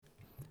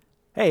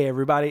Hey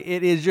everybody,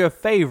 it is your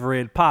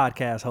favorite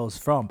podcast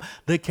host from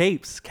the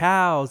Capes,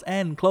 Cows,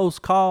 and Close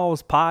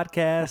Calls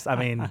podcast. I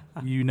mean,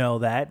 you know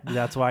that.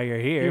 That's why you're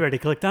here. You already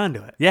clicked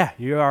onto it. Yeah,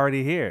 you're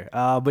already here.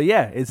 But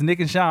yeah, it's Nick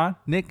and Sean.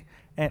 Nick,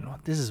 and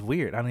this is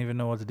weird. I don't even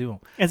know what to do.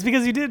 It's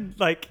because you did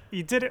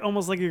it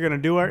almost like you're going to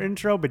do our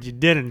intro, but you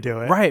didn't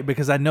do it. Right,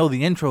 because I know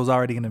the intro's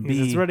already going to be.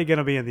 It's already going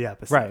to be in the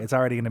episode. Right, it's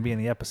already going to be in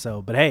the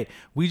episode. But hey,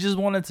 we just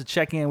wanted to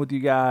check in with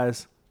you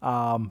guys.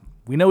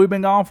 We know we've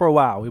been gone for a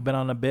while. We've been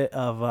on a bit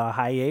of a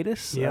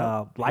hiatus.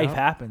 Life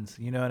happens.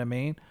 You know what I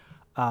mean?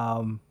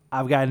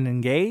 I've gotten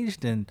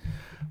engaged and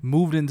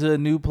moved into a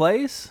new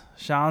place.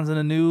 Sean's in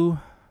a new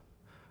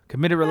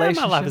committed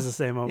relationship. My life is the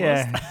same almost.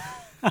 Yeah.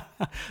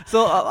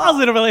 So I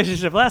was in a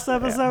relationship last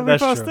episode we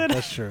posted. True,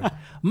 that's true.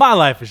 My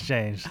life has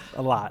changed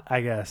a lot,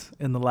 I guess,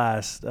 in the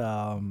last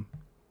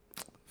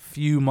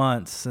few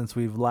months since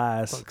we've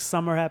last. Like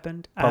summer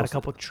happened. I had a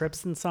couple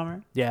trips in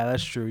summer. Yeah,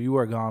 that's true. You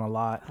were gone a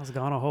lot. I was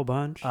gone a whole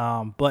bunch.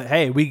 But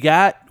hey, we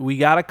got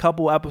a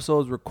couple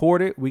episodes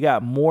recorded. We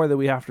got more that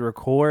we have to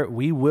record.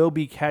 We will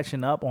be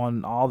catching up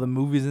on all the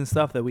movies and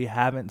stuff that we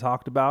haven't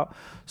talked about.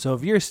 So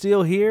if you're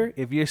still here,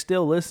 if you're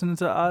still listening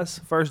to us,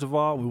 first of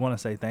all, we want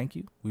to say thank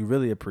you. We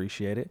really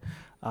appreciate it.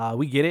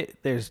 We get it.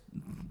 There's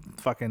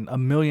fucking a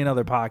million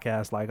other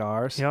podcasts like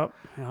ours. Yep.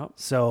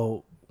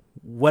 So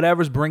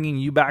whatever's bringing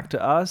you back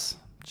to us,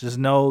 just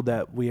know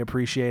that we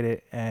appreciate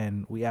it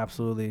and we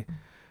absolutely,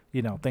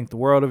 think the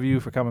world of you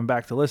for coming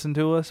back to listen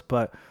to us.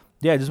 But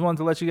yeah, just wanted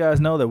to let you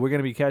guys know that we're going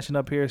to be catching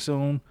up here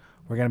soon.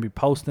 We're going to be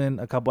posting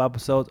a couple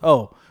episodes.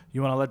 Oh,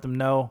 you want to let them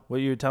know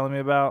what you were telling me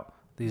about?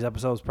 These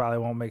episodes probably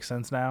won't make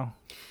sense now.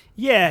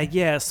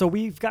 Yeah. So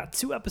we've got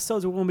 2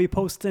 episodes we're going to be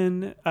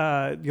posting.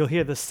 You'll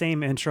hear the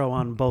same intro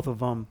on both of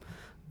them.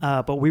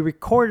 But we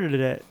recorded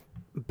it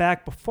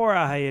back before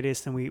our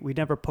hiatus, and we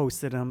never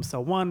posted them. So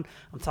one,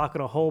 I'm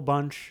talking a whole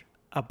bunch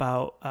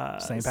about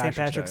St.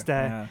 Patrick's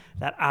Day. Yeah.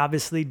 That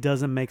obviously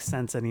doesn't make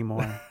sense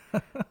anymore.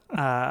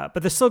 But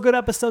they're still good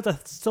episodes. I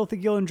still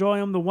think you'll enjoy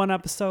them. The one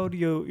episode,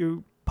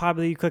 you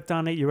probably clicked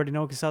on it. You already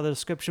know because you saw the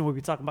description. We'll be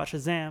talking about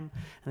Shazam.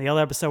 And the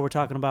other episode we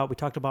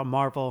talked about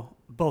Marvel.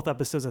 Both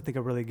episodes I think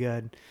are really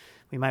good.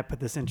 We might put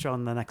this intro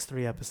in the next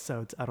 3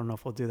 episodes. I don't know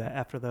if we'll do that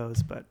after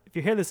those. But if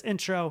you hear this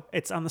intro,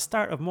 it's on the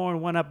start of more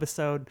than one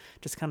episode,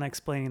 just kind of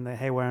explaining that,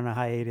 hey, we're on a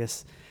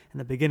hiatus. And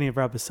the beginning of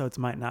our episodes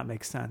might not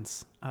make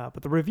sense.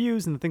 But the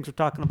reviews and the things we're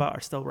talking about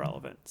are still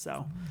relevant.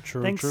 So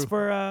thanks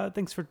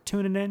for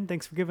tuning in.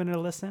 Thanks for giving it a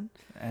listen.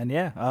 And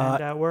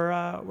yeah.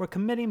 We're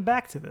committing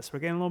back to this. We're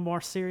getting a little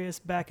more serious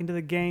back into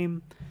the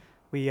game.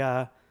 We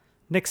now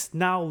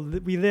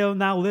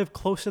live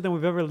closer than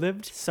we've ever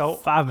lived. So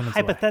 5 minutes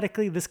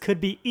hypothetically, this could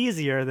be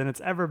easier than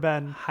it's ever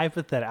been.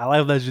 Hypothetically.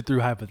 I led you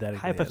through hypothetically.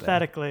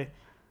 Hypothetically.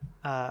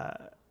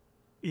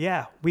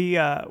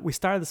 We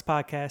started this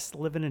podcast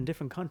living in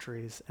different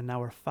countries, and now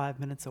we're 5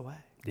 minutes away.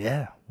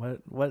 Yeah.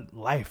 What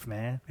life,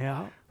 man.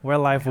 Yeah. Where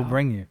life will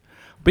bring you.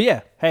 But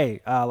yeah, hey,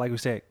 like we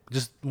said,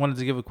 just wanted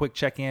to give a quick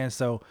check-in.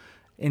 So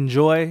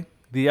enjoy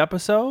the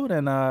episode,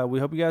 and we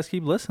hope you guys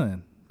keep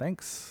listening.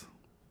 Thanks.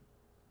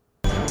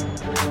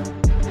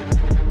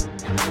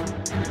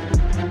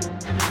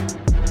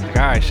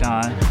 All right,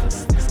 Sean,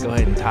 let's go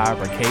ahead and tie up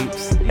our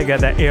capes. I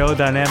got that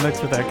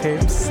aerodynamics with our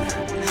capes.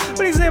 What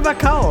do you say about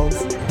cows?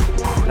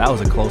 That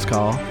was a close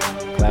call.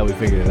 Glad we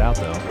figured it out,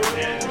 though.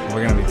 Yeah.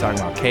 We're going to be talking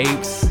about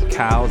capes,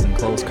 cows, and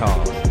close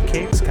calls.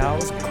 Capes,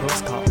 cows, and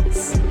close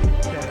calls.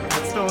 Yeah,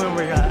 that's the only one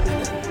we got.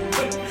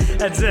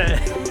 That's it.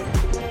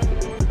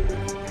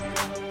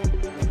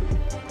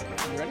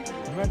 You ready?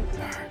 I'm ready.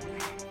 All right.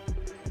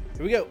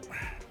 Here we go.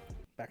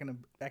 Back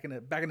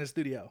in the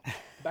studio.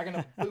 Back in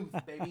the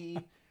booth, baby.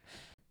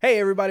 Hey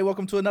everybody,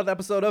 welcome to another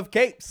episode of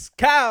Capes,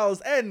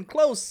 Cows, and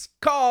Close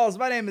Calls.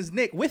 My name is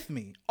Nick. With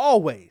me,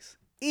 always,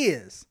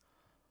 is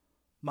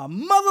my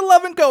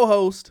mother-loving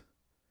co-host,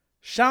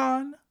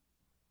 Sean,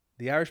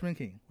 the Irishman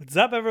King. What's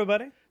up,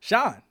 everybody?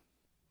 Sean,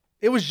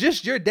 it was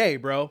just your day,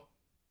 bro.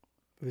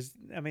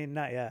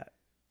 Not yet.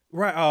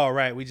 Right. Oh,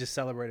 right. We just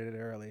celebrated it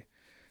early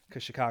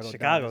because Chicago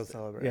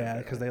celebrated. Yeah,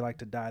 because they like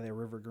to dye their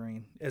river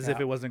green as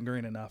if it wasn't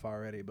green enough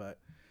already, but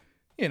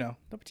Don't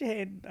put your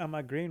hand on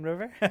my green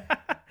river.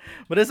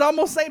 But it's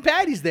almost St.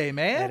 Patty's Day,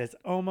 man. It is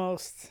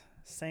almost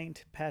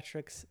St.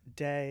 Patrick's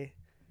Day.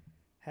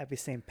 Happy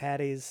St.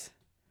 Patty's.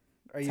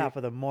 Top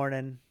of the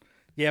morning.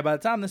 Yeah, by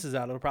the time this is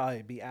out, it'll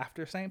probably be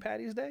after St.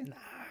 Patty's Day. Nah,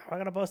 we're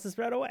going to post this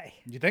right away.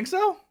 You think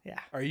so? Yeah.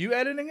 Are you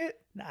editing it?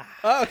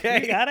 Nah.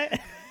 Okay. You got it?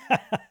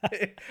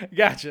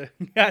 Gotcha.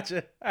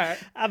 All right.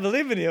 I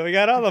believe in you. We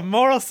got all the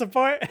moral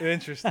support.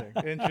 Interesting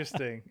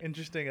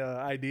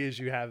ideas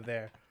you have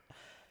there.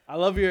 I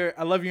love your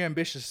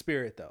ambitious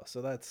spirit though,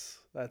 so that's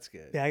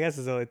good. Yeah, I guess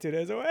it's only 2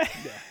 days away.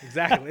 Yeah,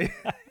 exactly.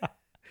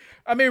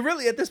 I mean,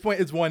 really, at this point,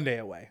 it's 1 day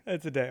away.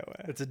 It's a day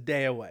away. It's a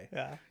day away.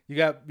 Yeah. You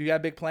got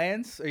big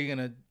plans? Are you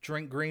gonna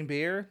drink green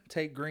beer,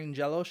 take green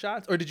Jello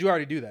shots, or did you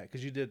already do that?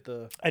 Because you did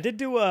the. I did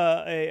do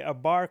a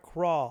bar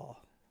crawl.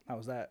 How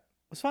was that?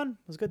 It was fun.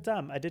 It was a good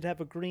time. I did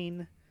have a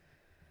green.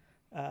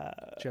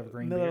 Did you have a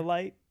green Miller beer?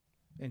 Lite.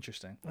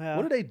 Interesting. Yeah.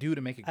 What do they do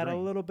to make it Add green?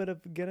 a little bit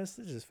of Guinness.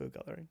 It's just food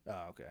coloring.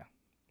 Oh, okay.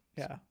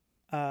 Yeah.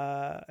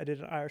 I did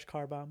an Irish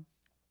car bomb.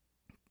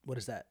 What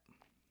is that?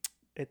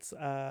 It's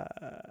I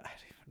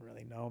don't even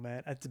really know,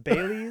 man. It's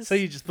Bailey's. So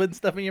you just putting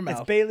stuff in your mouth.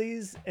 It's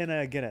Bailey's and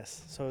a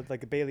Guinness. So it's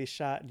like a Bailey's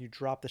shot, and you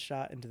drop the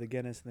shot into the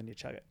Guinness, and then you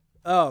chug it.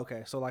 Oh,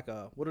 okay. So like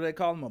what do they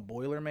call them? A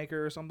boiler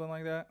maker or something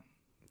like that?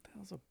 What the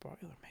hell's a boiler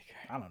maker?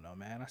 I don't know,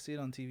 man. I see it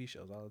on TV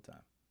shows all the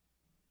time.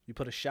 You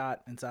put a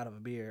shot inside of a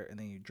beer and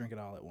then you drink it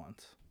all at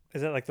once.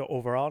 Is that like the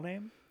overall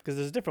name? Because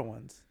there's different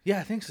ones. Yeah,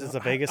 I think so. There's a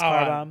Vegas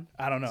car bomb.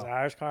 I don't There's know. an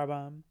Irish car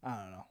bomb. I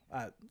don't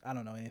know. I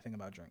don't know anything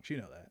about drinks. You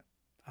know that.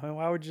 I mean,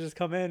 why would you just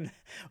come in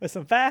with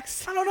some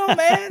facts? I don't know,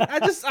 man.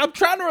 I'm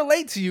trying to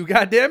relate to you.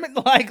 God damn it!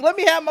 Like, let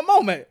me have my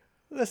moment.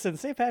 Listen,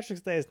 St.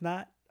 Patrick's Day is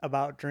not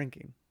about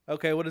drinking.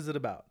 Okay, what is it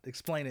about?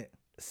 Explain it.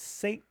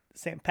 Saint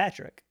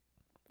Patrick,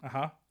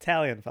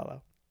 Italian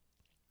fellow.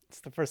 It's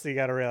the first thing you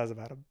got to realize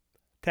about him.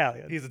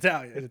 Italian. He's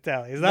Italian. He's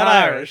Italian. He's not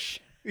Irish.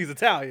 He's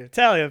Italian.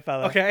 Italian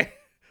fellow. Okay.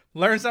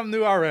 Learn something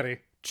new already.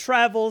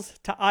 Travels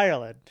to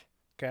Ireland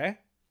Okay.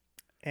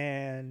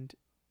 and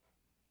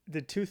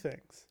did two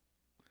things.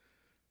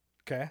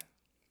 Okay.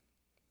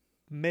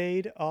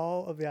 Made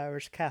all of the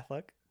Irish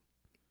Catholic.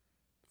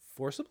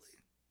 Forcibly?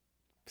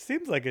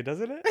 Seems like it,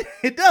 doesn't it?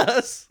 It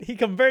does. He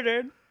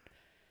converted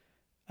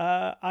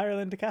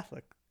Ireland to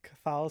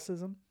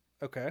Catholicism.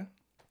 Okay.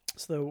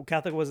 So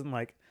Catholic wasn't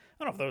like,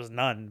 I don't know if there was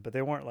none, but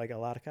there weren't like a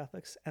lot of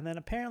Catholics. And then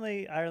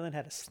apparently Ireland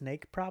had a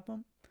snake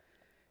problem,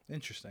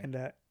 Interesting.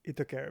 and he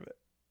took care of it.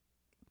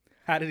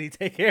 How did he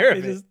take care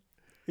of it?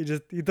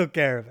 He took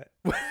care of it.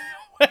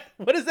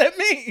 What does that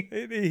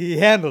mean? He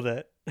handled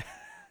it.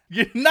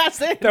 You're not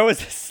saying There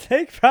was a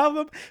snake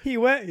problem. He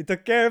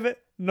took care of it.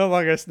 No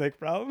longer a snake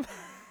problem.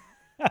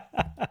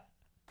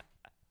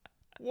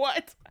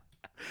 what?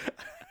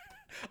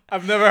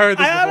 I've never heard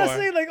this I before.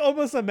 honestly like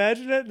almost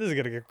imagine it. This is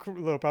gonna get a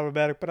little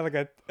problematic, but like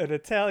an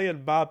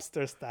Italian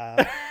mobster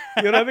style.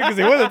 You know what I mean? Because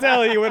he wasn't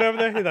Italian. He went over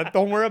there. He's like,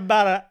 "Don't worry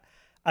about it.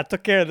 I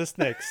took care of the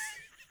snakes."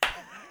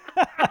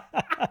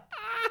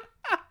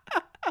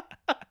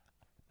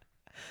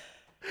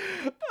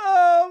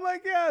 Oh my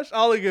gosh!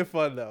 All in good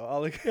fun though.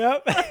 All in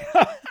Yep.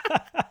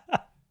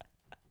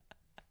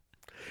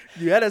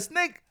 You had a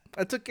snake.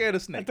 I took care of the I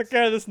snake. took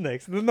care of the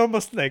snakes. There's no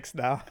more snakes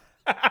now.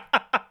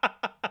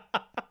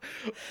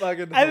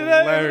 Fucking I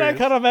hilarious.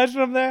 kind of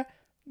imagine him there.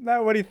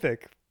 Now, what do you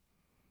think?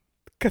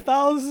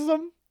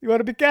 Catholicism? You want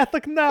to be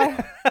Catholic now?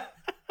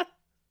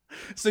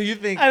 So you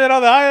think? And then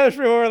all the Irish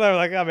people were there,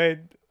 like, I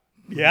mean,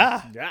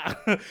 yeah. Yeah.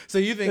 So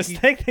you The think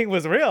snake thing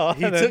was real.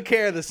 he And then- took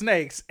care of the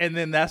snakes, and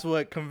then that's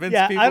what convinced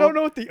yeah, people? I don't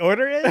know what the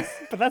order is,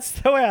 but that's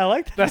the way I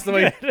like it. That's the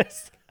way- it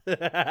is.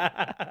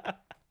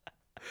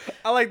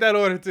 I like that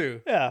order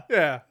too. Yeah.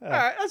 Yeah. All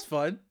right. That's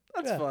fun.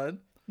 That's Yeah. fun.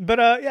 But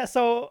yeah,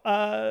 so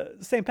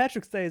St.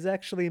 Patrick's Day is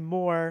actually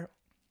more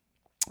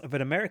of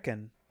an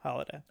American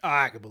holiday. Oh,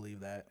 I can believe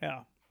that.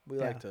 Yeah. We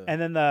like to And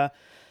then the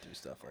do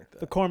stuff like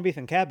that. corned beef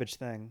and cabbage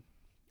thing,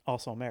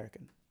 also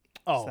American.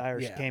 Oh, the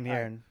Irish yeah. came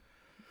here and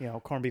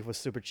corned beef was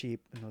super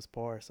cheap and it was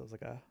poor, so it was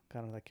like a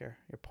kind of like your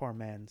poor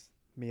man's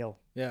meal.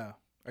 Yeah.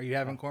 Are you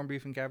having corned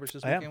beef and cabbage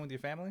this I am. weekend with your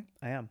family?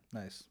 I am.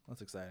 Nice.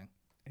 That's exciting.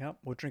 Yep.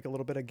 We'll drink a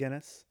little bit of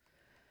Guinness.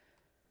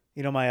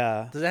 You know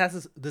my Does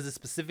it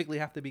specifically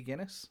have to be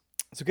Guinness?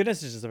 so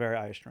Guinness is just a very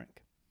Irish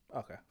drink.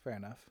 Okay, fair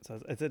enough.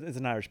 So it's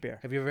an Irish beer.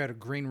 Have you ever had a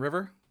Green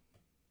River?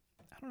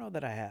 I don't know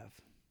that I have.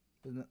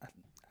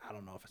 I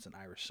don't know if it's an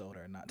Irish soda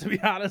or not. To be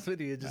honest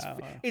with you, No.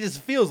 it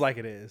just feels like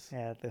it is.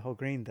 Yeah, the whole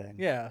green thing.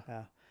 Yeah.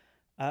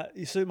 Yeah.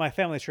 You see my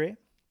family tree?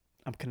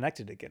 I'm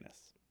connected to Guinness.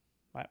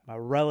 My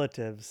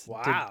relatives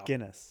Wow. did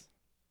Guinness.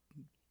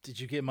 Did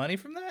you get money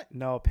from that?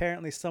 No,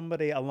 apparently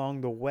somebody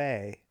along the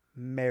way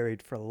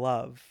married for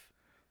love.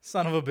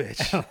 Son of a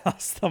bitch.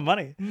 Lost the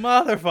money.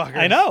 Motherfucker.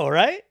 I know,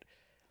 right?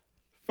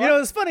 You know,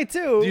 it's funny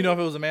too. Do you know if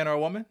it was a man or a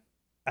woman?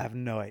 I have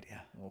no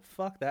idea. Well,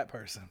 fuck that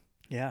person.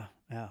 Yeah.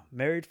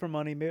 Married for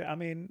money. I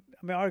mean,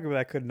 arguably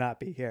I could not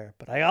be here,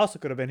 but I also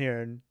could have been here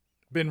and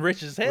Been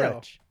rich as hell.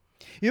 rich.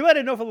 You know what I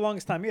didn't know for the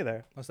longest time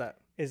either What's that?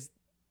 is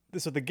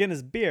so the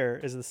Guinness beer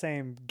is the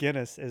same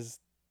Guinness as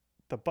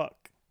the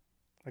book,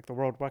 like the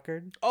world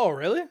record. Oh,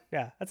 really?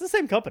 Yeah, that's the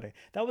same company.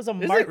 That was a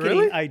it marketing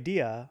really?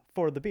 idea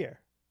for the beer.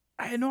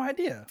 I had no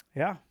idea.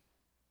 Yeah.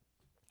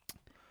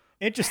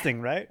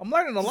 Interesting, right? I'm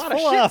learning a Just lot of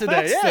full shit of today.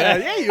 facts Yeah,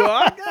 today. yeah, you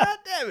are. God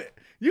damn it.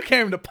 You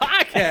came to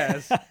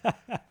podcast.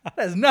 That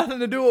has nothing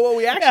to do with what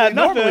we actually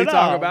nothing normally at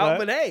talk all, about,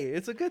 but- but hey,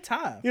 it's a good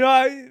time. You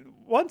know,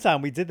 one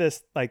time we did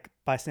this like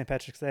by St.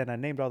 Patrick's Day, and I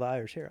named all the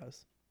Irish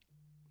heroes.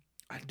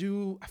 I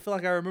feel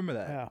like I remember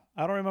that. Yeah,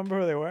 I don't remember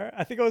who they were.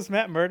 I think it was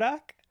Matt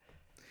Murdock.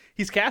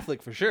 He's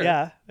Catholic for sure.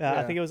 Yeah, I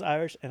Yeah. think it was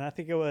Irish, and I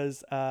think it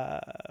was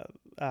Guy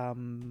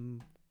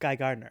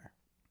Gardner.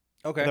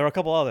 Okay. There were a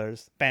couple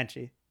others.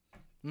 Banshee.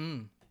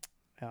 Mm.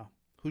 Yeah.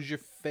 Who's your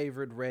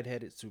favorite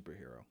redheaded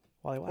superhero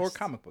Wally West. or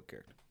comic book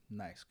character?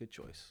 Nice, good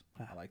choice.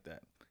 I like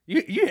that.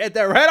 You had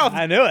that right off.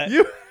 I knew it.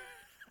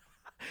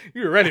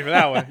 You were ready for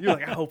that one. You're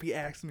like, I hope he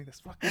asks me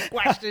this fucking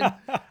question.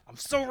 I'm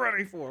so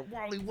ready for it.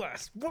 Wally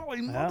West.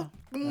 Wally Yeah.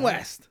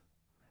 West.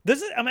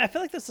 I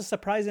feel like there's a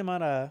surprising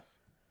amount of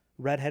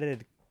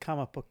redheaded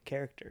comic book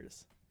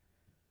characters.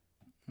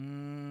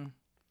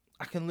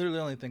 I can literally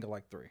only think of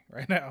like 3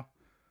 right now.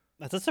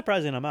 That's a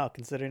surprising amount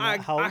considering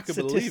how I could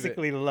believe it.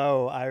 statistically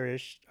low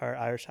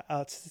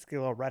statistically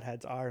low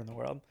redheads are in the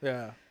world.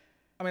 Yeah.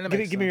 I mean, that Give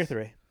makes me your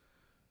sense. 3.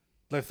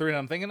 The 3 that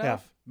I'm thinking Yeah.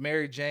 of?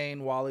 Mary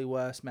Jane, Wally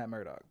West, Matt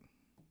Murdock.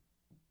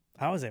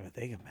 I wasn't even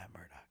thinking Matt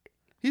Murdock.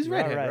 He's You are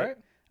redhead, right. right?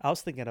 I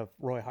was thinking of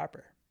Roy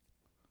Harper.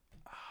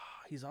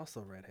 He's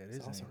also redhead,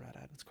 isn't also he?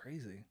 redhead. That's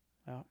crazy.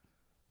 Yeah.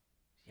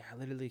 Yeah, I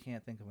literally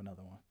can't think of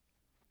another one.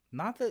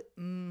 Not that.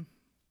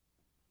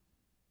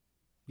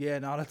 Yeah,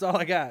 no, that's all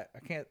I got. I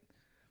can't.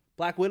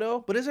 Black Widow,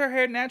 but is her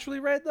hair naturally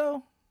red though?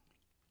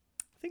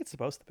 I think it's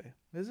supposed to be.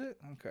 Is it?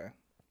 Okay.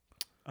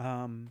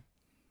 I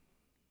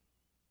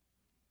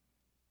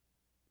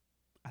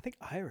think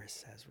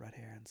Iris has red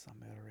hair in some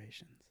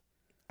iterations.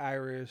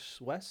 Iris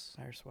West.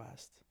 Iris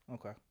West.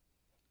 Okay.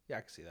 Yeah,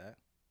 I can see that.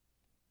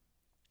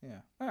 Yeah.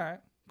 All right.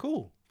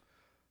 Cool.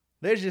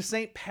 There's your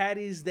St.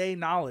 Patty's Day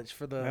knowledge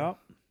for the. Yep.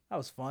 That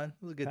was fun.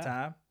 It was a good Yeah.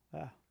 time.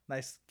 Yeah.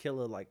 Nice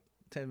killer, like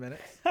 10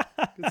 minutes.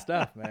 Good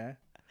stuff, man.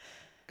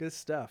 Good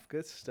stuff.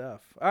 Good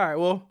stuff. All right.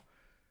 Well,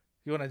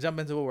 you want to jump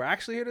into what we're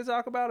actually here to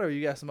talk about, or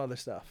you got some other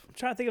stuff? I'm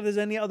trying to think if there's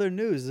any other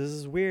news. There's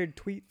this weird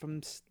tweet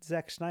from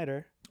Zack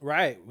Snyder.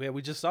 Right. Yeah,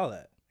 we just saw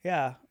that.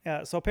 Yeah.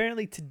 So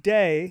apparently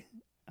today,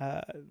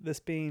 this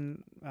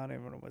being, I don't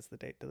even know what's the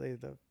date. Today,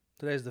 the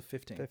Today's the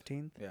 15th.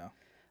 15th. Yeah.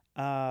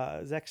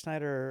 Zack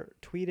Snyder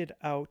tweeted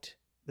out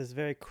this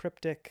very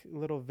cryptic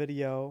little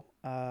video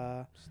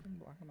Something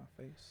blocking my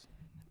face.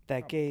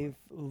 that gave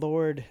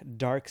Lord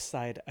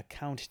Darkseid a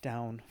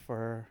countdown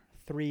for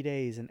 3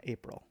 days in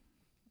April.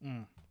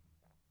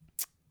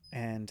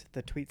 And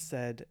the tweet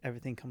said,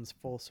 everything comes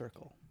full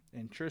circle.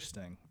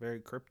 Interesting. Very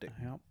cryptic.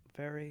 Yep.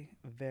 Very,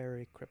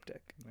 very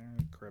cryptic.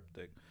 Very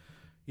cryptic.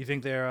 You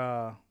think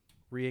they're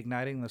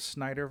reigniting the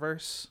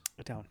Snyderverse?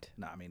 I don't.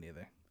 Nah, me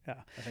neither. Yeah.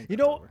 I think You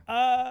that's know, over.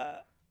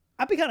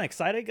 I'd be kind of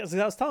excited because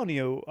I was telling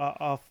you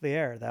off the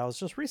air that I was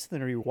just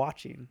recently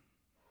rewatching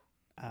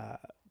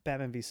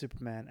Batman v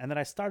Superman, and then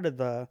I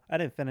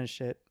didn't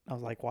finish it. I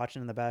was like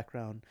watching in the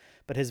background,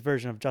 but his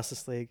version of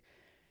Justice League.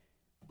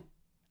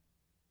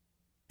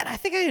 And I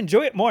think I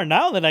enjoy it more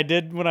now than I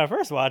did when I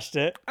first watched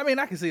it. I mean,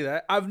 I can see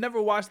that. I've never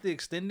watched the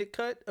extended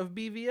cut of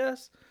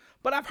BVS,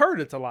 but I've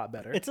heard it's a lot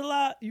better. It's a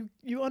lot.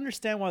 You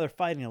understand why they're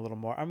fighting a little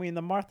more. I mean,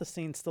 the Martha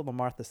scene's still the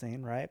Martha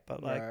scene, right?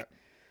 But like,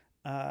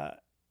 Right.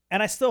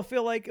 and I still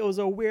feel like it was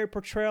a weird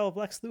portrayal of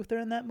Lex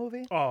Luthor in that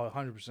movie. Oh,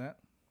 100%.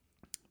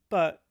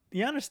 But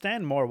you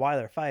understand more why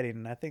they're fighting,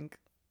 and I think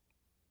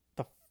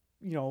the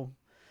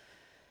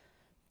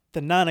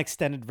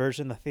non-extended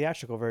version, the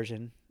theatrical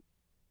version,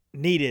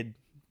 needed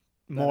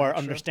more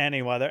extra?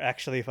 understanding why they're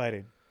actually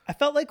fighting. I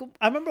felt like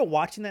I remember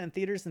watching that in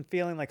theaters and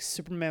feeling like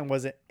Superman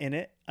wasn't in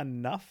it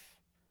enough.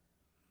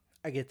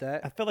 I get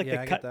that. I felt like Yeah, I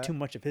they get cut that. too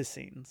much of his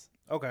scenes.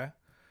 Okay.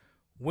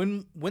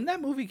 When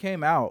that movie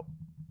came out,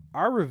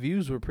 our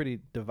reviews were pretty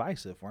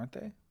divisive, weren't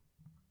they?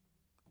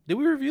 Did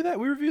we review that?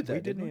 We reviewed that. We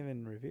didn't didn't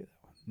even review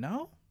that one.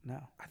 No? No.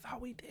 I thought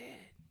we did.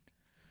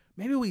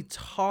 Maybe we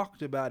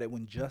talked about it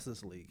when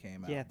Justice League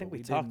came out. Yeah, I think but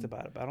we talked didn't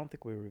about it, but I don't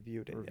think we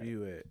reviewed it yet.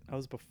 review it. That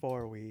was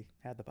before we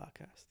had the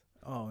podcast.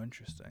 Oh,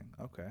 interesting.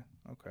 Okay.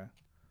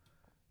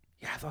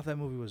 Yeah, I thought that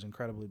movie was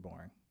incredibly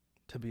boring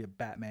to be a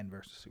Batman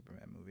versus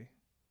Superman movie.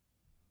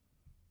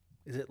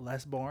 Is it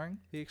less boring,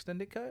 the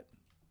extended cut?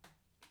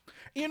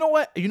 You know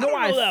what? You know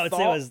why I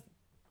thought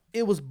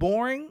it was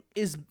boring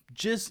is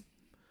just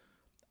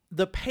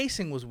the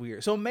pacing was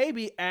weird. So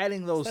maybe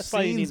adding those That's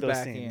why you need scenes those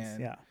back scenes. in,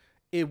 Yeah.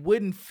 it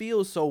wouldn't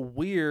feel so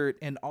weird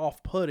and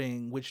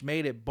off-putting, which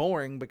made it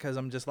boring because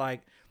I'm just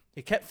like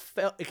it kept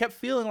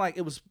feeling like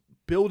it was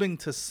building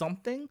to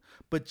something,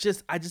 but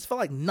I just felt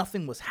like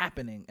nothing was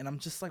happening, and I'm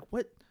just like,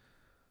 what?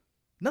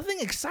 Nothing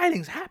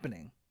exciting's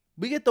happening.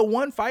 We get the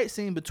one fight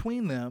scene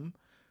between them,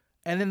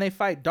 and then they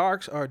fight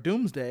Darks or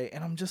Doomsday,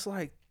 and I'm just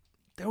like,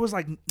 there was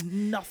like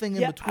nothing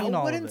in between all of this.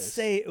 I wouldn't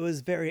say it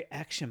was very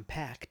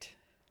action-packed.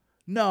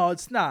 No,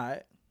 it's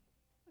not.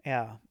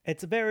 Yeah,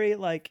 it's very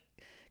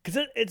because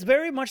it's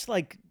very much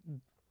like,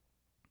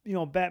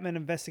 Batman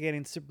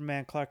investigating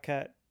Superman, Clark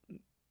Kent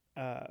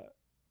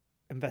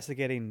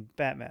investigating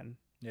Batman.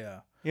 Yeah.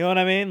 You know what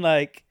I mean?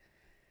 Like,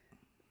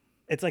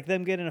 it's like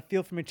them getting a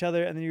feel from each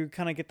other, and then you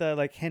kind of get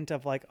the hint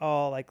of Lex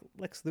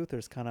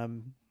Luthor's kind of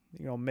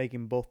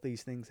making both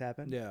these things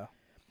happen. Yeah.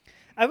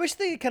 I wish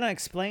they kind of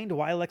explained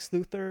why Lex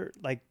Luthor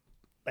like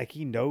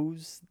he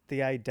knows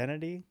the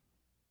identity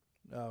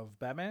Of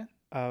Batman?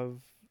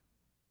 of.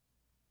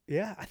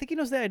 Yeah, I think he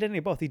knows the identity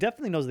of both. He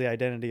definitely knows the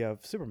identity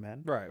of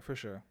Superman. Right, for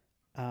sure.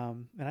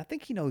 And I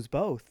think he knows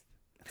both.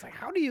 It's like,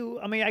 how do you?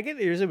 I mean, I get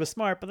that it was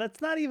smart, but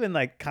that's not even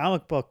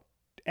comic book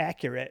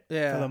accurate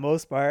for the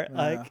most part.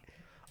 Yeah.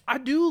 I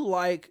do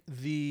like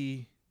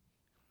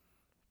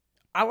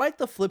I like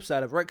the flip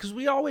side of it, right? Because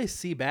we always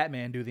see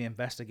Batman do the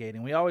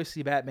investigating. We always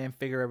see Batman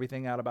figure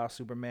everything out about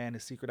Superman,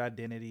 his secret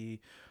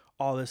identity,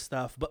 all this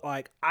stuff. But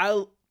I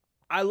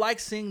I like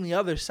seeing the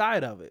other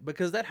side of it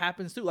because that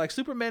happens too. Like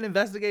Superman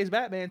investigates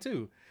Batman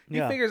too. He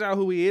figures out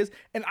who he is,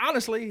 and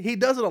honestly, he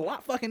does it a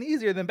lot fucking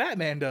easier than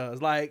Batman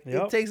does. Like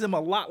it takes him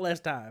a lot less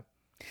time.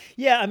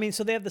 Yeah, I mean,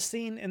 so they have the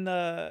scene in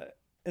the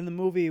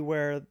movie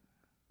where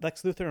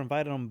Lex Luthor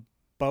invited them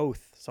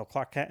both, so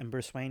Clark Kent and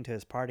Bruce Wayne, to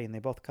his party, and they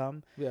both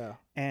come. Yeah.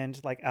 And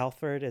like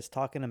Alfred is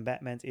talking in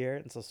Batman's ear,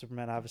 and so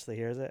Superman obviously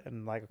hears it,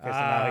 and like, okay, so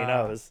now he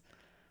knows.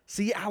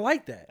 See, I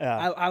like that.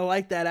 Yeah. I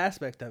like that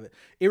aspect of it.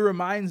 It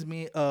reminds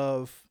me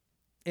of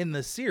in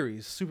the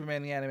series,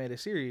 Superman the Animated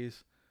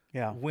Series.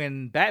 Yeah.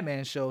 When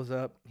Batman shows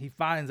up, he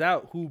finds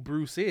out who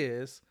Bruce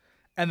is,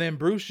 and then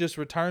Bruce just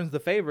returns the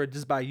favor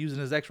just by using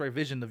his X-ray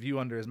vision to view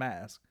under his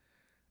mask.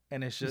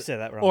 And it's just, you said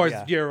that wrong. or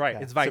yeah. you're right.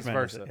 Yeah. It's vice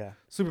Superman versa. does it, yeah.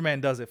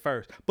 Superman does it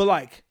first, but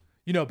like,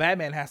 you know,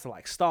 Batman has to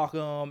like stalk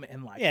him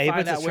and like he find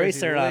puts out a where he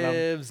tracer on him,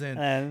 lives and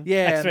X-ray and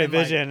then,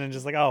 vision, like, and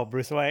just like, oh,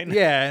 Bruce Wayne.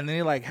 Yeah, and then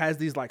he like has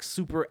these like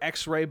super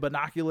X-ray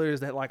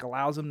binoculars that like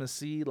allows him to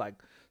see like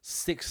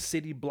 6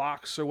 city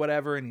blocks or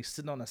whatever, and he's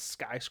sitting on a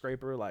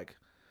skyscraper like,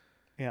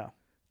 yeah.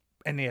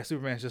 and yeah,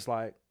 Superman's just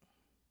like,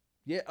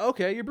 yeah,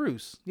 okay, you're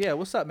Bruce. Yeah,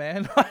 what's up,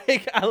 man?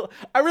 Like,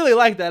 I really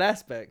like that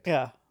aspect.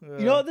 Yeah.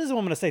 You know what? This is what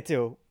I'm going to say,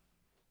 too.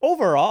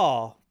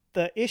 Overall,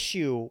 the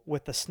issue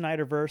with the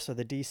Snyderverse or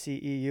the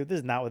DCEU, this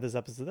is not what this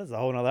episode, this is a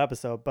whole nother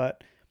episode,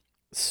 but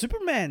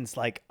Superman's,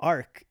 like,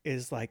 arc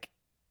is, like,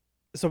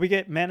 so we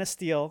get Man of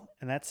Steel,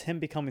 and that's him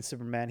becoming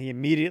Superman. He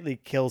immediately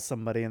kills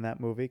somebody in that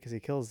movie because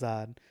he kills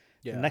Zod.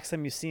 Yeah. The next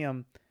time you see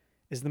him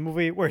is the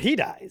movie where he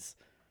dies.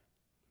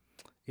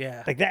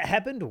 Yeah. Like, that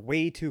happened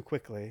way too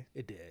quickly.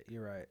 It did.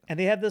 You're right. And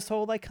they have this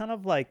whole, like, kind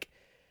of, like,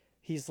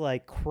 he's,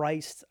 like,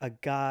 Christ, a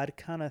god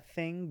kind of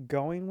thing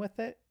going with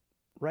it,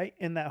 right?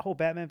 In that whole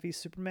Batman v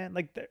Superman.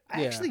 Like,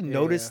 I actually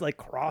noticed, like,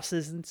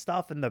 crosses and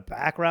stuff in the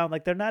background.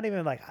 Like, they're not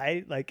even, like,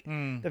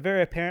 they're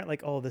very apparent,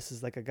 like, oh, this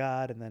is, like, a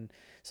god. And then,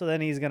 so then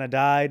he's going to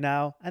die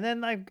now. And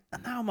then, like,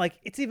 now I'm like,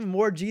 it's even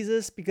more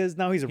Jesus because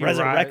now he's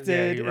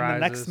resurrected in the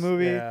next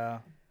movie. Yeah.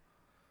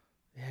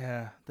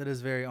 Yeah. That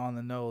is very on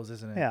the nose,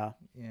 isn't it? Yeah.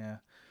 Yeah.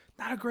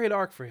 Not a great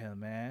arc for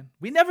him, man.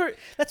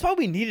 That's why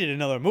we needed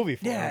another movie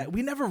for him. Yeah,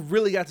 we never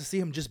really got to see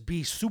him just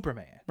be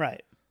Superman.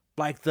 Right.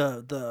 Like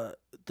the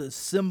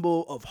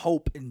symbol of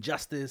hope and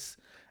justice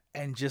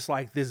and just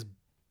like this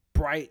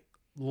bright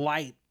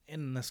light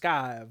in the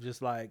sky of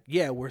just like,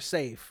 yeah, we're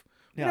safe.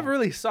 We never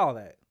really saw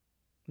that.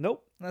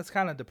 Nope. That's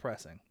kind of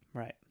depressing.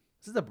 Right.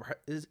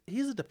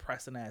 He's a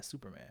depressing ass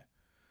Superman.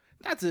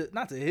 Not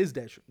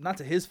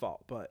to his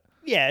fault, but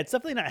yeah, it's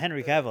definitely not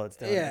Henry Cavill. It's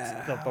doing.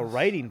 Yeah. It's the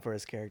writing for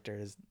his character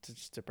is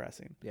just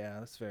depressing. Yeah,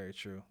 that's very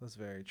true.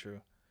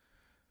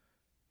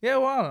 Yeah,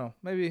 well, I don't know.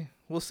 Maybe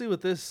we'll see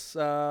what this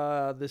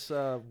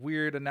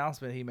weird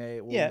announcement he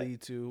made will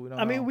lead to.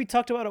 I mean, we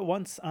talked about it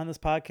once on this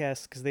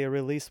podcast because they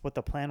released what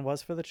the plan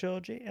was for the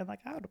trilogy, and like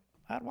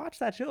I'd watch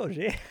that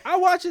trilogy. I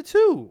watch it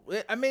too.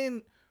 I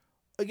mean,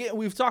 again,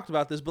 we've talked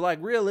about this, but like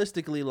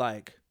realistically,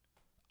 like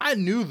I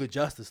knew the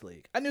Justice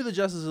League. I knew the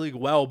Justice League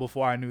well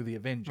before I knew the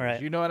Avengers.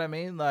 Right. You know what I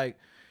mean? Like,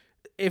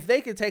 if they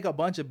could take a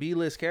bunch of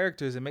B-list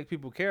characters and make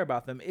people care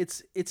about them,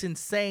 it's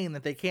insane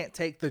that they can't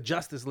take the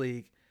Justice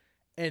League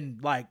and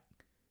like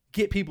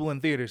get people in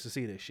theaters to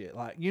see this shit.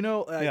 Like, you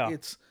know,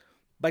 it's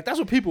like that's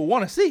what people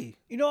want to see.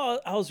 You know,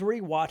 I was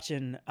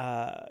rewatching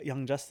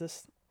Young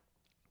Justice,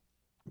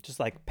 just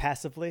like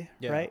passively,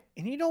 right?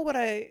 And you know what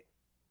I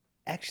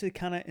actually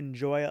kind of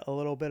enjoy a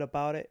little bit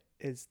about it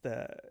is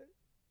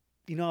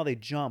you know how they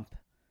jump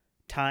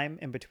time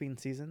in between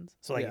seasons.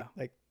 So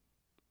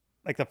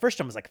like the first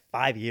jump was like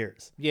 5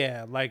 years.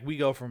 Yeah, like we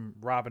go from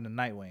Robin to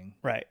Nightwing.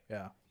 Right.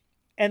 Yeah.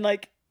 And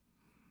like,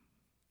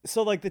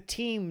 so like the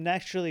team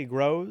naturally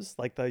grows,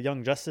 like the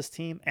Young Justice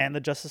team and the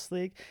Justice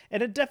League.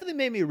 And it definitely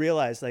made me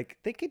realize like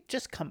they could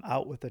just come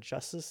out with a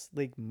Justice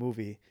League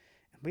movie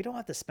and we don't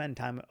have to spend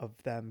time of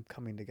them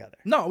coming together.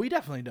 No, we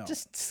definitely don't.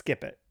 Just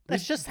skip it.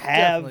 Let's just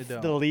have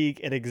the league.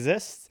 It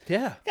exists.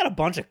 Yeah. Got a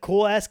bunch of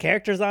cool ass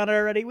characters on it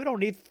already. We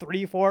don't need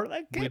 3, 4.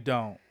 Like, we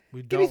don't.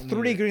 Give me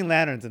 3 Green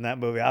Lanterns in that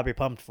movie. I'll be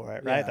pumped for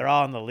it, right? Yeah. They're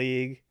all in the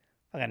league.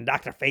 Fucking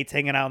Dr. Fate's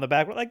hanging out in the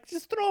back. We're like,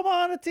 just throw them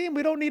on a team.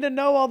 We don't need to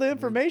know all the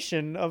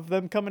information of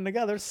them coming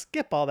together.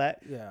 Skip all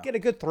that. Yeah. Get a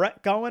good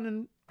threat going,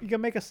 and you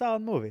can make a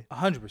solid movie.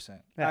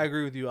 100%. Yeah. I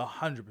agree with you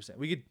 100%.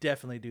 We could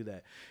definitely do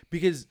that.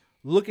 Because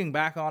looking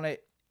back on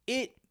it,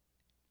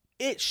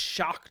 it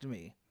shocked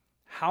me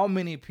how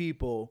many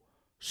people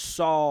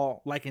saw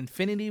like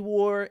Infinity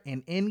War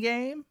and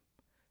Endgame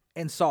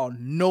and saw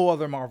no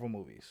other Marvel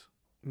movies.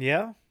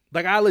 Yeah.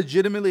 Like I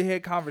legitimately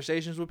had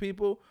conversations with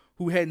people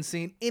who hadn't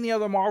seen any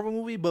other Marvel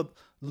movie, but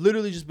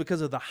literally just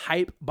because of the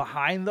hype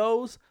behind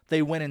those,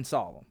 they went and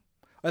saw them.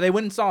 Or they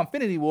went and saw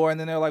Infinity War and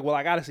then they're like, well,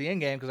 I got to see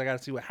Endgame because I got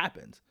to see what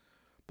happens.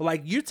 But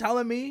like you're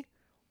telling me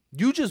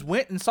you just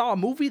went and saw a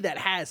movie that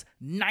has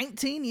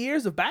 19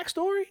 years of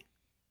backstory?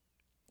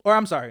 Or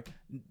I'm sorry,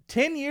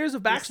 10 years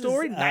of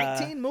backstory,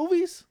 19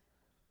 movies?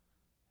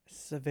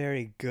 This is a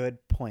very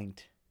good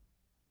point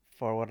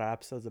for what our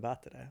episode's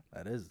about today.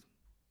 That is.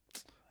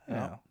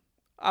 Yeah.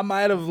 I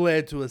might have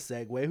led to a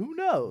segue. Who A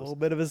knows? little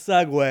bit of a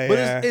segue. But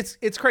here.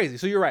 it's crazy.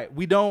 So you're right.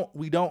 We don't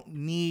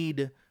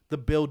need the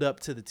build up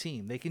to the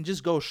team. They can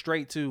just go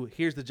straight to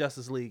here's the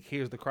Justice League,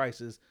 here's the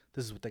Crisis.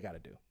 This is what they got to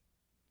do.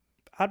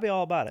 I'd be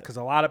all about it. Because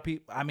a lot of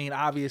people, I mean,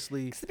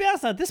 obviously, To be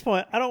honest, at this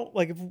point, I don't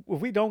like if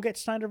we don't get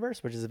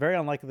Snyderverse, which is very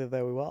unlikely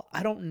that we will.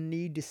 I don't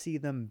need to see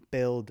them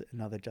build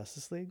another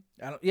Justice League.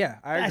 I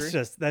agree. Let's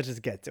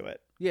just get to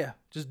it. Yeah,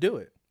 just do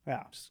it.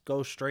 Yeah, Just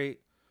go straight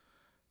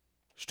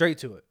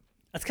to it.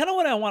 that's kind of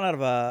what I want out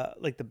of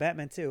like the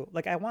Batman too.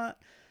 Like I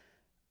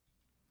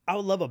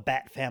would love a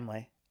Bat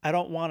family. I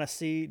don't want to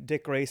see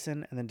Dick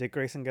Grayson and then Dick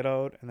Grayson get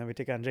old and then we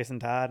take on Jason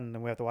Todd and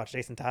then we have to watch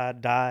Jason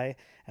Todd die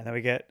and then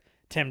we get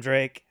Tim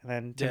Drake and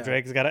then Tim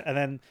Drake's got it and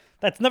then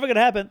that's never gonna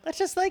happen. That's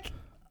just like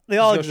they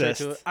all Just go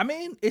exist. straight to it. I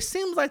mean, it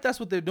seems like that's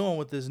what they're doing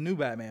with this new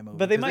Batman movie.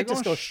 But they 'cause might they're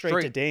just going go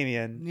straight to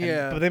Damian.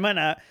 Yeah. But they might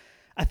not.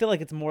 I feel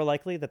like it's more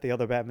likely that the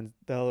other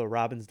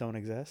Robins don't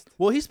exist.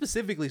 Well, he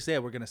specifically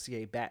said we're going to see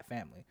a Bat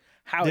family.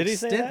 Did he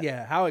say that?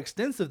 Yeah, how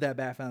extensive that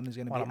Bat family is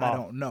going to be, Want 'em I all.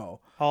 don't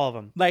know. All of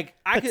them. Like,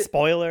 I Put could,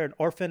 Spoiler and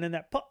Orphan in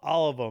there. Put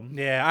all of them.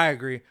 yeah, I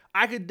agree.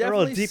 I could They're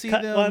all definitely deep see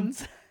cut them.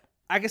 ones.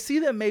 I could see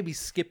them maybe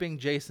skipping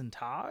Jason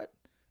Todd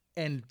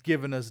and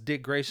giving us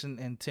Dick Grayson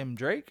and Tim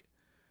Drake,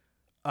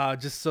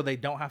 just so they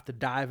don't have to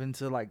dive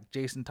into like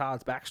Jason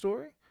Todd's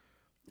backstory.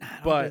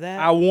 But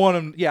that. I want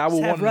him. Yeah, I would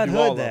Just want have him Red to do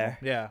Hood all of there.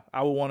 them. Yeah,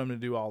 I would want him to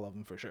do all of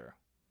them for sure.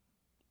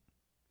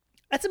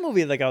 That's a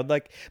movie like I would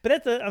like.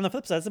 But on the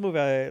flip side, that's a movie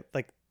I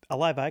like. A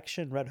live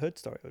action Red Hood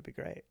story would be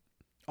great.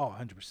 Oh,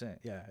 100%.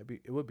 Yeah,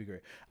 it would be great.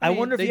 I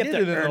wonder if they you have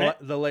did to it earn in it.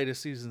 the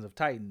latest seasons of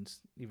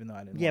Titans, even though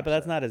I didn't. Yeah, watch but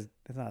that's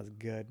that. not as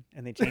good.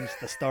 And they changed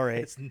the story.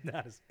 It's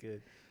not as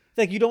good.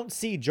 Like you don't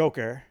see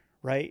Joker,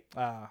 right?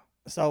 Ah,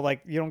 So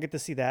like you don't get to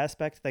see the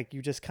aspect. Like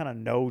you just kind of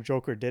know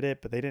Joker did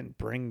it, but they didn't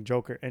bring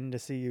Joker in to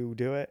see you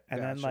do it.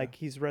 And then Gotcha. like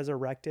he's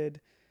resurrected.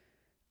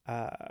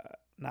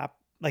 Not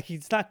like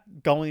he's not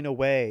going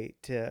away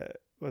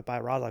by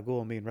Ra's al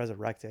Ghul being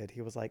resurrected.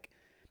 He was like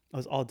it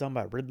was all done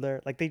by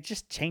Riddler. Like they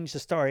just changed the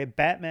story.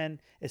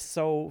 Batman is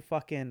so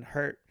fucking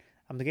hurt.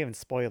 I'm giving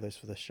spoilers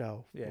for the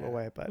show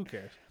away, but who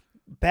cares?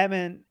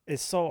 Batman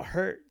is so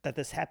hurt that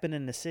this happened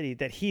in the city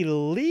that he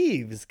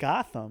leaves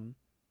Gotham.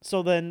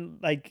 So then,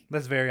 like,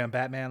 That's very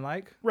un-Batman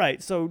like.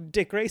 right. So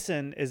Dick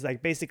Grayson is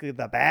like basically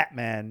the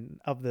Batman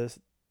of this,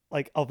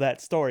 like, of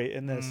that story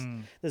in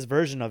this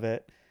version of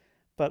it.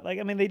 But like,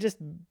 I mean, they just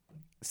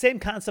same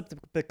concept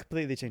but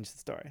completely changed the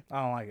story.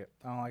 I don't like it.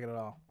 I don't like it at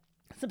all.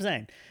 That's what I'm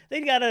saying.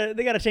 They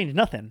gotta change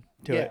nothing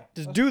to Yeah. it.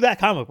 Just do that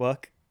comic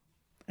book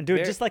and do it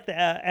Very- just like the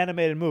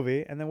animated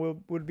movie, and then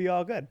we'd be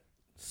all good.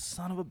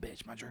 Son of a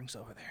bitch, my drink's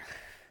over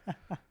there.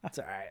 It's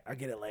all right. I'll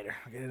get it later.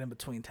 I'll get it in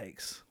between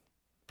takes.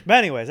 But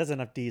anyways, that's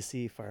enough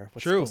DC for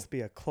what's True. supposed to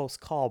be a close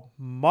call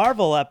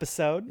Marvel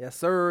episode. Yes,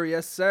 sir.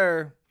 Yes,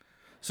 sir.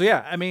 So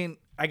yeah, I mean,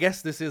 I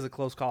guess this is a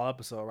close call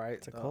episode, right?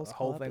 It's a close the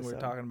whole call thing we're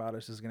episode. talking about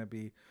is just gonna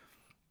be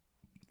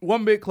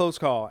one big close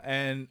call,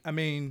 and I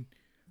mean,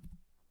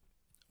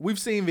 we've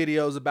seen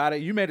videos about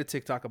it. You made a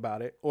TikTok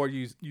about it, or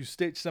you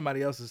stitched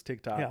somebody else's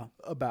TikTok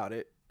about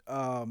it.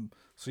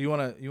 So you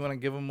wanna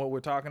give them what we're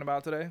talking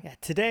about today? Yeah,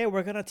 today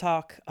we're gonna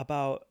talk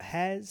about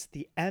has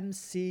the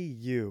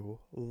MCU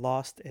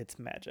lost its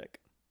magic?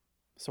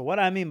 So what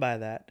I mean by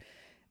that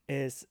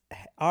is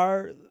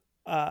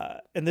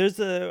and there's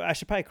I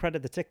should probably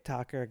credit the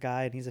TikToker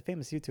guy, and he's a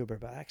famous YouTuber,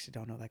 but I actually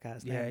don't know that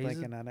guy's name. Yeah, he's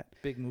Blanking on it.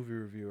 Big movie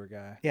reviewer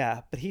guy.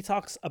 Yeah, but he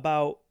talks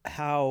about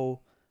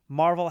how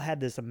Marvel had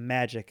this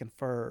magic, and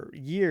for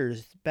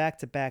years, back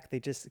to back, they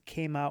just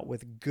came out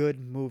with good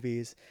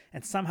movies,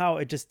 and somehow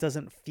it just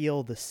doesn't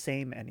feel the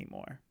same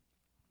anymore.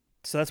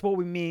 So that's what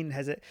we mean.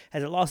 Has it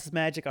lost its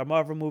magic? Are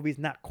Marvel movies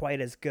not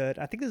quite as good?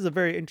 I think this is a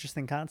very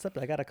interesting concept.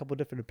 I got a couple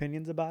different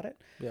opinions about it.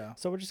 Yeah.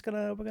 So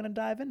we're gonna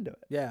dive into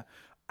it. Yeah.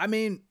 I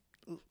mean,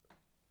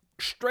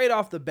 straight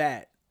off the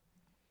bat,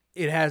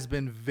 it has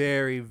been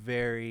very,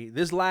 very,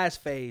 this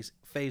last phase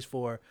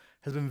 4,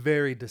 has been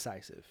very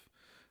decisive.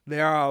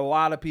 There are a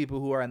lot of people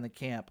who are in the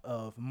camp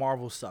of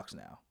Marvel sucks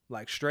now.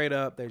 Like straight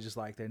up, they're just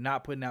like, they're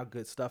not putting out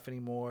good stuff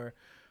anymore.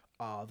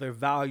 They're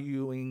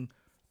valuing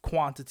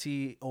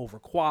quantity over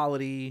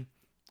quality.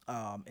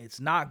 It's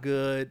not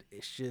good.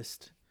 It's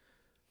just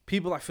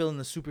people are feeling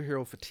the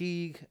superhero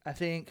fatigue, I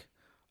think.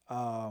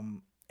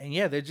 And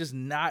yeah, they're just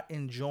not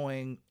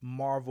enjoying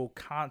Marvel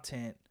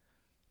content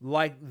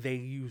like they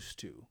used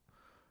to.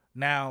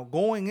 Now,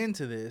 going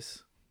into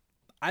this,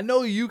 I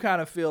know you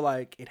kind of feel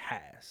like it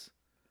has.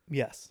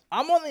 Yes.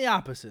 I'm on the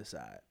opposite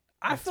side.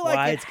 I That's feel like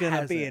why it it's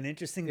gonna be hasn't. an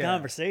interesting Yeah.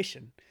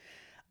 conversation.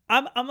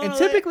 I'm gonna And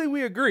typically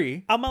we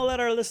agree. I'm gonna let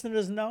our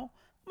listeners know.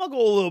 I'm gonna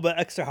go a little bit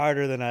extra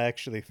harder than I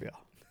actually feel.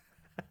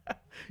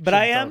 But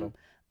I Should've told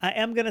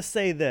am gonna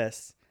say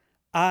this.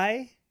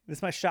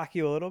 This might shock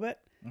you a little bit.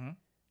 Mhm.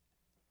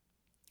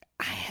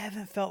 I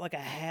haven't felt like I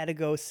had to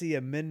go see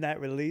a midnight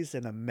release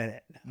in a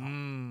minute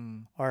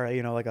now. Or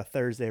like a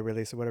Thursday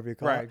release or whatever you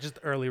call Right, it. just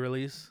early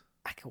release.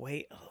 I could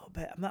wait a little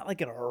bit. I'm not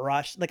like in a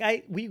rush.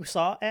 Like we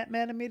saw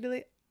Ant-Man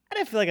immediately. I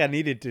didn't feel like I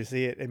needed to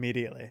see it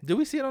immediately. Did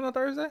we see it on a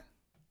Thursday?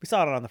 We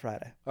saw it on the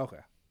Friday. Okay.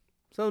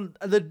 So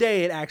the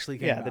day it actually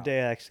came out. Yeah, the day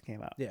it actually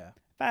came out. Yeah.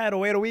 If I had to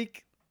wait a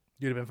week,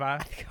 You'd have been fine?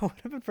 I think I would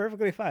have been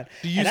perfectly fine.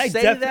 Do you and I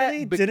say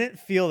definitely that didn't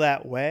feel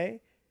that way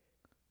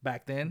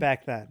back then?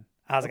 back then.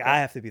 I was Okay. like, I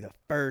have to be the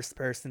first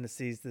person to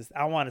see this.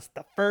 I want it's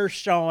the first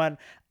showing.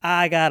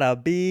 I gotta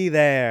be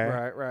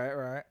there.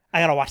 Right.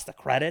 I gotta watch the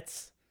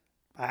credits.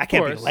 I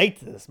can't be course. late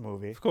to this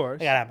movie. Of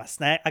course. I gotta have my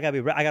snack. I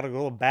gotta go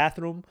to the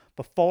bathroom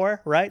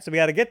before, right? So we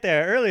gotta get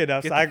there early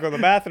enough so I can go to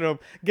the bathroom,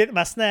 get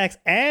my snacks,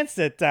 and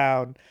sit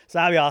down. So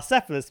I'll be all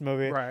set for this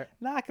movie. Right.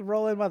 Now I can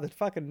roll in while the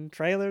fucking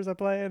trailers are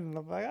playing, and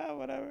I'm like, oh,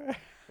 whatever.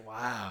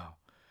 Wow.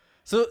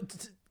 So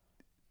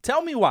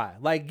tell me why.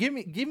 Like, give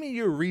me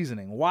your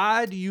reasoning.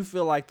 Why do you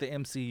feel like the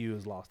MCU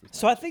has lost its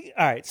So I think,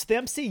 all right, so the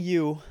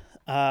MCU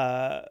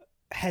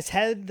has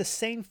had the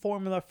same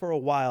formula for a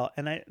while.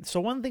 And so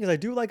one of the things I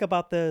do like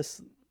about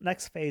this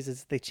next phase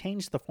is they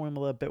changed the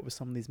formula a bit with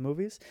some of these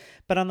movies.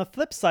 But on the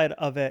flip side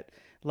of it,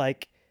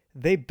 like,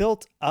 they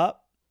built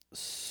up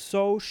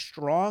so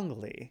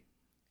strongly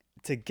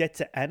to get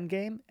to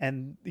Endgame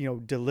and, you know,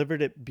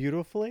 delivered it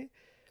beautifully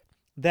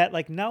that,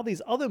 like, now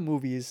these other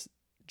movies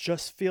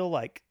just feel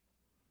like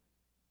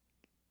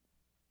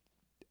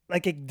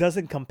it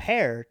doesn't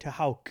compare to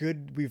how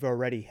good we've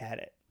already had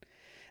it.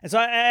 And so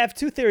I have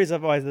two theories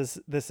of why this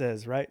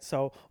is, right?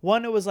 So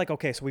one, it was like,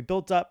 okay, so we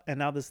built up and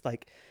now this,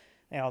 like,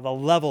 you know, the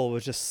level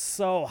was just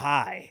so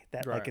high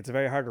that like Right. it's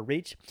very hard to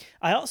reach.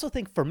 I also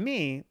think for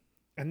me,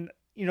 and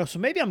you know, so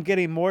maybe I'm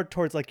getting more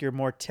towards like your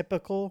more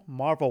typical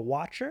Marvel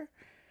watcher,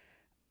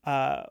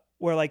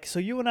 where like, so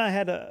you and I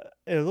had a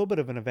little bit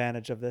of an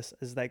advantage of this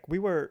is like we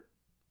were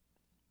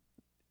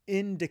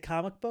into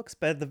comic books,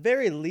 but at the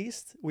very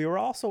least, we were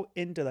also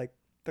into like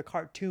the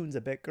cartoons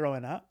a bit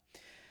growing up.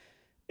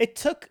 It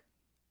took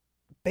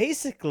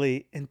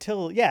basically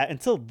until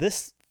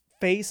this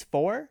phase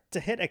 4 to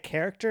hit a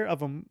character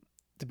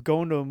to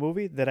go into a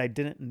movie that I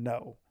didn't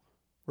know,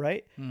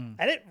 right?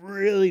 I didn't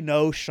really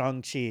know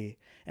Shang-Chi,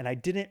 and I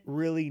didn't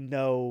really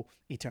know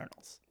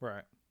Eternals.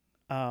 Right.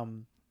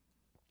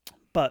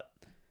 But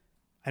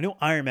I knew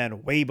Iron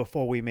Man way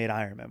before we made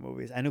Iron Man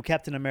movies. I knew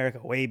Captain America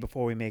way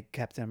before we made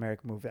Captain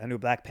America movies. I knew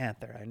Black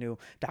Panther. I knew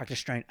Doctor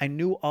Strange. I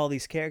knew all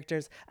these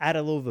characters. I had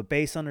a little of a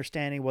base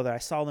understanding, whether I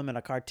saw them in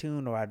a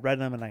cartoon or I'd read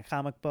them in a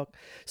comic book.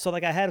 So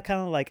like I had kind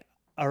of like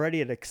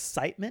already an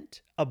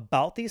excitement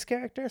about these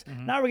characters.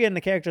 Now we're getting the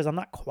characters I'm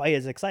not quite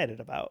as excited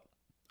about.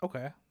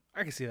 Okay.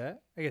 I can see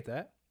that. I get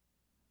that.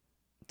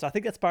 So I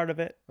think that's part of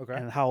it. Okay.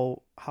 And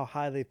how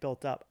high they've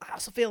built up. I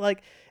also feel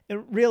like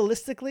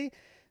realistically,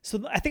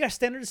 so I think our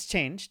standards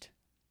changed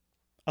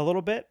a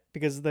little bit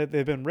because they've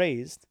been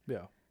raised.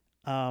 Yeah.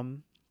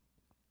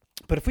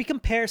 But if we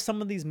compare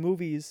some of these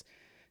movies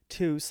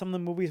to some of the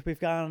movies we've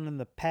gotten in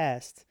the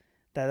past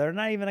that are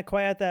not even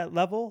quite at that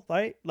level,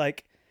 right?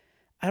 Like,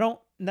 I don't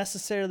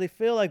necessarily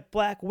feel like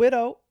Black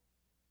Widow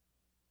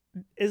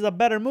is a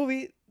better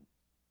movie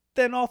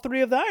than all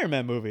three of the Iron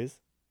Man movies.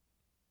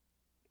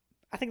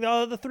 I think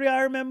the three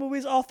Iron Man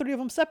movies, all three of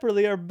them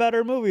separately, are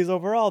better movies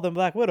overall than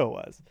Black Widow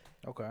was.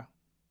 Okay.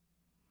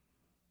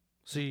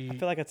 See, I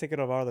feel like I take it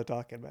over all the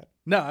talking, man.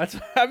 no, that's.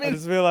 I mean, I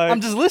just feel like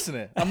I'm just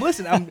listening. I'm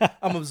listening.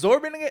 I'm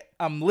absorbing it.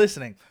 I'm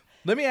listening.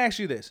 Let me ask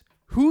you this: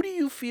 who do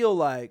you feel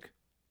like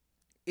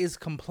is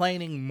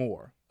complaining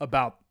more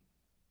about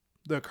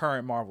the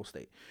current Marvel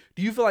state?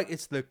 Do you feel like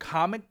it's the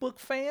comic book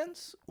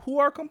fans who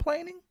are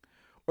complaining,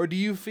 or do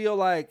you feel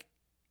like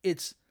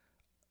it's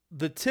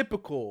the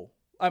typical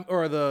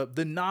or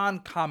the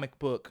non-comic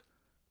book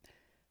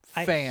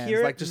I fans,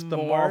 hear like it just the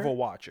more Marvel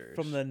watchers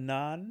from the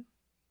non?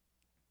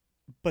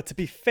 But to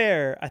be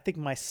fair, I think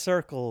my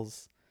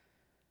circles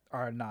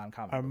are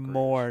non-comic are book readers?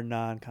 more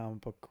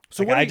non-comic book.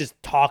 So Like, what I are you-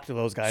 just talk to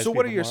those guys. So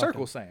what are people your more often.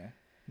 circles saying?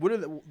 What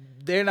are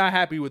they're not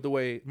happy with the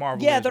way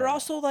Marvel? Yeah, is they're right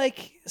also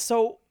like,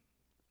 so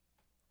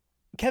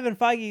Kevin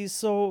Feige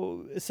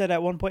said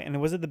at one point, and it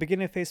was at the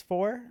beginning of Phase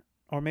 4,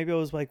 or maybe it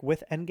was like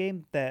with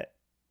Endgame, that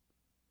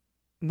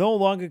no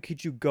longer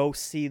could you go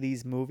see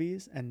these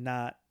movies and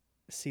not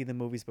see the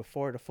movies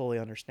before to fully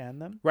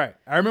understand them. now. Right.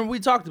 I remember we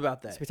talked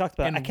about that. So we talked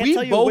about and I can't we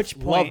tell you both which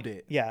point. loved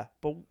it. Yeah,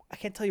 but I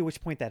can't tell you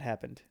which point that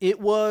happened. It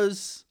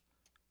was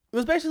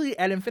basically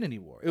at Infinity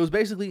War. It was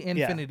basically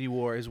Infinity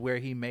War is where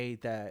he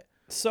made that.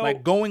 So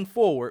Like going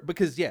forward,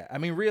 because yeah, I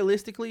mean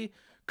realistically,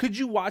 could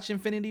you watch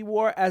Infinity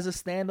War as a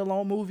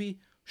standalone movie?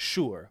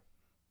 Sure.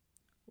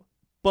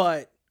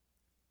 But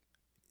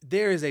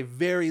there is a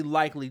very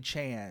likely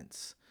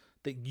chance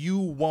that you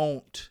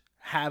won't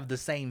have the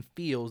same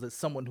feels that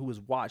someone who has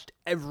watched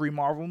every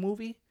Marvel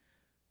movie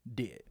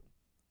did.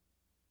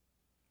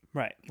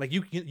 right. Like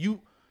you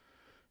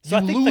So I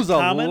think the lose a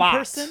common lot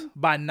person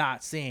by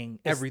not seeing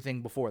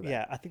everything before that.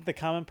 Yeah, I think the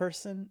common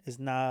person is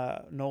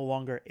no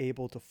longer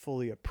able to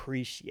fully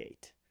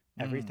appreciate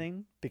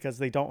everything because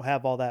they don't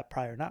have all that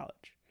prior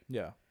knowledge.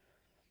 Yeah.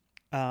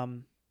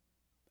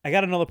 I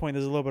got another point.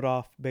 There's a little bit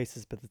off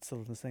basis, but it's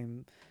still the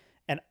same.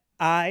 And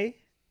I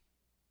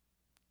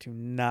do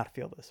not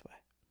feel this way.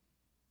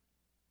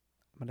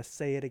 I'm going to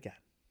say it again.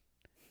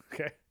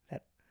 Okay.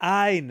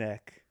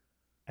 Nick,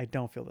 I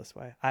don't feel this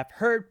way. I've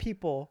heard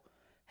people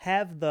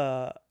have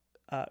the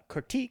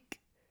critique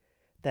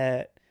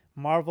that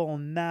Marvel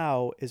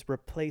now is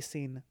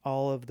replacing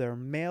all of their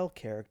male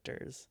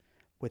characters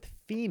with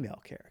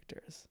female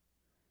characters.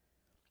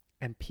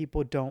 And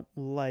people don't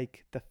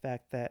like the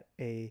fact that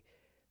a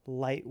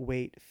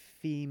lightweight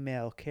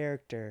female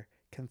character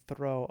can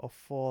throw a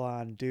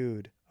full-on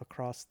dude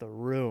across the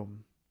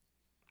room.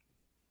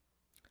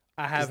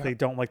 They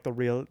don't like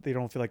they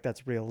don't feel like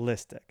that's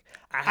realistic.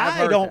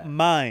 I don't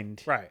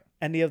mind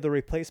any of the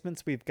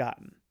replacements we've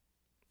gotten.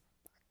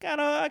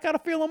 I gotta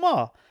feel them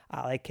all.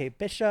 I like Kate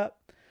Bishop.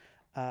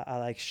 I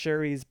like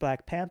Shuri's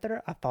Black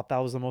Panther. I thought that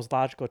was the most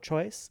logical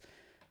choice.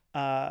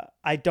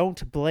 I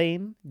don't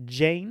blame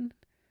Jane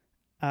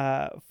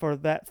for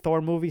that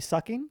Thor movie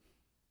sucking.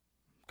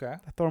 Okay.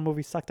 The Thor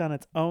movie sucked on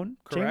its own.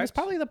 Correct. Jane was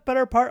probably the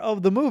better part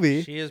of the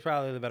movie. She is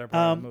probably the better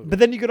part of the movie. But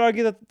then you could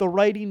argue that the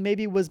writing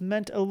maybe was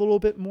meant a little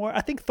bit more.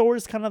 I think Thor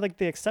is kind of like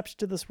the exception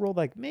to this rule.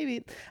 Like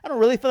maybe, I don't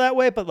really feel that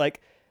way, but like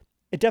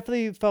it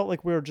definitely felt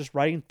like we were just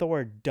writing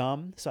Thor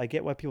dumb. So I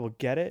get why people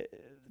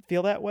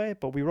feel that way.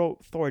 But we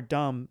wrote Thor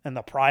dumb in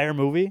the prior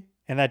movie.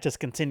 And that just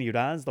continued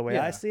on is the way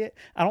I see it.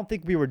 I don't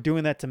think we were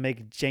doing that to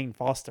make Jane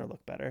Foster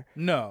look better.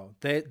 No,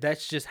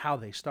 that's just how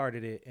they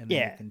started it. And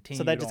then it continued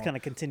so that just kind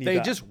of continued They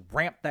on. just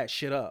ramped that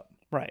shit up.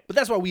 Right. But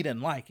that's why we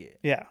didn't like it.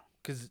 Yeah.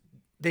 Because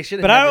they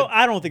should have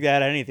I don't think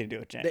that had anything to do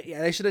with Jane.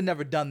 They should have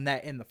never done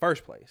that in the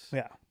first place.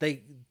 Yeah.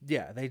 They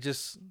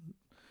just...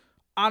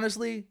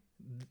 Honestly,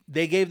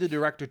 they gave the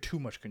director too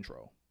much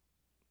control.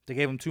 They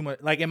gave him too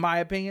much... Like, in my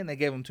opinion, they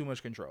gave him too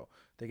much control.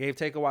 They gave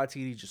Taika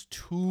Waititi just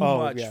too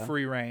much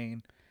free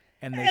reign.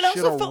 And they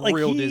should have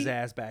reeled his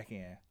ass back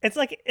in. It's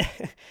like...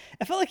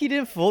 I felt like he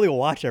didn't fully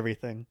watch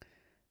everything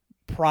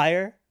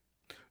prior.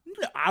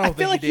 No, I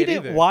feel like he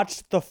didn't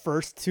watch the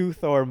first two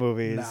Thor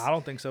movies. No, I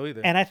don't think so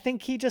either. And I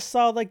think he just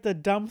saw like the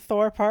dumb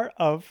Thor part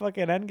of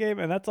fucking Endgame,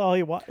 and that's all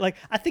he watched. Like,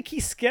 I think he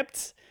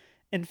skipped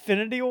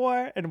Infinity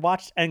War and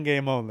watched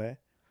Endgame only.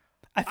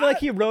 I feel like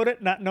he wrote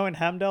it not knowing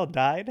Heimdall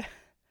died.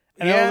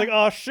 And I was like,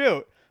 oh,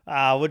 shoot.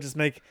 We'll just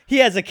make... He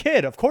has a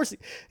kid. Of course.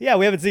 We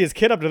haven't seen his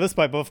kid up to this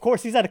point, but of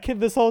course he's had a kid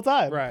this whole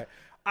time. Right.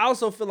 I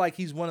also feel like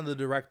he's one of the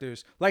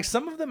directors. Like,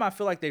 some of them, I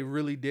feel like they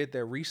really did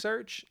their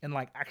research and,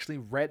 like, actually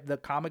read the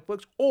comic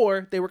books,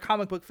 or they were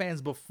comic book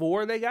fans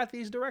before they got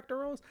these director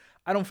roles.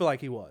 I don't feel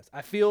like he was.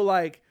 I feel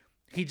like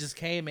he just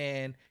came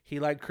in. He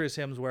liked Chris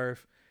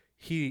Hemsworth.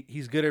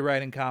 He's good at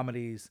writing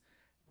comedies.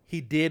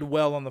 He did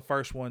well on the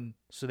first one,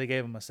 so they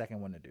gave him a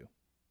second one to do.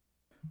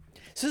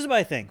 So this is what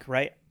I think,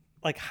 right?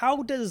 Like,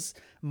 how does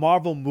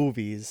Marvel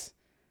movies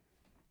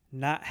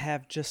not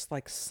have just,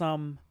 like,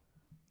 some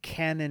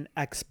canon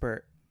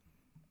expert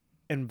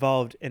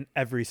involved in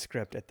every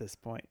script at this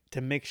point to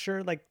make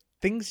sure, like,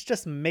 things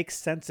just make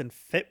sense and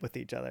fit with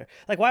each other?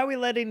 Like, why are we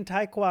letting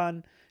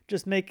Taika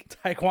just make...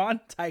 Taika.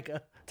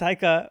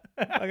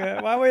 Okay,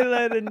 why are we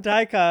letting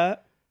Taika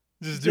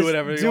just do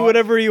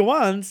whatever he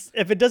wants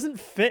if it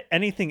doesn't fit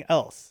anything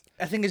else?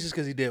 I think it's just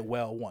because he did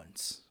well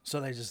once. So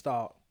they just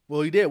thought...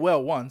 Well, he did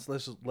well once.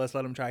 Let's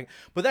let him try.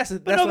 But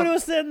nobody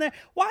was sitting there.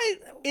 Why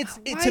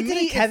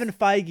didn't Kevin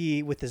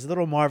Feige with his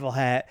little Marvel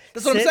hat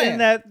sit in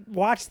that,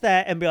 watch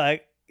that, and be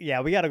like, yeah,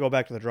 we got to go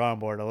back to the drawing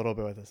board a little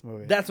bit with this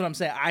movie? That's what I'm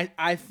saying.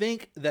 I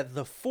think that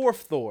the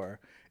fourth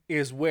Thor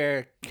is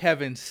where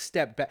Kevin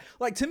stepped back.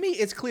 Like, to me,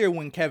 it's clear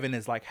when Kevin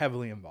is, like,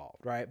 heavily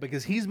involved, right?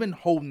 Because he's been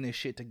holding this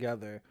shit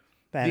together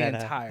the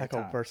entire time. A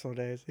couple personal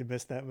days. He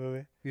missed that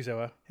movie. You said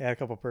what? Yeah, a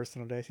couple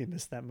personal days. He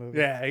missed that movie.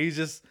 Yeah, he's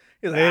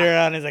like, later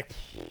on, he's like,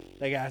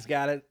 that guy's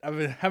got it. I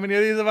mean, how many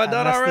of these have I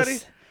done already?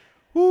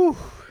 Whew.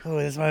 Oh,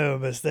 this might be a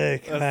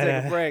mistake.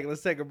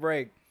 Let's take a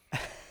break.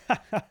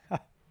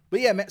 But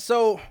yeah, man.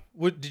 So,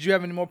 did you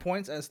have any more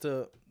points as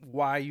to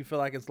why you feel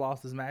like it's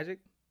lost its magic?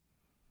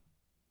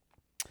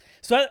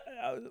 So,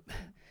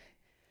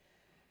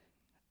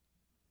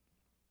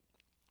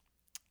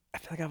 I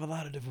feel like I have a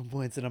lot of different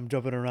points and I'm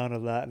jumping around a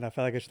lot, and I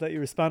feel like I should let you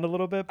respond a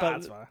little bit. But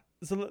that's fine.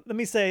 So let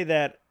me say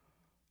that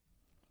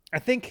I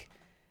think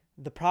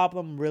the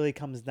problem really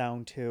comes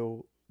down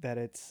to that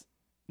it's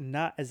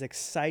not as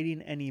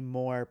exciting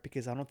anymore,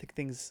 because I don't think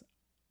things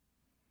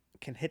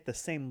can hit the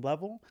same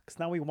level, because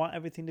now we want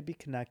everything to be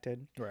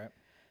connected. Right.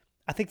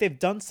 I think they've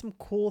done some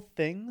cool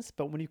things,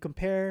 but when you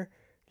compare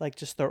like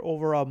just their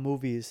overall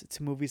movies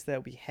to movies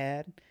that we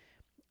had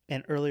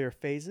in earlier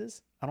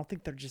phases, I don't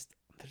think they're just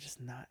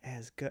not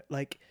as good.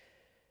 Like,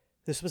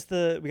 we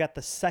got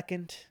the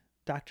second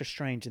Doctor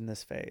Strange in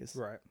this phase.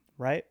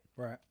 Right.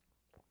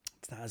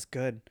 It's not as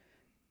good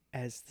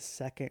as the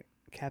second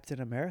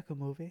Captain America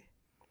movie.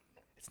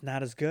 It's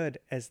not as good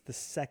as the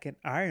second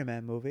Iron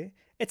Man movie.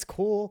 It's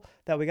cool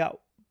that we got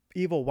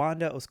Evil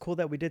Wanda. It was cool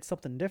that we did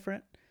something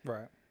different.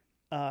 Right.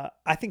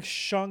 I think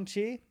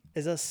Shang-Chi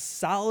is a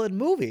solid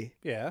movie.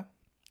 Yeah.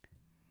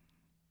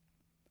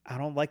 I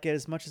don't like it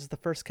as much as the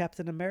first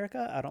Captain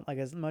America. I don't like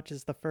it as much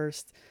as the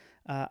first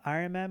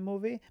Iron Man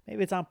movie.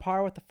 Maybe it's on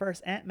par with the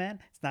first Ant-Man.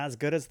 It's not as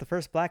good as the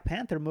first Black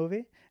Panther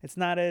movie. It's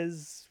not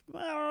as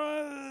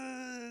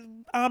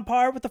on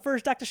par with the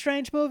first Doctor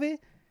Strange movie.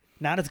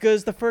 Not as good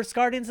as the first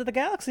Guardians of the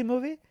Galaxy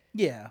movie.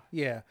 Yeah.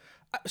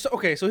 So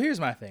here's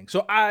my thing.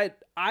 So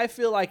I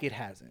feel like it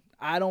hasn't.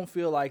 I don't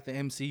feel like the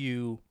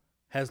MCU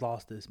has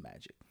lost its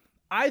magic.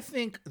 I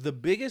think the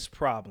biggest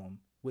problem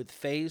with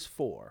Phase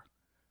 4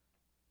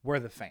 were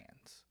the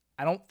fans.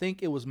 I don't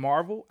think it was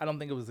Marvel. I don't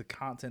think it was the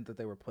content that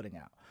they were putting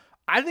out.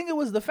 I think it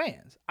was the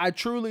fans. I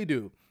truly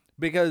do.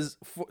 Because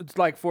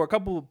for a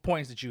couple of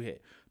points that you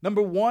hit.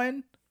 Number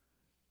one,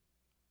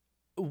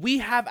 we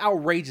have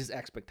outrageous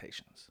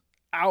expectations.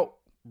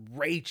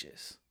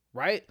 Outrageous,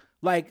 right?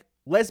 Like,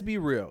 let's be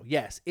real.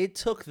 Yes, it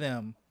took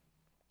them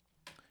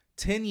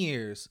 10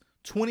 years,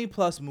 20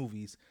 plus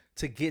movies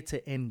to get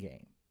to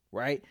Endgame,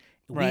 right?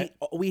 Right.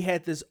 We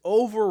had this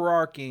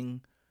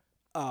overarching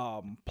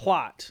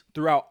plot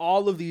throughout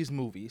all of these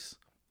movies.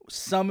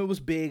 Some it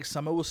was big,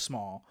 some it was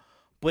small,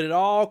 but it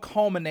all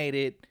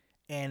culminated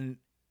and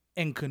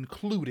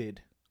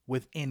concluded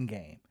with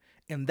Endgame.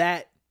 And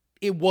that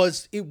it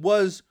was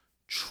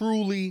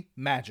truly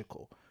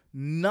magical.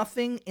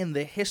 Nothing in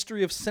the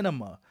history of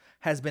cinema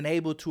has been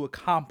able to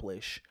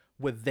accomplish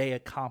what they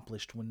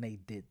accomplished when they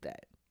did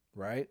that,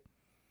 right?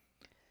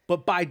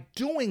 But by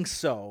doing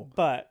so,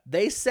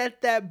 they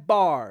set that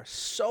bar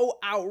so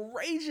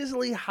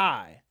outrageously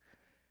high.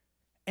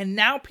 And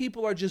now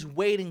people are just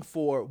waiting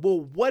for,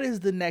 well, what is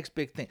the next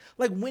big thing?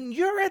 Like, when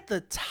you're at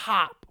the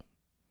top,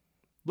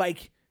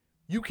 like,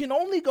 you can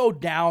only go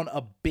down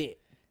a bit.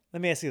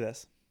 Let me ask you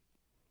this.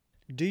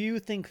 Do you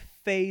think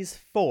Phase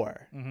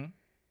 4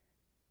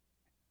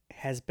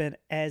 has been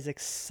as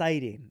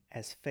exciting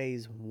as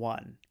Phase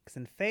 1? Because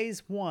in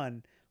Phase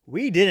 1,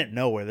 we didn't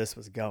know where this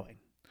was going.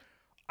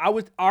 I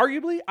would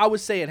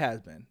say it has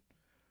been.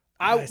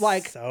 I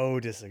so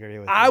disagree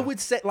with I you. would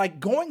say, like,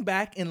 going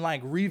back and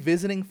like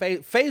revisiting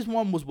Phase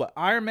 1 was what?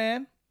 Iron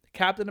Man,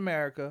 Captain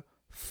America,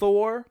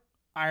 Thor,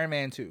 Iron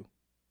Man 2,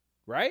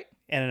 right?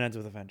 And it ends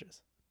with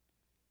Avengers.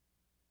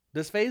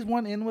 Does Phase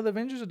 1 end with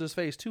Avengers or does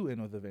Phase 2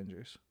 end with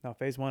Avengers? No,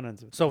 Phase 1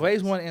 ends with So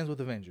Avengers. Phase 1 ends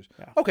with Avengers.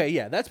 Yeah. Okay,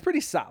 yeah, that's pretty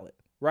solid,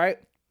 right?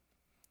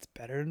 It's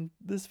better than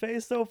this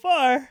phase so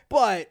far.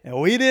 But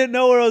and we didn't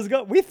know where it was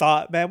going. We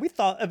thought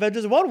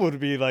Avengers 1 would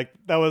be like,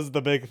 that was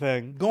the big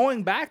thing.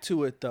 Going back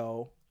to it,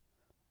 though,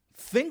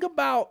 think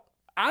about,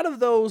 out of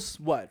those,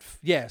 what?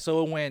 Yeah,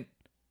 so it went,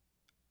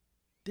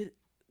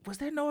 was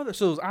there no other?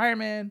 So it was Iron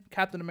Man,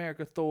 Captain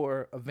America,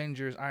 Thor,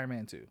 Avengers, Iron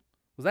Man 2.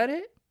 Was that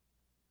it?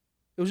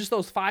 It was just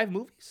those 5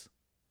 movies?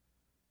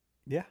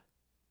 Yeah.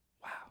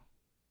 Wow.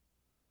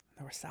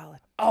 They were solid.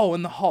 Oh,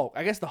 and the Hulk.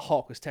 I guess the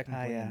Hulk was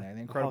technically in there.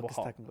 The Incredible Hulk.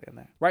 Hulk. Is technically in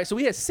there. Right, so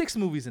we had 6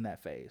 movies in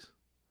that phase.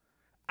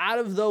 Out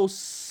of those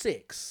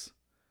 6,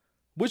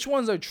 which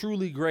ones are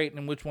truly great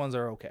and which ones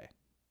are okay?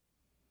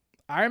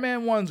 Iron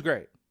Man 1's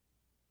great.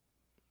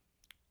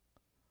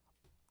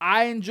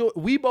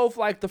 We both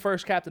like the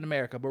first Captain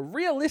America, but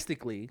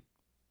realistically,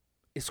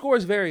 it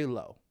scores very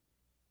low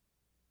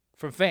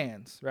from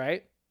fans,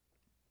 right?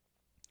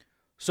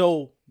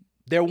 So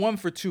they're 1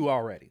 for 2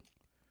 already.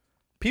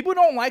 People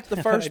don't like the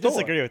first Thor. I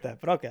disagree with that,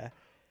 but okay.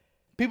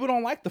 People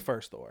don't like the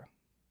first Thor.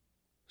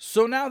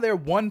 So now they're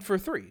 1 for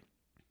 3.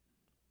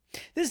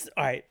 All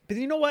right, but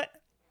you know what?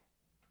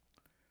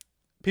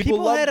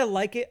 People had to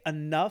like it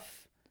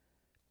enough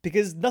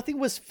because nothing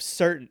was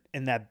certain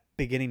in that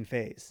beginning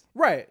phase.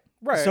 Right.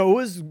 So it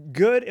was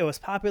good. It was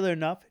popular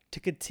enough to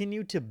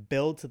continue to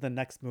build to the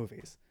next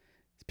movies.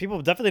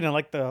 People definitely didn't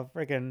like the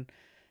freaking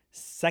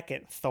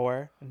second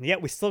Thor, and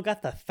yet we still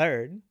got the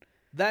third.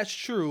 That's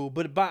true,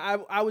 but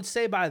I would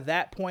say by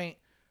that point,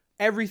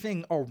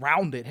 everything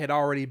around it had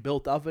already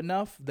built up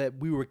enough that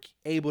we were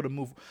able to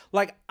move.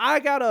 Like, I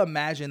gotta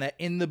imagine that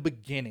in the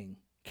beginning,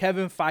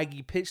 Kevin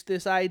Feige pitched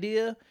this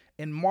idea,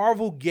 and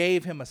Marvel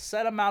gave him a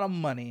set amount of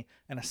money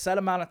and a set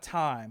amount of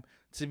time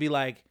to be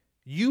like,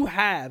 you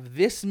have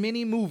this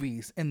many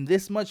movies and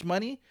this much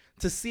money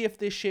to see if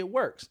this shit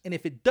works. And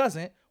if it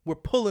doesn't, we're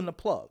pulling the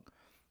plug.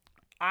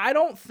 I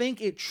don't think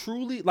it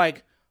truly,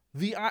 like,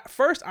 the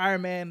first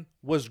Iron Man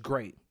was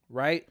great,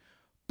 right?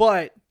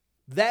 But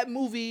that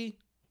movie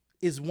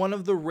is one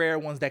of the rare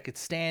ones that could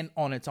stand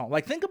on its own.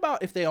 Like, think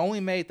about if they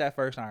only made that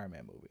first Iron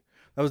Man movie.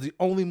 That was the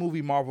only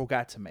movie Marvel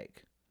got to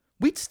make.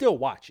 We'd still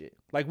watch it.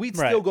 Like, we'd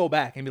still go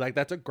back and be like,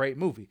 that's a great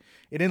movie.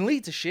 It didn't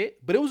lead to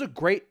shit, but it was a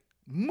great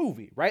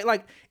movie, right?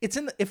 Like,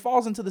 it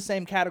falls into the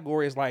same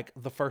category as, like,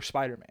 the first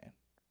Spider-Man,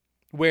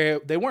 where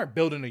they weren't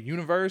building a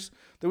universe.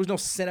 There was no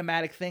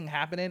cinematic thing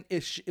happening.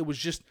 It was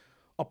just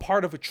a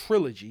part of a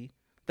trilogy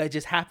that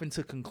just happened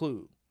to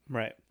conclude.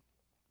 Right.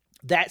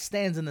 That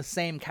stands in the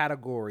same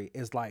category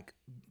as, like,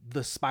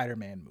 the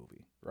Spider-Man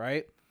movie,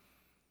 right?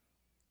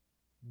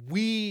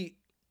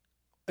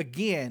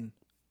 Again,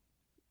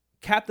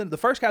 the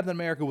first Captain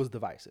America was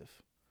divisive.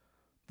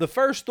 The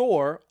first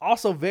Thor,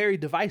 also very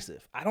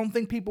divisive. I don't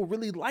think people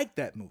really liked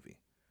that movie.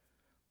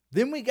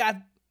 Then we got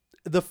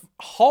the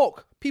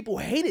Hulk. People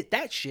hated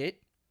that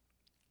shit.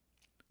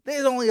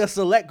 There's only a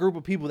select group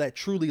of people that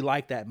truly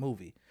like that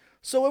movie.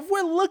 So if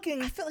we're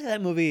looking... I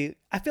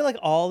feel like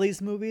all these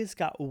movies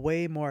got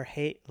way more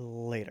hate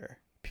later.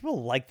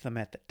 People liked them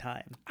at the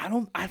time.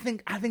 I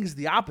think it's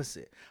the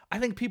opposite. I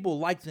think people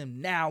like them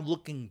now,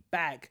 looking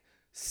back,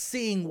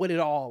 seeing what it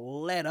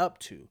all led up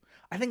to.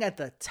 I think at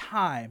the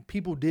time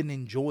people didn't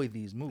enjoy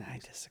these movies. I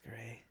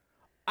disagree.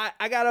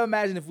 I gotta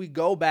imagine if we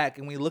go back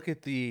and we look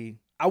at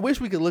I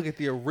wish we could look at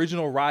the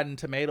original Rotten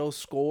Tomatoes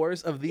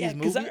scores of these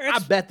movies. I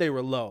bet they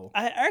were low.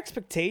 Our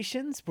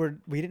expectations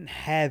we didn't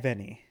have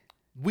any.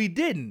 We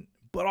didn't,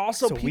 but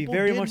also so people we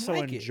very didn't much so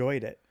like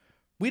enjoyed it.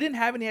 We didn't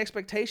have any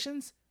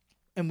expectations,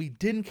 and we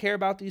didn't care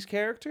about these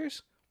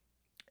characters,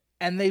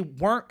 and they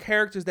weren't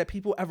characters that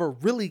people ever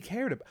really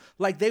cared about.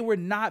 Like, they were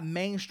not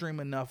mainstream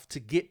enough to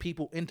get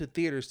people into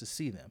theaters to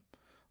see them.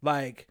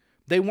 Like,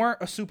 they weren't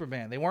a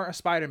Superman, they weren't a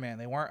Spider-Man,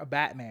 they weren't a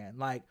Batman.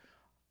 Like,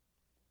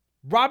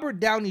 Robert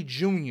Downey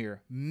Jr.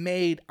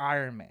 made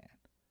Iron Man.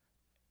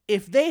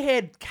 If they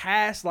had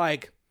cast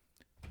like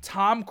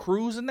Tom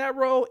Cruise in that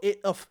role,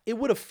 it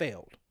would have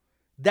failed.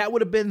 That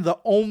would have been the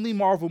only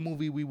Marvel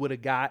movie we would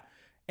have got,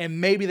 and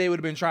maybe they would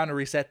have been trying to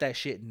reset that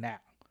shit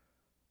now.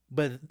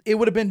 But it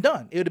would have been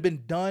done. It would have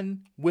been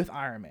done with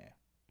Iron Man.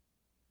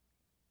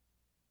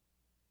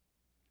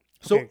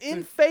 So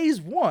in phase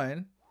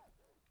 1,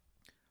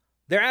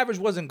 their average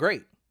wasn't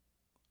great.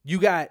 You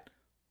got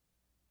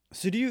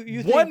so do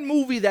you one think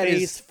movie that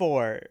phase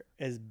 4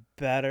 is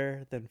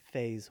better than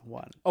phase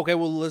 1? Okay,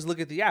 well, let's look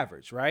at the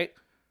average, right?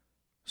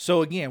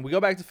 So again, we go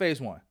back to phase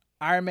 1.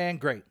 Iron Man,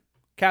 great.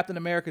 Captain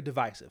America,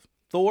 divisive.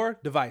 Thor,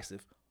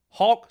 divisive.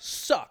 Hulk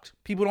sucked.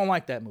 People don't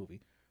like that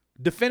movie.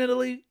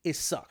 Definitively, it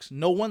sucks.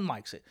 No one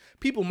likes it.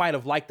 People might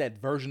have liked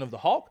that version of the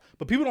Hulk,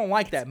 but people don't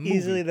like that movie.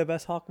 Easily the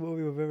best Hulk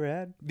movie we've ever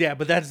had. Yeah,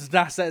 but that's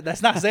not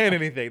saying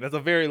anything. That's a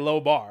very low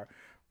bar.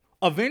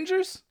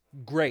 Avengers,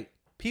 great.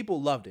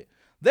 People loved it.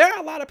 There are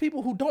a lot of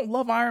people who don't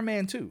love Iron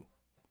Man 2.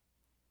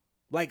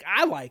 Like,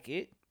 I like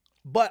it,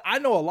 but I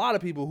know a lot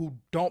of people who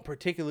don't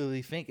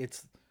particularly think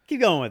it's Keep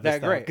going with this,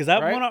 that great. Because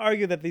I right? want to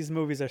argue that these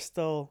movies are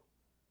still...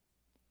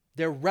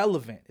 They're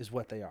relevant is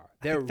what they are.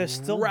 They're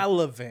still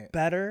relevant.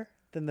 Better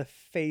than the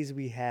phase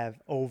we have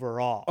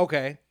overall.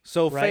 Okay,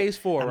 so right? phase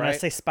 4, I'm right? going to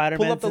say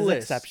Spider-Man's an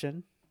list.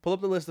 exception. Pull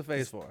up the list of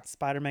phase 4.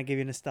 Spider-Man gave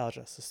you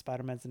nostalgia, so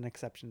Spider-Man's an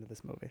exception to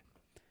this movie.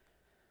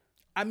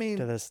 I mean,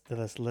 to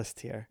this list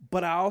here.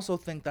 But I also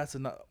think that's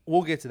enough.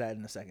 We'll get to that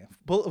in a second.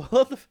 Pull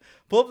up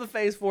the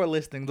phase 4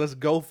 listing. Let's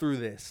go through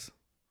this.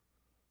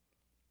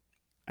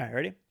 All right,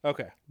 ready?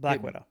 Okay.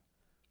 Black Widow.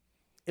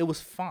 It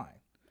was fine.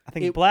 I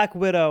think Black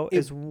Widow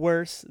is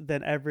worse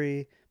than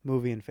every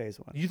movie in phase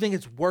 1. You think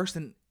it's worse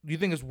than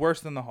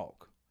the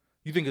Hulk?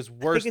 You think it's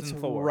worse than Thor? I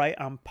think it's right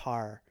on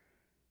par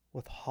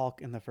with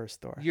Hulk in the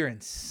first Thor. You're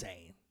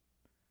insane.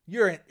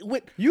 You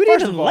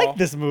didn't like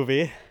this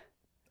movie.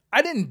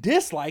 I didn't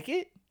dislike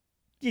it.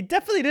 You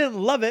definitely didn't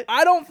love it.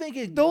 I don't think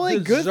it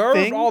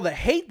deserved all the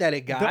hate that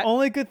it got. The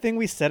only good thing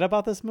we said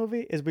about this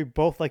movie is we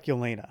both like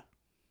Yelena.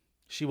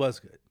 She was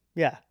good.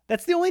 Yeah,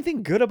 that's the only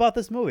thing good about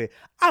this movie.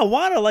 I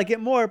want to like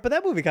it more, but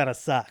that movie kind of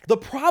sucked. The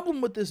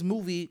problem with this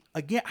movie,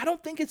 again, I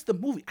don't think it's the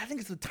movie. I think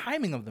it's the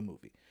timing of the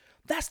movie.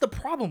 That's the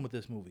problem with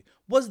this movie,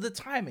 was the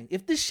timing.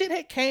 If this shit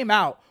had came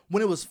out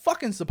when it was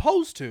fucking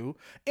supposed to,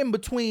 in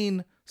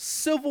between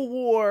Civil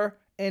War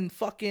and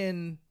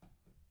fucking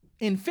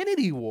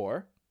Infinity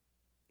War,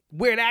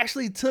 where it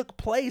actually took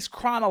place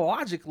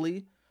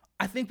chronologically,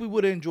 I think we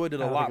would have enjoyed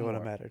it a lot more.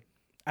 Mattered.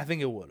 I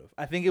think it would have.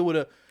 I think it would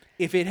have.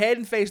 If it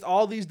hadn't faced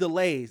all these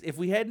delays, if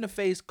we hadn't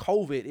faced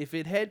COVID, if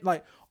it had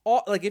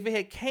if it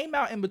had came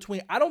out in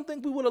between, I don't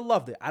think we would have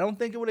loved it. I don't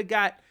think it would have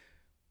got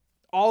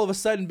all of a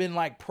sudden been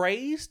like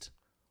praised,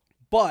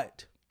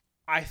 but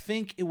I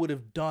think it would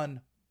have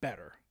done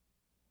better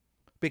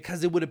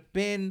because it would have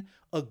been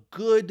a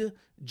good,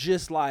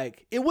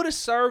 it would have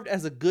served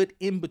as a good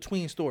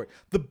in-between story.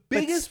 The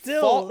biggest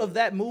fault of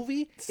that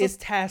movie is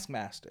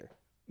Taskmaster.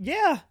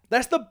 Yeah.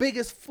 That's the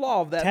biggest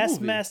flaw of that movie.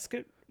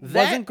 Taskmaster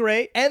wasn't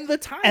great. And the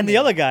timing. And the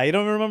other guy, you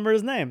don't remember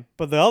his name,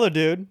 but the other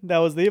dude that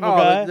was the evil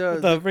guy,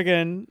 the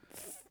freaking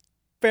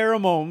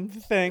pheromone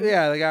thing.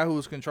 Yeah, the guy who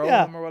was controlling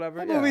him or whatever.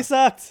 That movie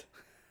sucked.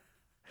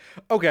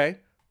 Okay.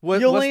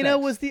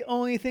 Yelena was the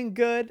only thing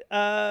good.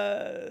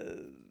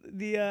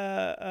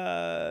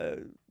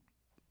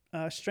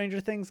 Stranger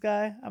Things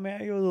guy. I mean,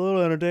 he was a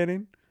little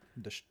entertaining.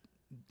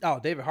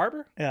 David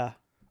Harbour? Yeah.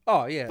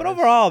 Oh, yeah. But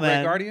overall, man,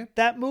 Red Guardian?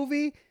 That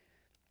movie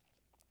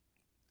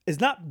is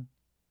not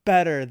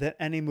better than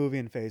any movie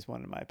in phase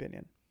 1, in my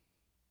opinion.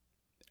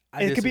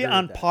 It could be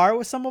on par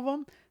with some of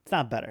them. It's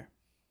not better.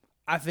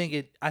 I think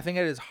at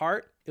its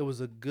heart, it was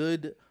a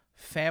good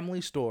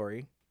family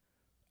story.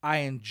 I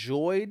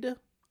enjoyed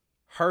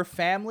her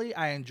family.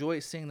 I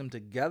enjoyed seeing them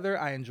together.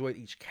 I enjoyed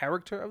each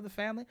character of the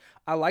family.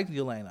 I liked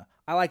Yelena.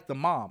 I liked the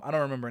mom. I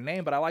don't remember her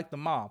name, but I liked the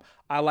mom.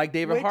 I liked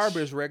David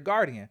Harbour's Red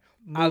Guardian.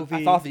 I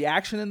thought the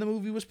action in the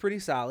movie was pretty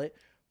solid.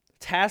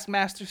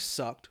 Taskmaster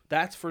sucked,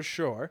 that's for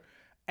sure.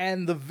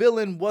 And the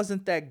villain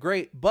wasn't that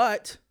great,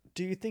 but...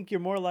 Do you think you're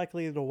more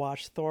likely to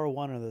watch Thor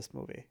 1 or this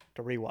movie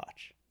to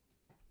rewatch?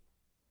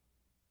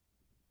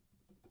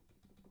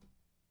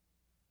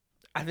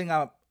 I think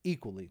I'm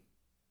equally.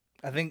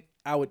 I think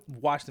I would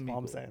watch them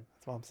equally.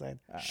 That's what I'm saying.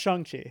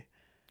 Shang-Chi.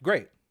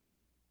 Great.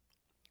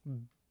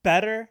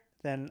 Better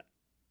than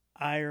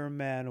Iron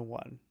Man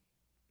 1.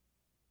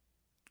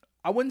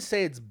 I wouldn't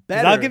say it's 'Cause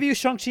better. I'll give you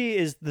Shang-Chi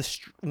is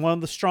one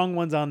of the strong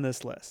ones on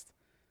this list.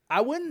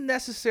 I wouldn't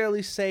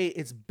necessarily say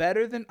it's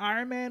better than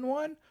Iron Man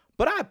 1,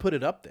 but I put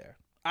it up there.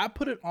 I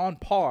put it on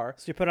par.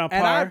 So you put it on par?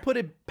 And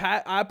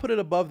I put it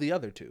above the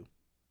other two.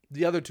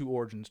 The other two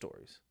origin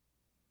stories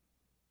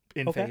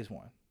in phase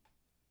 1.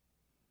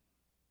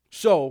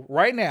 So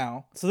right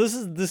now, So this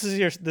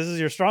is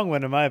your strong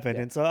one in my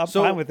opinion. So I'm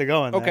fine with it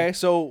going there. Okay,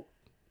 so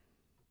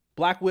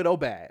Black Widow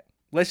bad.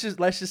 Let's just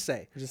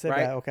say. Just say right?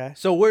 that, okay.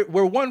 So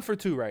we're 1 for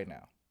 2 right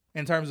now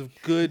in terms of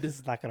good This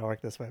is not gonna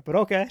work this way, but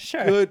okay,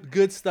 sure.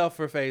 good stuff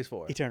for phase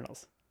 4.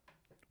 Eternals.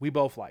 We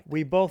both liked it.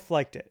 We both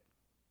liked it.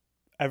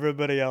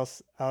 Everybody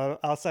else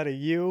outside of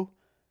you,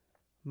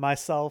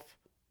 myself,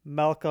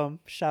 Malcolm,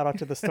 shout out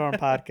to the Storm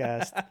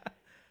podcast.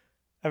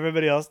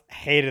 Everybody else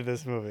hated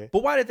this movie.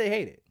 But why did they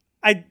hate it?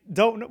 I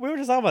don't know. We were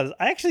just talking about this.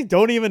 I actually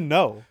don't even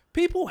know.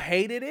 People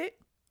hated it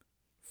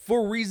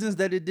for reasons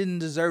that it didn't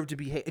deserve to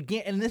be hated.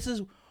 Again, and this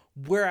is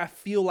where I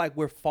feel like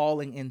we're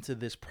falling into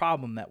this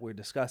problem that we're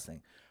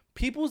discussing.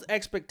 People's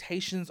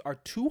expectations are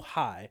too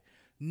high.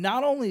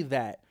 Not only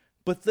that,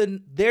 but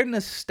their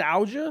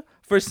nostalgia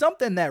for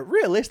something that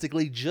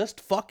realistically just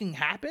fucking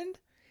happened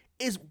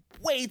is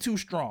way too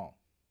strong.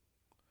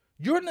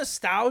 Your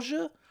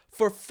nostalgia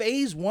for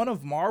phase 1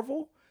 of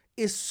Marvel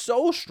is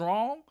so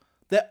strong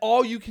that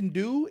all you can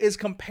do is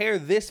compare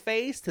this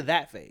phase to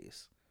that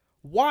phase.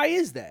 Why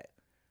is that?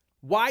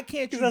 Why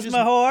can't you That's just...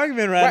 my whole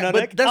argument right now,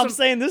 but Nick. I'm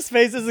saying this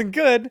phase isn't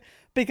good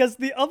because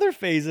the other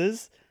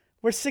phases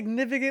were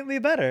significantly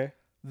better.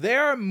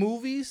 There are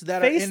movies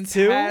that Phase are in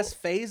 2?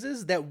 past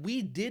phases that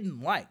we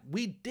didn't like.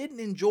 We didn't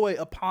enjoy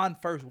upon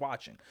first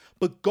watching.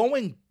 But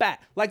going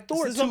back, like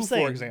Thor 2,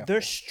 for example.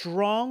 Their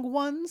strong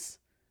ones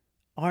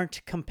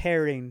aren't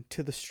comparing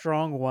to the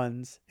strong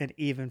ones in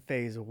even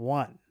phase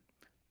 1.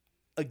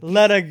 Again,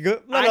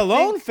 Let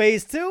alone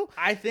phase 2.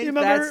 I think you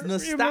that's remember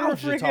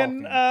nostalgia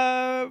talking.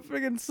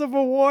 Freaking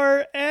Civil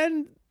War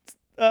and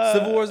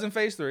Civil War's in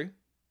phase 3.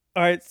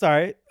 All right,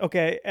 sorry.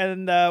 Okay,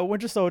 and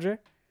Winter Soldier.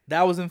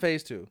 That was in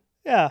phase 2.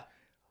 Yeah.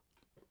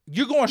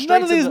 You're going straight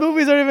None of these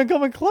movies are even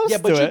coming close to it.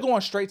 Yeah, but you're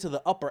going straight to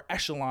the upper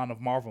echelon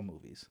of Marvel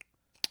movies.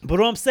 But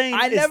what I'm saying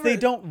they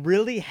don't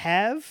really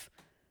have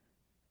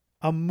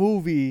a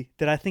movie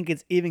that I think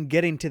is even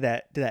getting to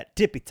that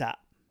tippy top.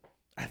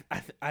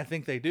 I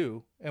think they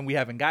do, and we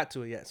haven't got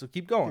to it yet. So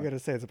keep going. You're gonna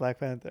say it's a Black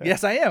Panther.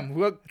 Yes, I am.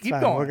 Keep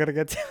going. We're gonna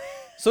get to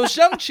So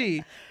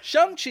Shang-Chi,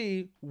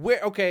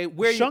 where are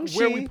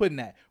we putting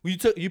that?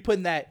 You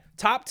putting that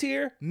top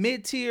tier,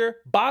 mid tier,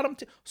 bottom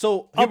tier?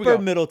 So upper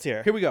middle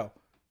tier. Here we go.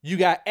 You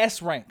got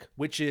S rank,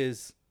 which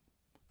is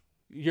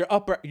your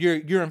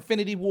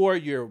Infinity War,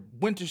 your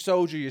Winter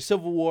Soldier, your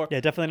Civil War.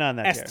 Yeah, definitely not in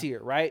that S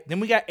tier, right? Then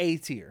we got A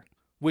tier,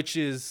 which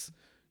is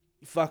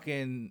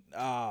fucking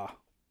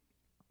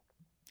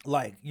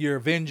like your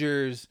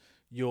Avengers,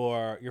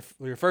 your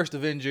first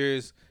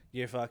Avengers,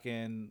 your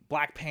fucking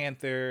Black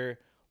Panther,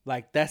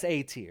 like that's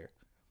A tier.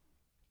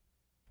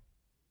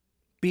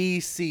 B,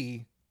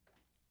 C,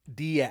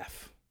 D,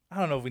 F. I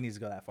don't know if we need to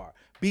go that far.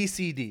 B,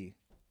 C, D,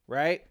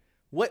 right?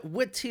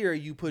 What tier are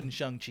you putting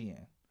Shang-Chi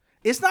in?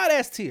 It's not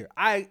S tier.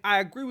 I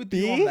agree with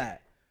you on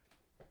that.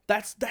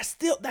 That's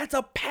a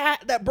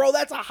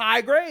that's a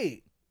high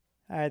grade.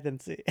 All right, then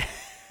C.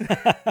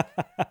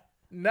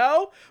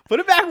 No, put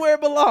it back where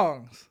it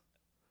belongs.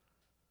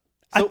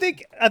 So, I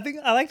think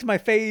I liked my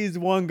phase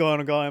 1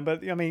 going,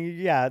 but I mean,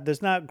 yeah,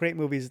 there's not great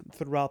movies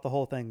throughout the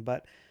whole thing,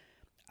 but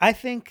I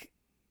think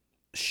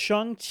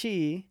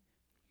Shang-Chi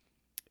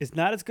is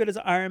not as good as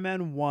Iron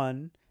Man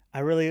 1.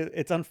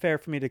 It's unfair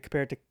for me to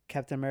compare it to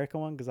Captain America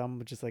 1 because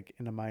I'm just like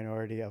in the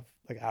minority of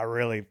like I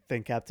really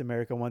think Captain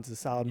America 1's a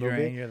solid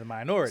movie. You're the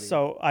minority.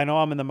 So I know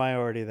I'm in the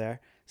minority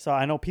there. So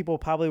I know people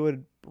probably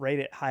would rate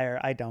it higher.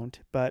 I don't,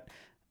 but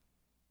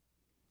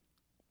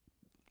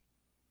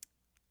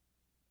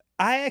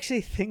I actually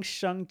think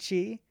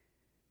Shang-Chi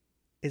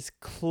is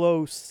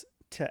close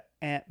to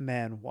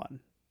Ant-Man 1.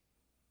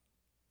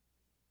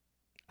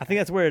 I think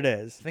that's where it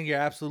is. I think you're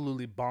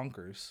absolutely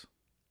bonkers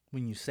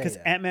when you say that.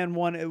 Because Ant-Man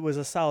 1, it was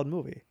a solid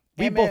movie.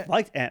 We both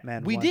liked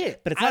Ant-Man 1. We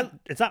did. But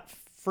it's not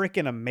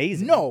freaking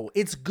amazing. No,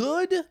 it's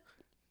good.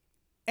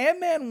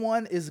 Ant-Man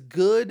 1 is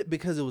good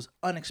because it was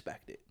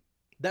unexpected.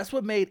 That's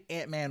what made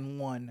Ant-Man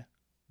 1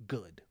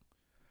 good.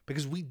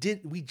 Because we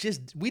didn't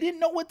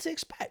know what to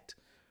expect.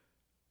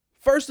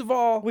 First of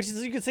all, which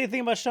is you could say the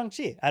thing about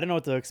Shang-Chi. I didn't know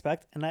what to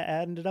expect, and I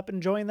ended up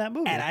enjoying that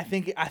movie. And I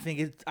think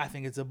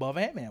it's above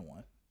Ant-Man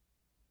 1.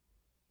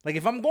 Like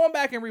if I'm going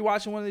back and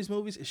rewatching one of these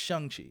movies, it's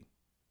Shang-Chi.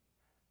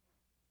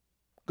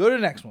 Go to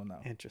the next one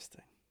though.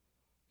 Interesting.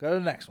 Go to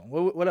the next one.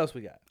 What else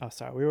we got? Oh,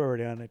 sorry, we were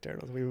already on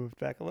Eternals. We moved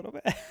back a little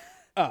bit.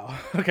 Oh,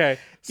 okay.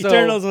 So,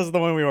 Eternals was the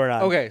one we were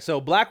on. Okay,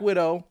 so Black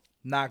Widow,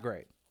 not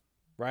great,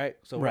 right?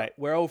 So right.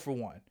 we're 0 for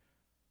 1.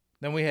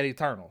 Then we had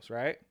Eternals,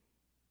 right?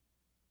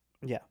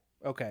 Yeah.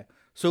 Okay.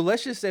 So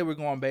let's just say we're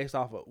going based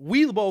off of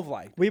we both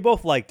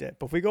liked it,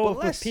 but if we go with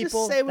people, let's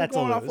just say we're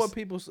going off what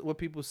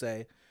people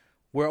say.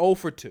 We're 0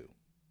 for 2.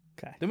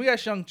 Okay. Then we got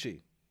Shang-Chi.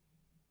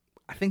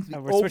 I think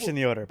We're switching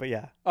the order, but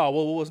yeah. Oh,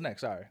 well, what was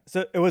next? Sorry.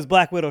 So it was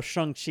Black Widow,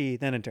 Shang-Chi,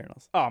 then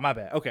Eternals. Oh, my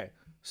bad. Okay.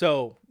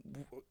 So,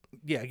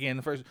 yeah, again,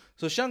 the first.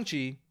 So,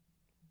 Shang-Chi,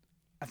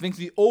 I think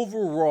the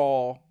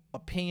overall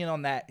opinion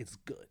on that is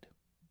good.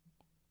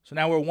 So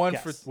now we're one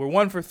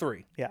for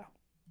 3. Yeah.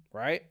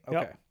 Right? Okay.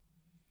 Yep.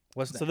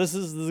 What's next? So this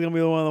is gonna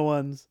be one of the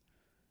ones.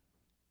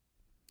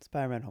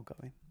 Spider-Man: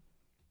 Homecoming.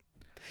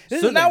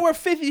 So now we're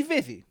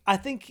 50-50. I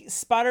think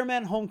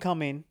Spider-Man: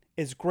 Homecoming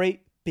is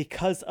great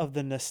because of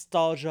the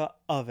nostalgia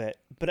of it.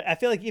 But I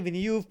feel like even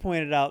you've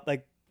pointed out,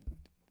 like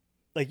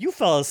you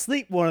fell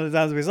asleep one of the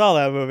times we saw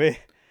that movie.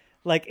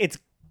 Like, it's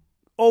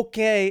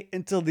okay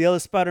until the other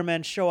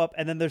Spider-Man show up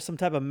and then there's some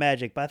type of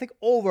magic. But I think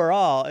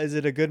overall, is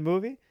it a good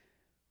movie?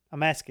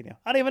 I'm asking you.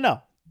 I don't even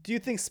know. Do you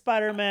think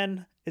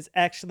Spider-Man is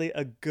actually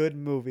a good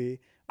movie?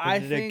 Or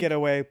did it get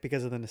away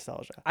because of the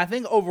nostalgia? I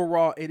think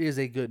overall it is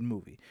a good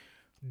movie.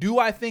 Do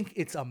I think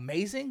it's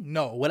amazing?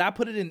 No. Would I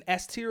put it in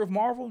S tier of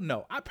Marvel?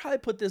 No. I'd probably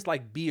put this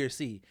like B or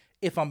C,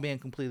 if I'm being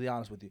completely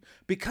honest with you.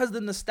 Because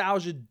the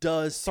nostalgia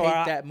does take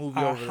that movie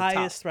over the top. Our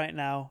highest right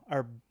now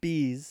are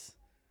Bs,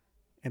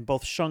 and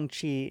both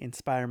Shang-Chi and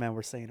Spider-Man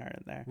we're saying are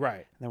in there.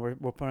 Right. And then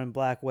we're putting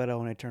Black Widow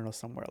and Eternal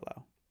somewhere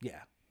low. Yeah.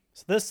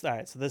 So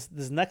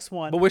this next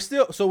one. But we're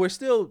still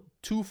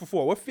 2 for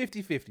 4. We're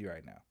 50-50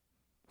 right now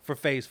for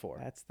Phase 4.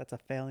 That's a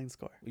failing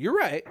score. You're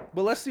right,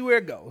 but let's see where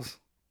it goes.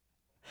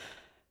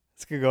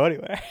 This could go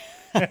anywhere.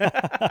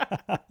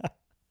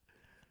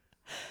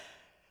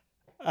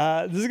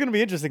 This is gonna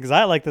be interesting because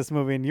I like this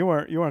movie and you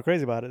weren't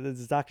crazy about it. This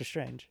is Doctor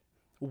Strange.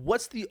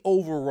 What's the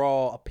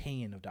overall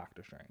opinion of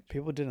Doctor Strange?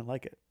 People didn't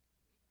like it.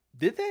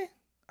 Did they?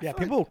 Yeah,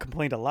 people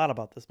complained a lot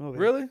about this movie.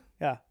 Really?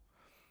 Yeah.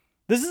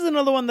 This is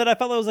another one that I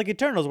felt like was like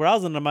Eternals, where I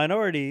was in the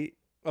minority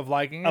of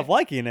liking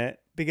it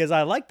because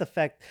I like the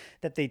fact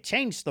that they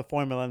changed the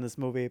formula in this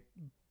movie,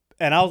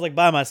 and I was like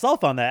by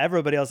myself on that.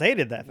 Everybody else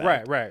hated that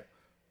fact. Right.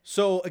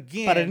 So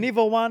again, but an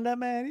evil Wanda,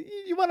 man,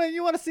 you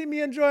wanna see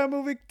me enjoy a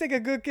movie, take a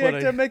good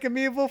character, and make him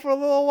evil for a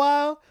little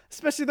while,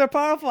 especially if they're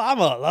powerful. I'm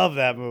gonna love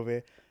that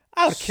movie.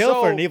 I would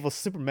kill for an evil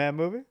Superman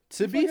movie.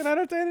 To be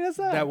entertaining as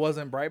that. That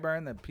wasn't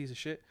Brightburn, that piece of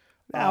shit.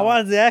 I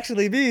wanted to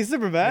actually be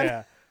Superman.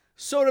 Yeah.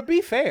 So to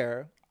be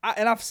fair,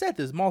 and I've said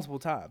this multiple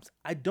times,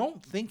 I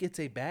don't think it's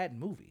a bad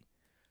movie.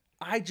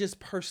 I just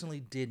personally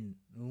didn't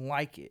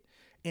like it.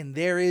 And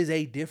there is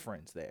a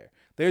difference there.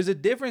 There's a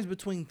difference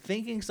between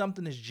thinking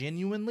something is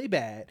genuinely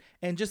bad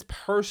and just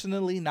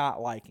personally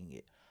not liking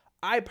it.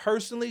 I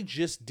personally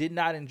just did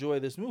not enjoy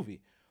this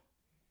movie.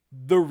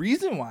 The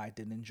reason why I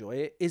didn't enjoy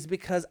it is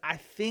because I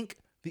think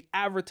the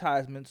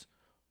advertisements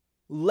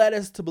led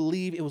us to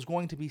believe it was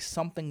going to be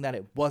something that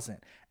it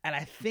wasn't. And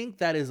I think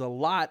that is a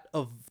lot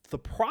of the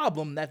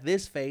problem that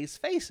this phase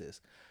faces.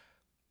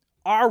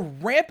 Our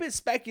rampant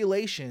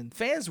speculation,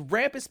 fans'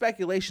 rampant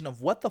speculation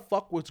of what the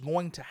fuck was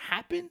going to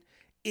happen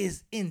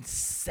is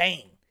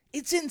insane.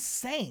 It's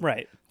insane.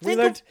 Right. We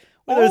learned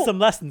some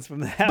lessons from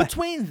that.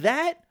 Between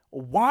that,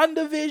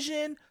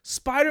 WandaVision,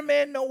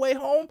 Spider-Man No Way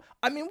Home,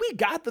 I mean, we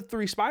got the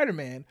 3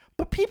 Spider-Man,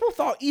 but people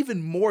thought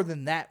even more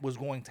than that was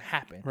going to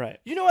happen. Right.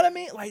 You know what I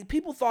mean? Like,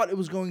 people thought it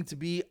was going to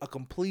be a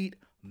complete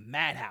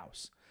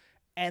madhouse.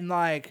 And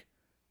like,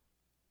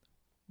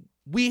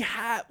 we've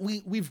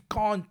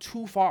gone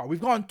too far. We've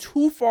gone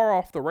too far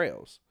off the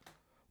rails.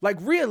 Like,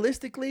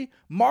 realistically,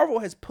 Marvel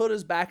has put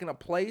us back in a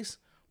place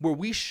where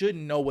we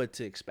shouldn't know what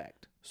to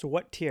expect. So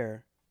what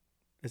tier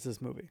is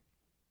this movie?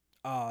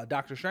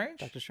 Doctor Strange?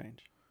 Doctor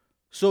Strange.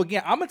 So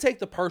again, I'm going to take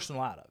the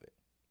personal out of it,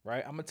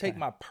 right? I'm going to take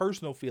my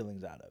personal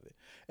feelings out of it.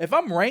 If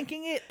I'm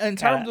ranking it in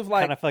terms of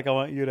like... I feel like I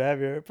want you to have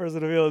your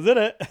personal feelings in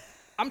it.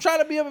 I'm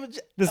trying to be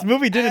this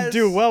movie didn't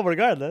do well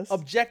regardless.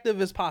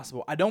 Objective as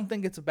possible. I don't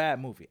think it's a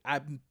bad movie.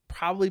 I'd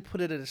probably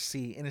put it at a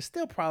C, and it's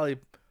still probably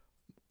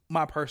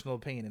my personal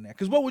opinion in there.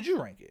 Because what would you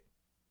rank it?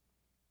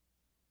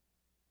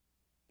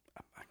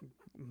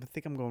 I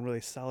think I'm going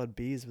really solid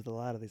B's with a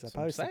lot of these. I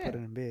probably still put it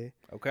in B.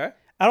 Okay.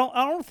 I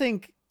don't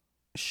think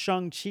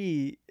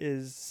Shang-Chi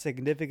is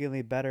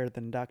significantly better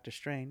than Doctor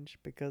Strange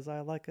because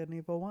I like an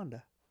evil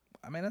Wanda.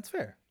 I mean, that's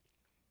fair.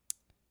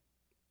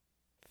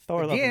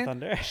 Thor: Love and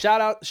Thunder.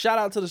 Shout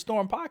out to the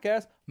Storm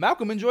podcast.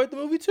 Malcolm enjoyed the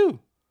movie too.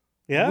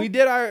 Yeah. We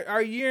did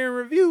our year in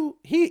review.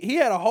 He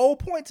had a whole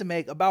point to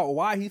make about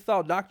why he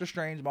thought Doctor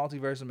Strange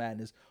Multiverse of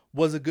Madness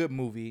was a good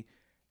movie.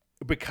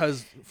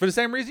 Because for the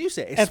same reason you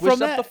said, it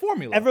switched up the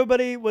formula.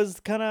 Everybody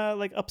was kind of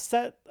like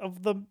upset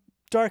of the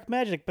dark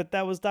magic, but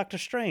that was Doctor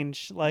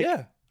Strange. Like,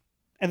 yeah.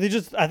 And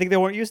I think they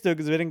weren't used to it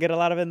because we didn't get a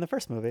lot of it in the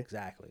first movie.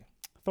 Exactly.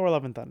 Thor: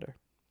 Love and Thunder.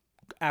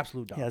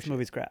 Absolute dog. Yeah, this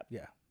movie's crap.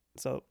 Yeah.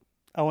 So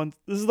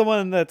this is the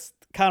one that's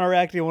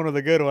counteracting one of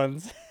the good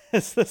ones.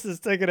 This is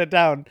taking it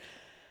down.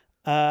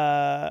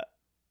 And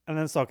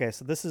then it's okay.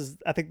 So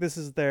I think this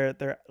is their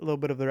a little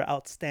bit of their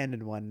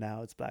outstanding one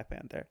now. It's Black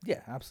Panther.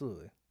 Yeah,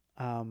 absolutely.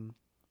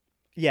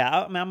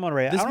 Yeah, I'm gonna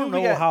rate it. I don't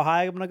know how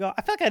high I'm gonna go.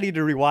 I feel like I need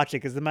to rewatch it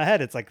because in my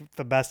head it's like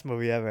the best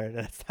movie ever.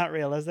 That's not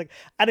realistic.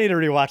 I need to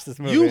rewatch this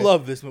movie. You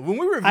love this movie. When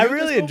we reviewed I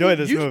really enjoyed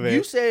this movie.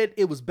 You said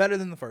it was better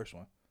than the first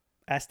one.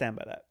 I stand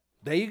by that.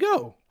 There you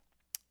go.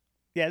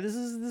 Yeah, this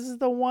is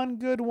the one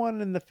good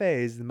one in the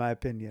phase, in my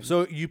opinion.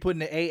 So you put in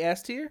the A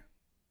S tier?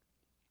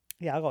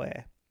 Yeah, I'll go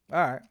A.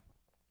 All right.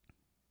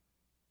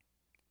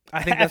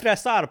 I think that's After I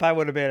saw it, I probably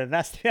would have been an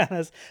S, to be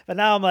honest. But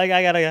now I'm like,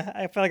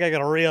 I feel like I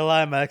gotta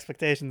realign my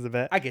expectations a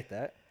bit. I get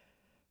that.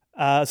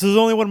 So there's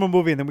only one more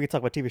movie, and then we can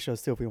talk about TV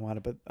shows too if we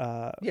wanted. But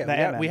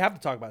Yeah, we have to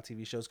talk about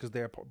TV shows because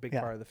they're a big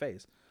part of the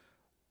phase.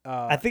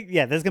 I think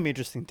this is gonna be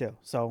interesting too.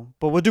 So,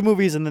 but we'll do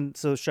movies and then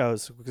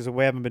shows because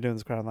we haven't been doing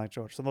this crowd like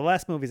George. So the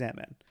last movie is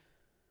Ant-Man.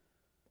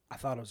 I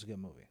thought it was a good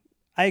movie.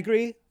 I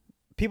agree.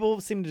 People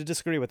seem to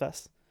disagree with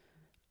us,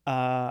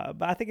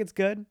 but I think it's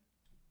good.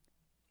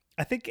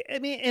 I think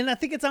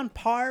it's on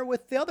par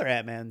with the other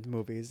Ant-Man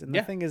movies. And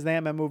the thing is, the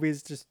Ant-Man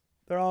movies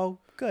they're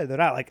all good. They're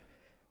not like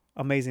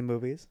amazing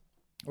movies.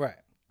 Right.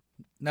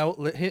 Now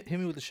hit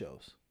me with the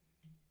shows.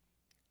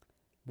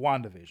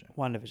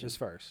 WandaVision is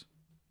first.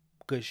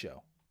 Good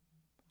show.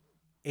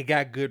 It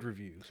got good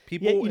reviews.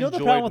 People you know the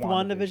problem with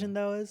WandaVision WandaVision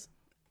though is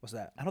what's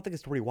that? I don't think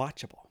it's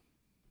rewatchable.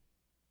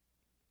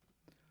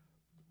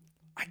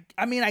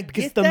 I mean, I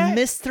because get the that.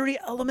 mystery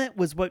element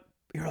was what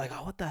you're like.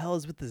 Oh, what the hell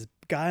is with this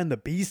guy in the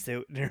bee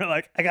suit? And you're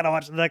like, I gotta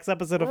watch the next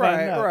episode to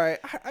find out. Right.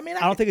 I mean,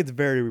 I don't think it's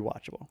very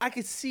rewatchable. I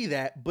could see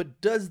that,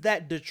 but does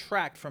that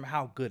detract from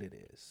how good it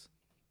is?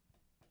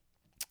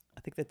 I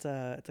think it's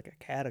like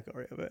a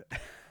category of it.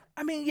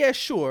 I mean, yeah,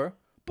 sure,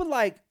 but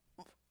like,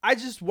 I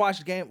just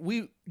watched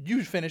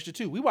you finished it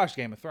too. We watched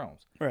Game of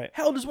Thrones. Right.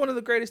 Hell, it's one of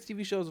the greatest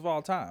TV shows of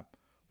all time.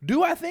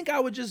 Do I think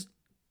I would just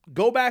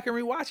go back and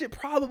rewatch it?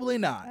 Probably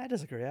not. I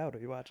disagree. I would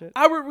rewatch it.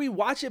 I would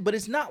rewatch it, but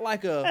it's not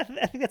like I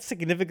think that's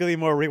significantly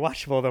more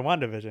rewatchable than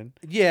WandaVision.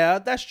 Yeah,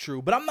 that's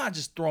true. But I'm not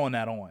just throwing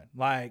that on.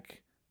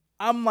 Like,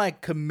 I'm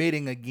like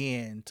committing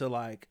again to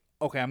like,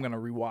 okay, I'm gonna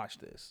rewatch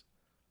this.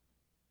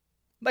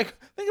 Like,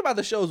 think about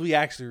the shows we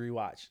actually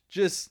rewatch.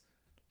 Just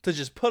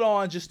put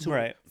on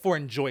for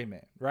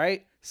enjoyment,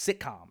 right?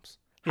 Sitcoms.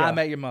 How I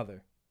Met Your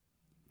Mother.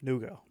 New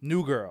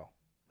Girl.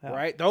 Yeah.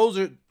 Right? Those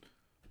are,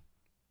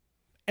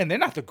 and they're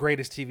not the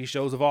greatest TV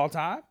shows of all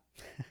time.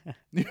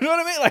 You know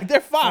what I mean? Like,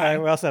 they're fine.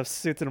 Right, we also have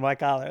Suits and White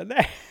Collar in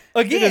there.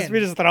 Again, we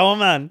just throw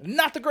them on.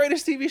 Not the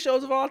greatest TV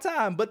shows of all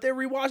time, but they're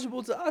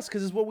rewatchable to us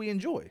because it's what we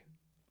enjoy.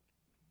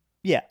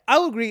 Yeah, I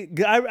would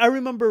agree. I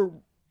remember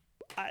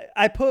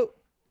I put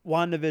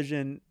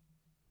WandaVision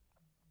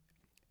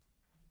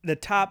the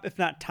top, if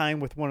not tying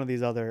with one of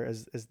these other,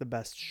 is the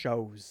best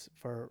shows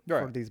for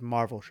these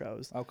Marvel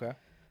shows. Okay.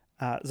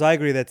 So I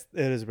agree that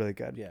it is really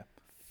good. Yeah.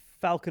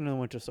 Falcon and the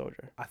Winter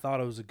Soldier. I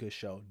thought it was a good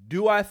show.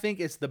 Do I think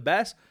it's the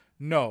best?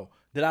 No.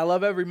 Did I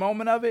love every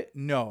moment of it?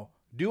 No.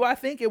 Do I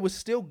think it was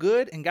still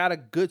good and got a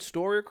good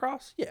story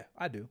across? Yeah,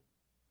 I do.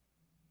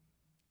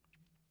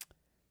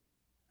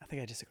 I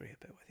think I disagree a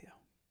bit with you.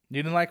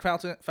 You didn't like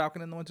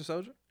Falcon and the Winter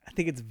Soldier? I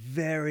think it's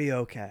very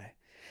okay.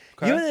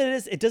 You know what it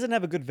is? It doesn't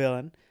have a good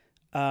villain.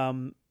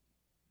 I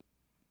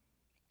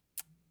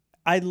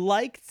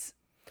liked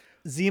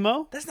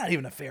Zemo. That's not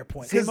even a fair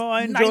point. Zemo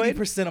I enjoyed.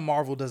 90% of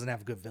Marvel doesn't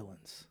have good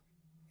villains.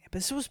 Yeah, but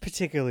this was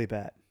particularly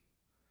bad.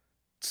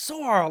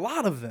 So are a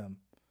lot of them.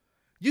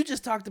 You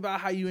just talked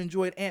about how you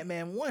enjoyed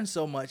Ant-Man 1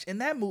 so much,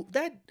 and that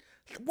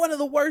one of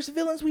the worst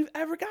villains we've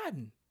ever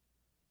gotten.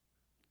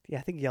 Yeah,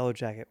 I think Yellow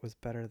Jacket was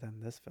better than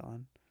this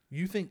villain.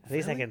 You think? At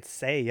least I can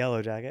say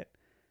Yellow Jacket.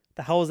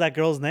 The hell was that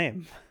girl's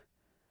name?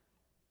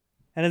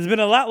 And it's been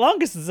a lot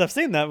longer since I've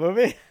seen that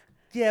movie.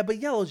 Yeah, but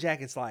Yellow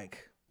Jacket's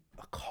like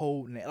a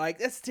code name. Like,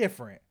 that's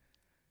different.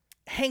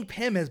 Hank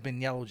Pym has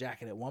been Yellow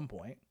Jacket at one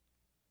point.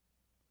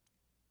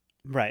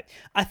 Right.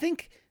 I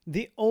think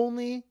the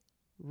only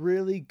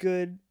really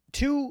good,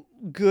 two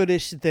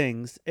goodish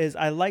things is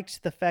I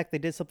liked the fact they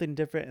did something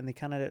different and they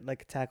kind of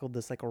like tackled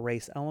this like a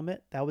race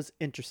element. That was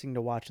interesting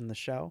to watch in the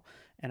show.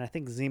 And I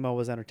think Zemo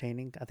was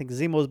entertaining. I think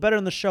Zemo was better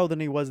in the show than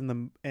he was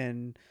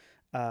in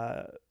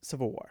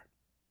Civil War.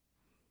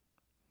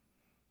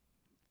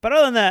 But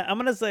other than that, I'm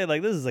going to say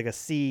like this is like a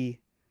C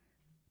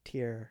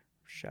tier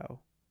show.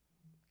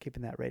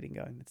 Keeping that rating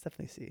going. It's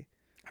definitely C.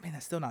 I mean,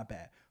 that's still not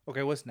bad.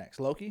 Okay, what's next?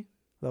 Loki?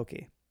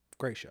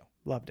 Great show.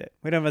 Loved it.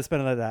 We don't have to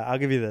spend another that. I'll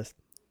give you this.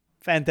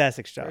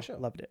 Fantastic show.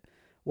 Loved it.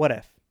 What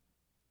If?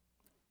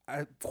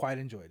 I quite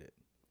enjoyed it.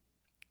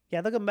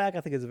 Yeah, looking back,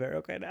 I think it's very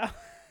okay now.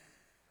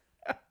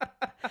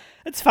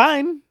 It's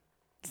fine.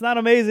 It's not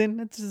amazing.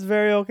 It's just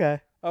very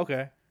okay.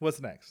 Okay. What's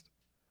next?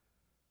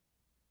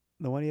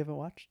 The one you haven't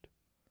watched?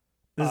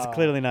 This is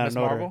clearly not Ms.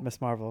 in order. Marvel? Miss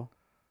Marvel.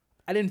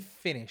 I didn't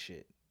finish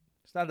it.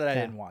 It's not that I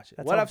didn't watch it.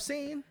 What I've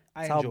seen,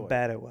 I enjoyed. How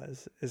bad it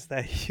was is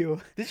that you.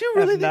 Did you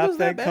really think it was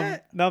that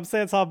bad? No, I'm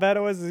saying it's how bad it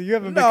was. Is you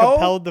haven't been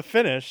compelled to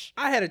finish.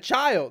 I had a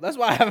child. That's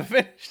why I haven't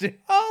finished it.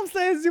 All I'm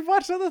saying is you've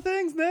watched other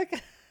things,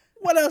 Nick.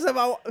 What else have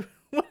I?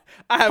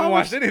 I haven't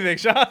watched anything,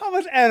 Sean. How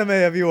much anime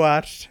have you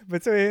watched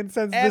since this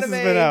has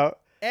been out?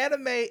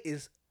 Anime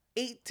is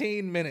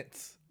 18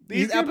 minutes.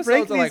 These These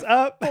episodes are like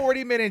up.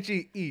 40 minutes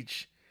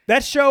each.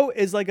 That show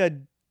is like a.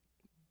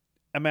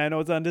 I mean, I know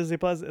it's on Disney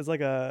Plus. It's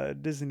like a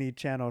Disney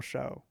Channel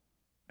show.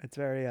 It's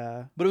very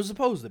But it was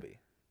supposed to be.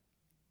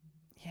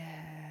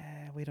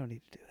 Yeah, we don't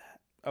need to do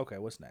that. Okay,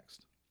 what's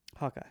next?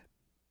 Hawkeye.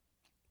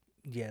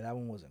 Yeah, that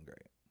one wasn't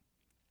great.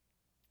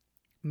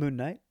 Moon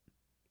Knight.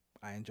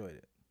 I enjoyed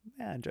it.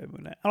 Yeah, I enjoyed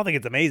Moon Knight. I don't think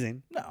it's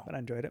amazing, No, but I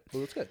enjoyed it. but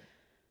it was good.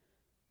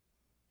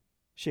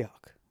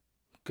 She-Hulk.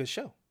 Good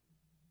show.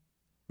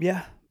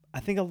 Yeah, I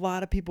think a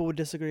lot of people would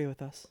disagree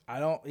with us.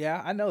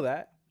 Yeah, I know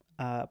that.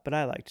 But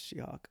I liked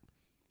She-Hulk.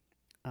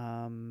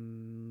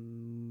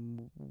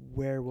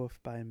 Werewolf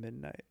by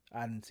Midnight.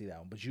 I didn't see that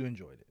one, but you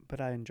enjoyed it.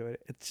 But I enjoyed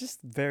it. It's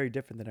just very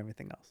different than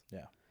everything else.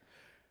 Yeah.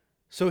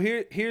 So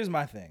here's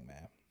my thing,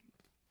 man.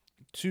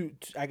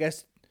 I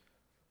guess.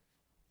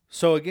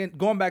 So again,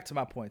 going back to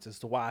my points as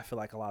to why I feel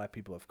like a lot of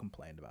people have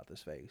complained about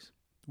this phase.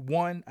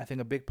 One, I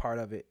think a big part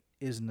of it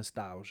is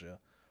nostalgia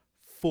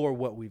for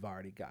what we've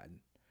already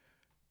gotten.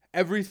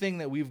 Everything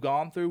that we've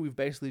gone through, we've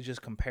basically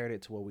just compared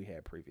it to what we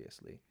had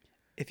previously.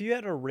 If you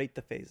had to rate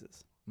the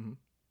phases,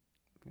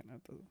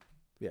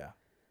 Yeah.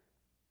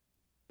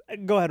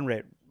 go ahead and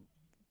rate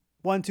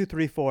 1, 2,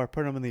 3, 4.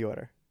 Put them in the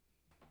order.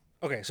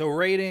 Okay, so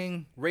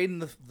rating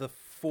the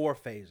 4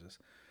 phases.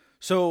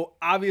 So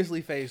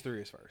obviously phase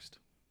 3 is first.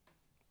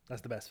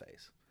 That's the best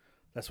phase.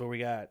 That's where we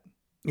got.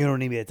 You don't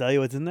need me to tell you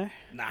what's in there?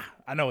 Nah,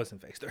 I know it's in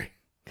phase 3.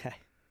 Okay.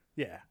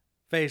 Yeah.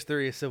 Phase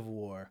 3 is Civil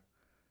War,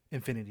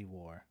 Infinity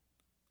War,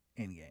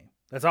 Endgame.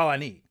 That's all I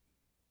need.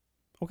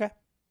 Okay.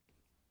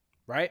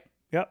 Right?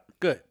 Yep.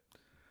 Good.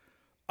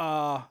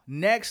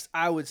 Next,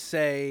 I would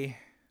say,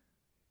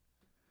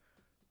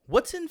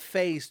 what's in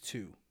phase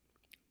 2?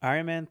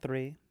 Iron Man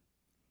 3.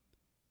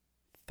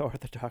 Thor: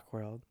 The Dark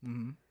World.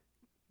 Mm-hmm.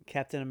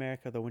 Captain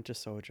America: The Winter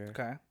Soldier.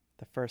 Okay.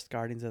 The first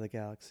Guardians of the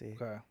Galaxy.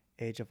 Okay.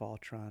 Age of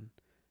Ultron.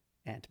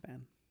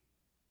 Ant-Man.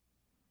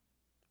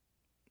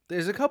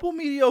 There's a couple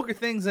mediocre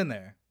things in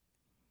there.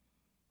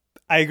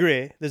 I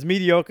agree. There's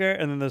mediocre,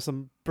 and then there's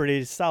some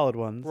pretty solid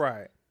ones.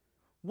 Right.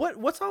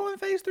 What's all in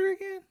phase 3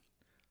 again?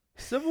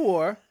 Civil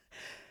War.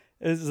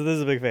 This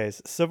is a big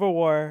phase. Civil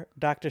War,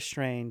 Doctor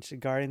Strange,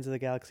 Guardians of the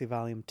Galaxy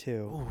Volume 2,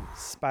 Ooh.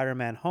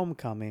 Spider-Man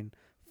Homecoming,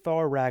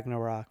 Thor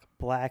Ragnarok,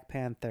 Black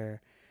Panther,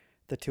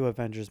 the 2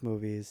 Avengers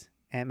movies,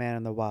 Ant-Man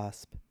and the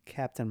Wasp,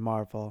 Captain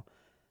Marvel,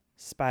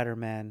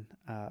 Spider-Man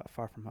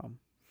Far From Home.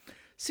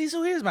 See,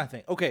 so here's my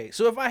thing. Okay,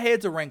 so if I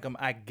had to rank them,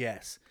 I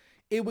guess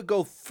it would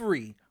go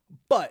 3.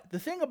 But the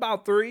thing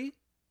about 3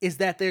 is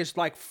that there's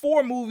like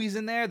 4 movies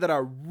in there that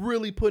are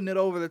really putting it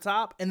over the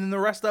top, and then the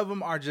rest of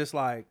them are just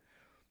like,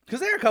 because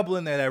there are a couple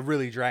in there that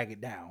really drag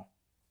it down.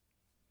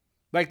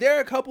 Like there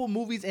are a couple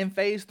movies in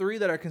phase 3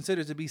 that are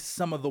considered to be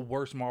some of the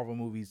worst Marvel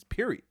movies,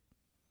 period.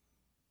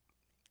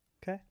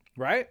 Okay.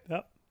 Right?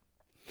 Yep.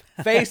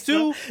 Phase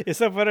 2. You're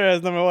so put it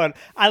as number 1.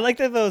 I like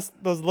that those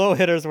low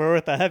hitters were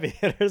with the heavy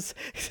hitters.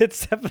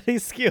 It's definitely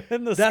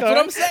skewing the That's score. what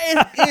I'm saying.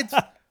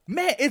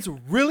 It's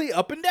really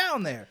up and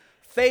down there.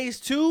 Phase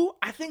 2,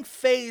 I think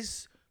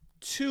phase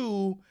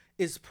 2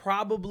 is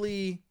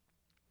probably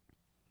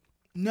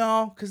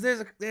no, because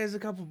there's a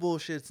couple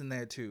bullshits in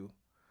there too.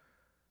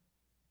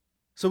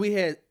 So we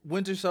had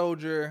Winter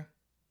Soldier,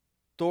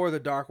 Thor: The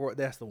Dark World.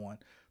 That's the one.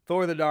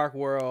 Thor: The Dark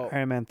World.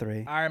 Iron Man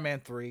 3. Iron Man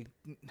 3.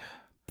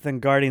 Then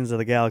Guardians of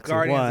the Galaxy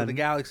 1. Guardians of the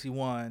Galaxy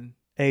 1.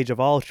 Age of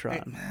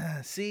Ultron.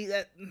 See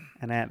that?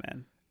 And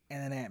Ant-Man.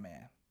 And then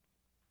Ant-Man.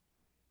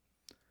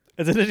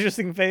 It's an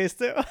interesting phase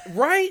too.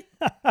 Right?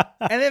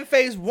 And then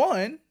phase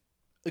 1,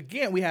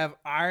 again, we have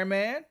Iron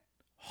Man,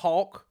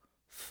 Hulk,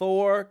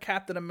 Thor,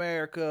 Captain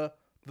America,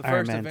 the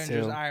Iron first Man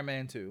Avengers, 2. Iron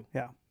Man 2.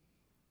 Yeah.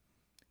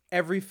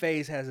 Every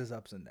phase has its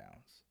ups and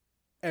downs.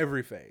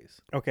 Every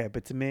phase. Okay,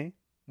 but to me,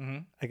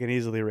 I can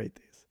easily rate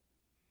these.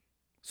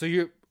 So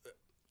you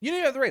don't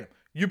even have to rate them.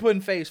 You're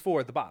putting phase 4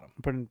 at the bottom.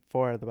 I'm putting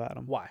 4 at the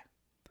bottom. Why?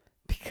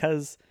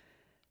 Because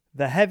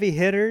the heavy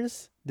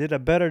hitters did a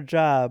better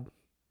job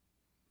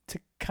to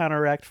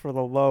counteract for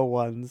the low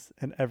ones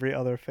in every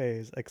other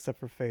phase except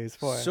for phase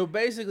 4. So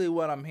basically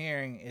what I'm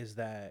hearing is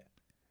that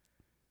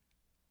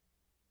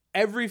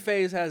every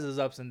phase has its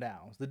ups and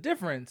downs. The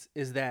difference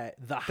is that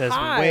there's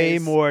highs way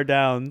more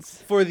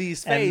downs for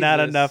these phases and not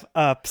enough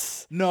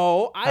ups.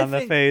 No, I on the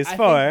think phase I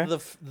 4.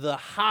 think the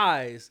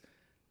highs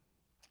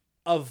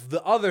of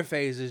the other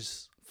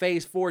phases,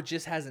 phase 4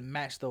 just hasn't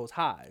matched those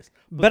highs.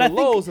 But the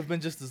lows have been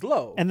just as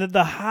low. And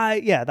the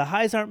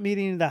highs aren't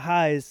meeting the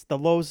highs. The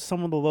lows,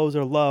 some of the lows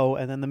are low,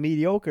 and then the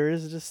mediocre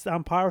is just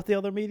on par with the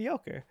other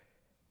mediocre.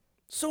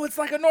 So it's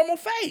like a normal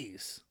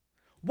phase.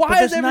 But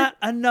there's not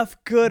enough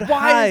good highs.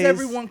 Why is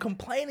everyone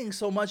complaining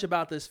so much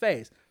about this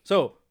phase?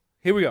 So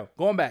here we go.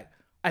 Going back.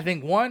 I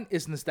think 1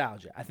 is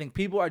nostalgia. I think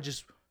people are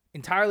just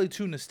entirely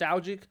too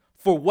nostalgic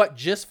for what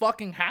just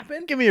fucking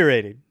happened. Give me a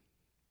rating.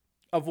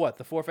 Of what?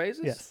 The 4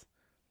 phases? Yes.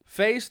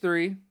 Phase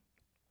 3.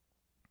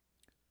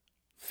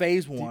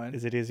 Phase 1.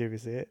 Is it easier if you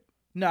see it?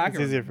 No, it's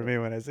easier for me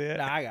when I see it.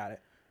 No, I got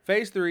it.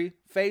 Phase 3,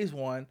 phase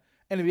 1.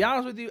 And to be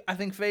honest with you, I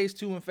think phase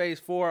 2 and phase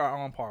 4 are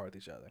on par with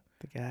each other.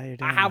 The guy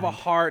you're I have a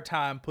hard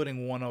time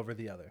putting one over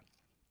the other.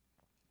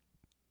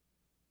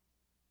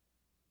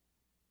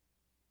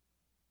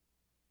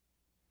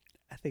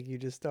 I think you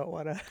just don't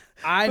want to.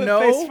 I put know.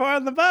 phase 4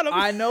 on the bottom.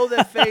 I know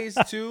that phase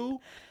 2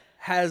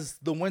 has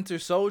the Winter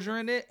Soldier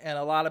in it, and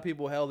a lot of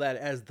people held that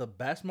as the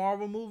best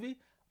Marvel movie.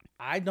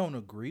 I don't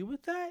agree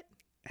with that.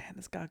 And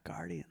it's got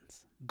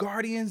Guardians.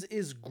 Guardians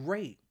is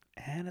great.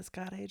 And it's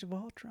got Age of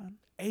Ultron.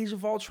 Age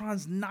of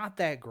Ultron's not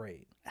that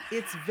great.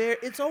 It's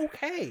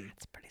okay.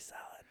 It's pretty solid.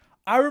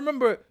 I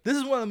remember, this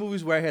is one of the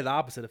movies where I had the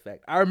opposite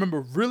effect. I remember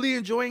really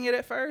enjoying it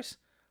at first,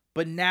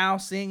 but now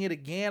seeing it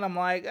again, I'm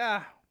like,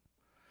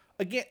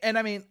 again. And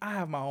I mean, I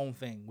have my own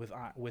thing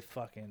with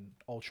fucking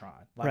Ultron.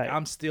 Like, Right.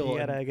 I'm still. You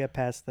gotta get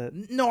past that.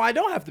 No, I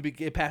don't have to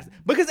get past it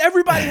because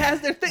everybody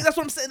has their thing. That's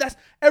what I'm saying.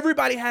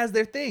 Everybody has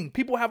their thing.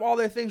 People have all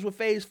their things with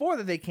Phase 4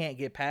 that they can't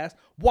get past.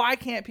 Why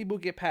can't people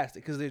get past it?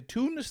 Because they're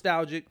too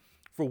nostalgic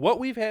for what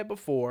we've had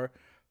before.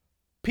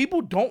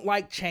 People don't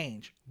like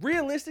change.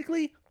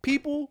 Realistically,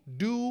 people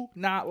do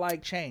not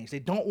like change. They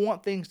don't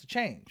want things to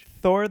change.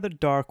 Thor: The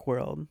Dark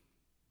World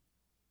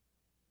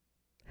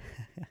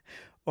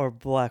or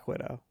Black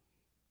Widow.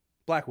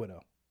 Black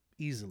Widow,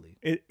 easily.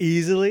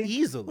 Easily.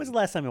 Easily. When's the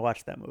last time you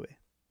watched that movie?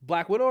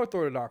 Black Widow or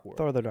Thor: The Dark World?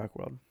 Thor: The Dark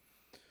World.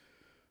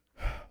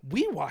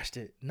 We watched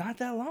it not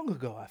that long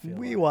ago, I feel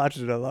We like. watched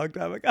it a long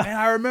time ago. And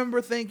I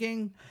remember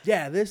thinking,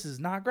 yeah, this is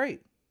not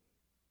great.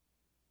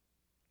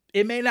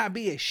 It may not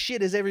be as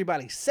shit as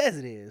everybody says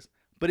it is,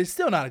 but it's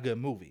still not a good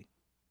movie.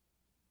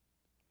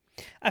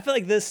 I feel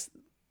like this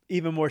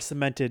even more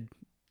cemented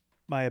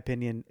my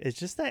opinion. It's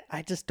just that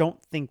I just don't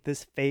think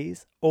this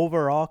phase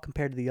overall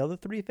compared to the other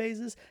three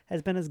phases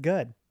has been as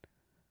good.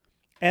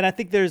 And I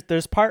think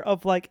there's part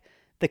of like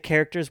the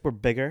characters were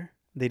bigger.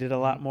 They did a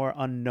lot more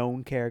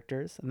unknown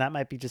characters, and that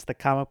might be just the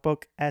comic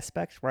book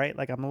aspect, right?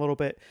 Like I'm a little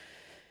bit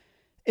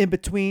in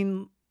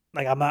between.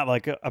 Like I'm not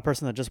like a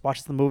person that just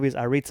watches the movies.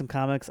 I read some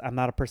comics. I'm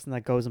not a person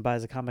that goes and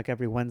buys a comic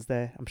every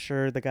Wednesday. I'm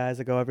sure the guys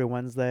that go every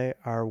Wednesday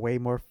are way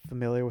more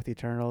familiar with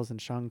Eternals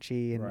and Shang-Chi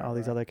and all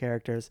these other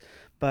characters.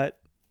 But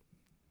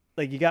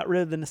like you got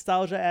rid of the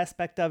nostalgia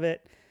aspect of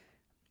it.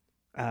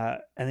 And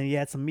then you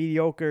had some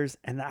mediocres,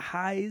 and the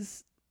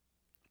highs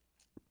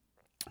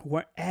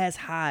weren't as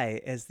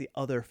high as the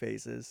other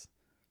phases.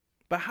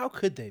 But how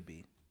could they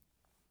be?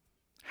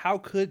 How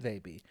could they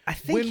be? I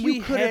think when you we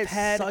could have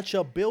had such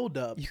a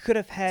buildup. You could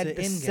have had to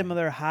the Endgame.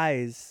 similar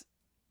highs,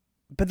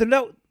 but they're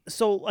no.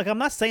 So like, I'm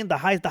not saying the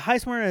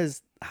highs weren't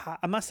as.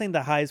 I'm not saying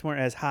the highs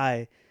weren't as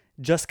high,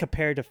 just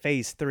compared to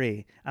Phase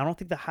 3. I don't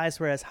think the highs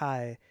were as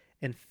high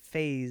in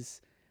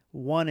Phase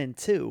 1 and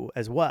 2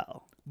 as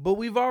well. But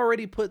we've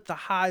already put the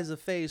highs of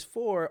Phase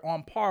 4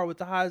 on par with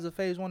the highs of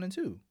Phase 1 and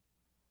 2.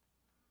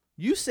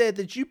 You said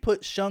that you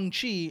put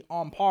Shang-Chi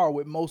on par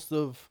with most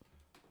of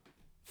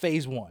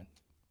Phase 1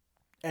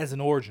 as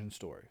an origin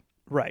story.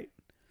 Right.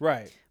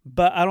 Right.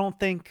 But I don't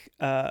think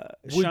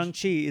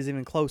Shang-Chi is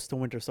even close to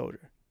Winter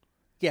Soldier.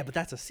 Yeah, but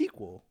that's a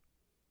sequel.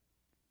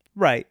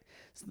 Right.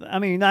 I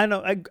mean, I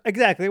know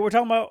exactly. We're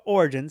talking about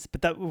origins,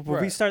 but that when we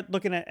Right. start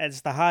looking at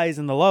as the highs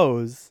and the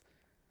lows,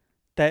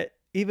 that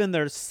even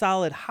their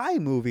solid high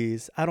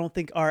movies, I don't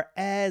think are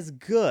as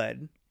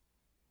good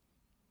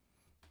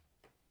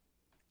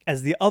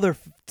as the other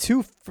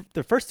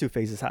the first two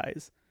phases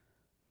highs.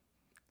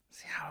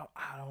 See,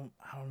 I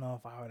don't know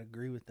if I would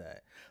agree with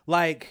that.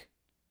 Like,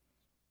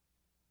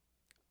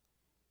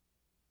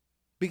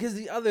 because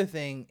the other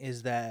thing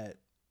is that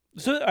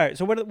So all right.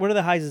 So what are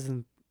the highs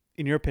in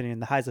your opinion?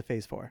 The highs of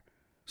Phase 4.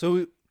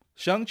 so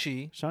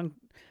Shang-Chi,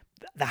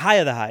 The high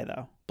of the high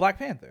though. Black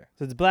Panther.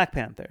 So it's Black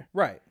Panther.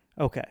 Right.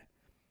 Okay.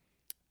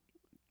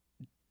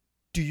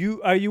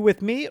 Are you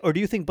with me, or do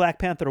you think Black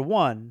Panther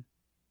 1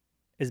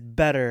 is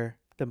better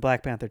than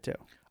Black Panther 2?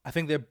 I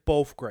think they're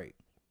both great.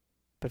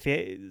 But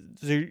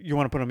if you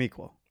want to put them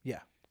equal.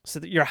 Yeah. So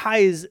that your high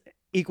is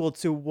equal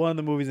to one of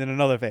the movies in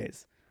another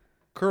phase.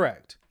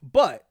 Correct.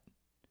 But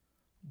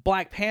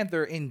Black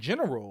Panther in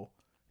general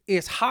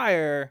is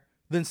higher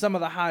than some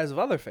of the highs of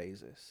other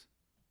phases.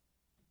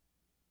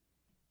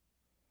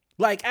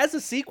 Like as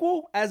a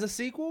sequel,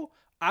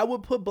 I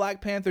would put Black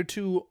Panther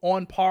 2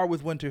 on par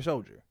with Winter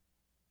Soldier.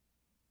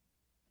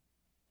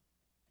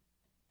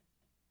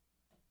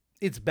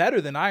 It's better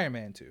than Iron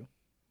Man 2.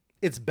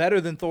 It's better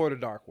than Thor: The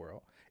Dark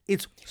World.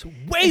 It's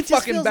way It just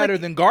fucking feels better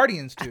like- than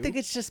Guardians 2. I think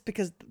it's just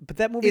because, but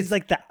that movie is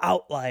like the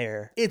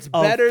outlier. It's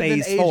of better than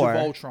Phase Age 4. of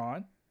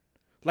Ultron.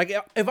 Like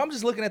if I'm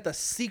just looking at the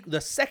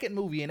second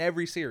movie in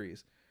every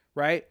series,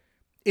 right?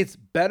 It's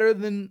better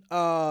than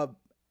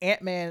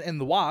Ant-Man and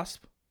the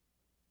Wasp.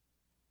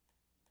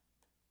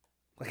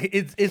 Like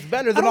it's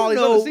better than all these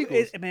other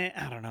sequels. Man,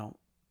 I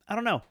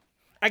don't know.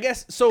 I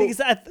guess so. Because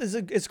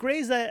as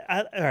great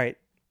as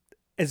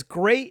as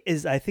great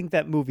as I think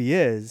that movie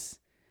is,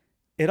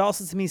 it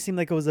also to me seemed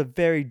like it was a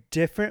very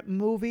different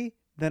movie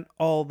than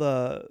all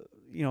the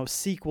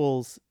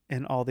sequels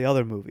and all the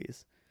other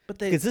movies. But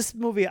Because this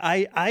movie,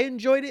 I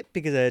enjoyed it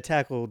because it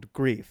tackled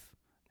grief.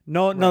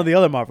 None of the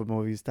other Marvel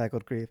movies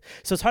tackled grief.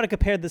 So it's hard to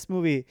compare this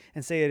movie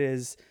and say it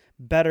is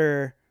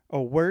better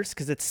or worse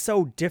because it's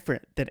so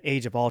different than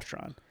Age of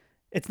Ultron.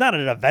 It's not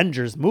an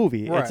Avengers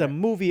movie. Right. It's a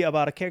movie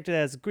about a character that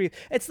has grief.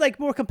 It's like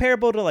more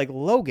comparable to like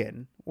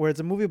Logan, where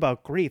it's a movie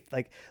about grief.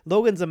 Like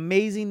Logan's an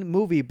amazing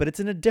movie, but it's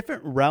in a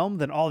different realm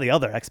than all the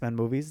other X-Men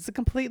movies. It's a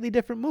completely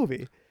different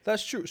movie.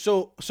 That's true.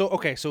 So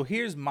okay. So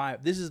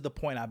this is the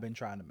point I've been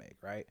trying to make,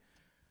 right?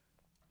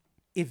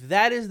 if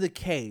that is the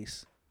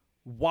case,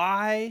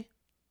 why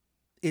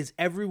is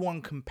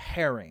everyone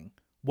comparing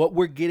what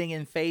we're getting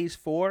in phase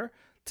 4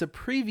 to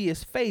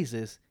previous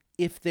phases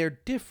if they're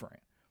different?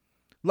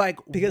 Like,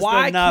 Because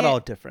why they're not can't- all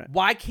different.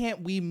 Why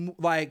can't we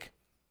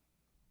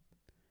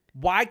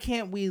why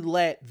can't we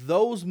let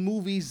those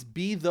movies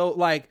be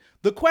like,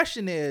 the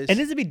question is, It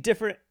needs to be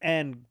different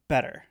and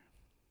better.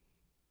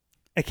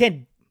 It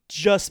can't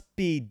just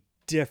be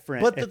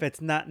different But if it's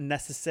not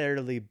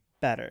necessarily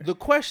better. the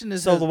question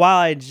is, So while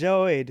I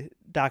enjoyed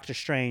Doctor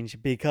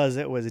Strange because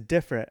it was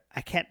different,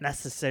 I can't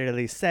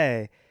necessarily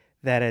say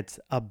that it's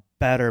a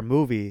better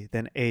movie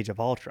than Age of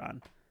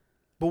Ultron.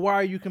 but why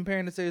are you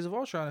comparing it to Age of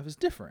Ultron if it's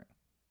different?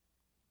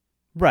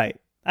 Right.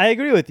 I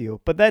agree with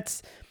you, but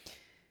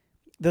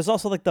there's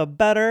also like the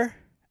better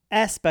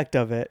aspect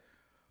of it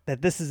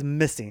that this is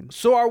missing.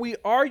 So are we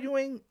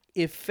arguing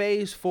if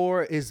phase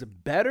 4 is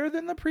better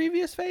than the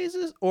previous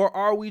phases, or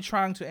are we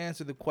trying to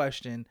answer the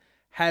question,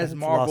 has It's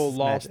Marvel lost its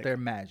lost magic. their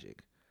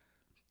magic?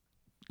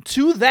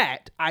 To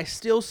that, I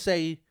still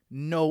say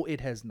no,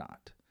 it has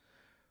not.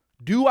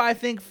 Do I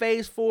think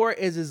phase 4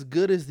 is as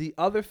good as the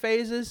other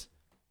phases?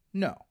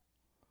 No.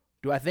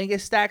 Do I think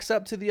it stacks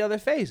up to the other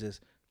phases?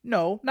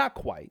 No, not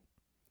quite.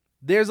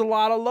 There's a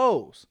lot of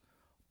lows.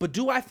 But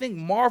do I think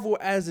Marvel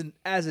as an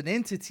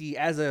entity,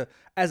 as a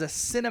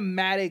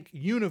cinematic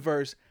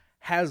universe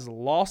has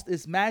lost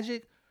its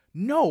magic?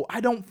 No, I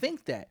don't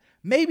think that.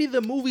 Maybe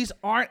the movies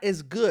aren't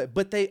as good,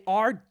 but they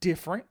are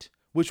different,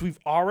 which we've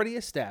already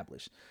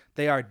established.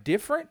 They are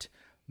different.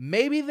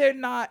 Maybe they're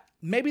not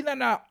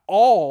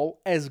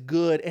all as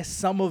good as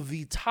some of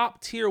the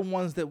top tier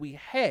ones that we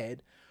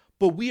had,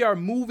 but we are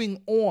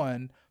moving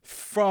on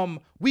from,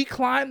 we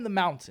climbed the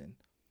mountain.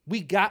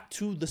 We got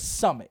to the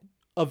summit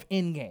of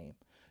Endgame.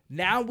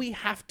 Now we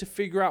have to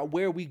figure out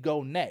where we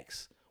go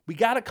next. We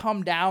got to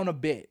come down a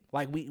bit.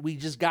 Like, we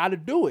just got to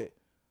do it.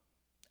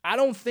 I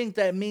don't think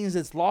that means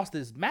it's lost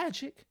its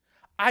magic.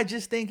 I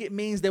just think it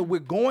means that we're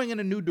going in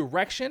a new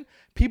direction.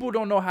 People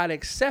don't know how to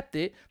accept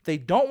it. They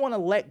don't want to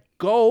let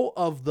go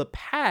of the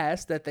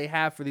past that they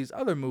have for these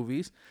other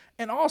movies.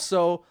 And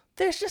also,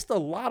 there's just a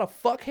lot of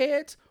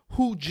fuckheads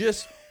who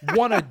just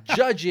want to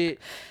judge it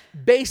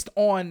based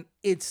on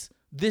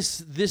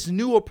this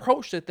new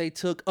approach that they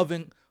took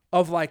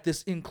of like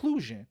this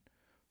inclusion,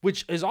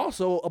 which is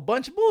also a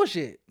bunch of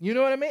bullshit. You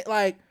know what I mean?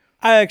 Like,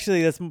 That's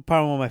probably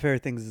one of my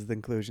favorite things is the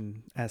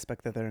inclusion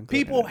aspect that they're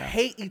including. people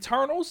hate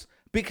Eternals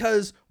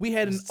because we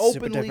had an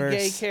Super openly gay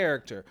diverse.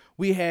 character.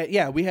 We had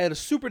a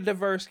super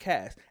diverse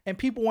cast, and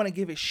people want to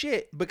give it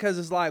shit because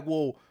it's like,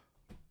 well,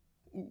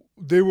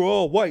 they were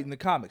all white in the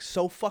comics.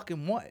 So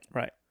fucking what?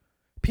 Right.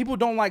 People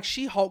don't like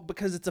She-Hulk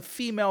because it's a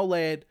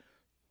female-led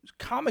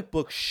comic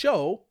book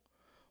show,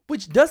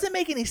 which doesn't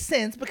make any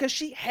sense because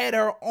she had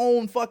her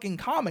own fucking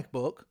comic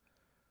book.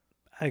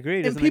 I agree.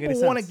 It And doesn't make people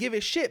any want to sense. give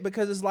it shit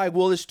because it's like,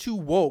 well, it's too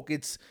woke.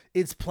 It's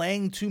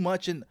playing too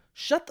much, and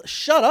shut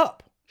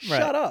up. Right.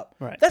 Shut up.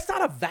 Right. That's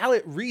not a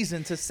valid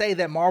reason to say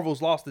that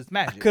Marvel's lost its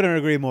magic. Couldn't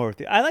agree more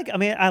with you.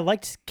 I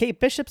liked Kate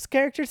Bishop's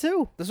character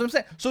too. That's what I'm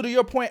saying. So to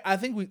your point, I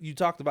think you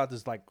talked about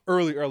this like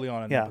early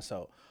on in the Yeah.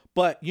 episode.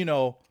 But,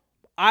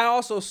 I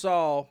also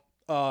saw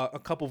a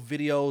couple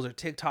videos or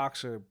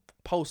TikToks or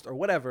posts or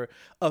whatever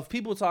of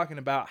people talking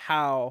about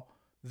how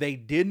they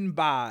didn't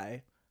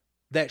buy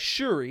that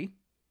Shuri,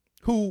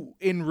 who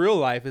in real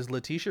life is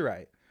Letitia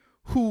Wright,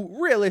 who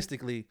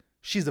realistically,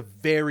 she's a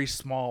very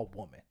small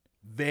woman.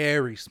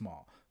 Very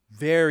small.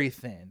 Very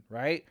thin,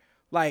 right?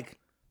 Like,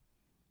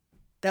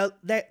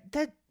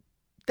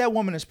 that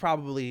woman is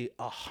probably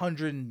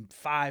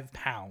 105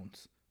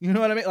 pounds. You know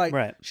what I mean? Like,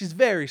 Right. she's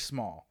very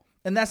small.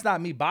 And that's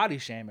not me body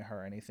shaming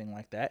her or anything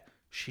like that.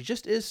 She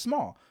just is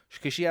small.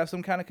 Could she have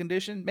some kind of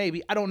condition?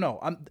 Maybe. I don't know.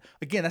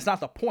 Again, that's not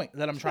the point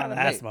that I'm trying to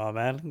Not make. that small,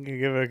 man. You can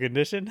give her a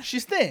condition.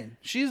 She's thin.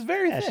 She's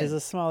very Yeah, thin. she's a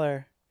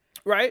smaller.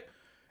 Right?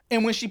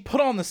 And when she put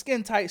on the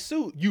skin tight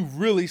suit, you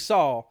really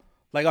saw,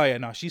 like, oh yeah,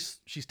 no, she's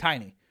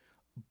tiny.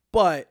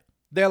 But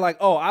they're like,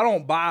 oh, I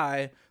don't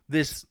buy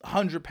this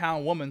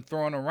 100-pound woman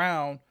throwing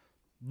around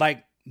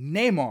like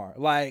Namor.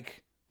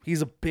 Like, he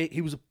was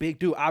a big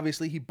dude.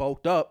 Obviously, he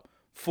bulked up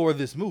for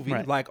this movie,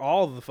 Right. like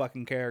all of the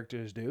fucking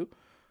characters do.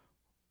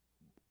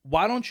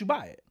 Why don't you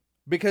buy it?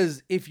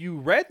 Because if you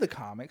read the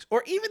comics,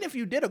 or even if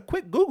you did a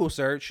quick Google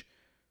search,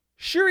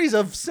 Shuri's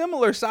of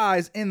similar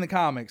size in the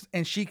comics,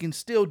 and she can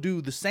still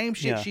do the same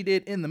shit Yeah. she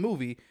did in the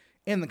movie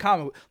in the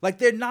comic. Like,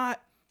 they're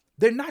not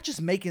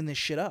just making this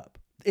shit up.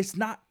 It's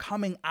not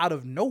coming out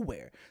of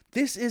nowhere.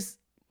 This is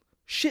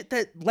shit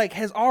that like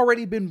has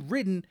already been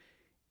written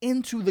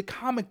into the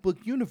comic book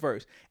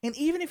universe. And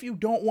even if you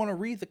don't want to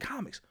read the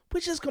comics,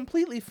 which is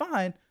completely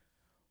fine,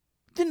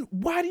 then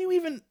why do you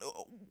even,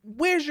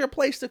 where's your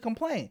place to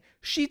complain?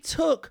 She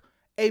took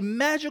a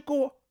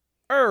magical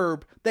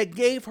herb that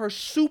gave her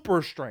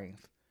super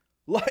strength.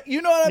 Like,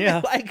 you know what I Yeah.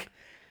 mean? Like,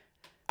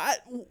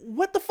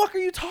 what the fuck are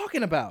you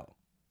talking about?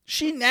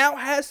 She now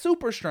has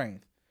super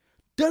strength.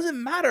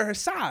 Doesn't matter her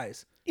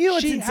size. You know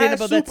what's she insane has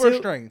about that super too?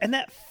 strength. And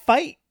that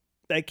fight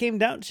that came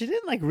down. She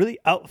didn't like really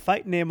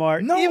outfight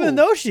Namor, No. even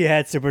though she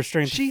had super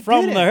strength She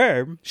from didn't. the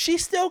herb. She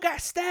still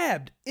got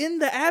stabbed in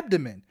the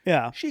abdomen.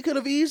 Yeah. She could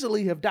have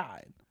easily have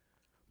died.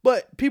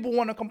 But people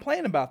want to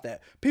complain about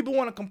that. People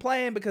want to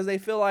complain because they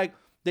feel like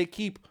they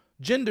keep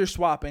gender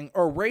swapping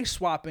or race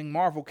swapping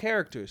Marvel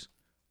characters.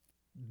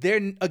 They're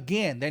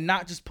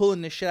not just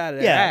pulling this shit out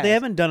of their ass. They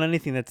haven't done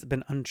anything that's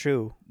been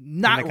untrue.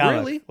 Not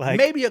really. Like,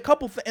 Maybe a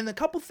couple and the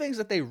couple things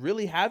that they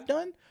really have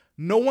done,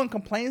 no one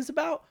complains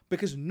about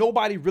because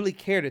nobody really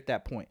cared at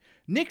that point.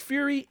 Nick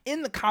Fury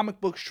in the comic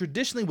books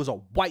traditionally was a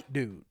white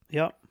dude.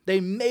 Yep.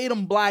 They made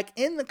him black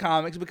in the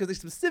comics because they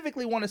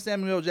specifically wanted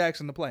Samuel L.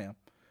 Jackson to play him.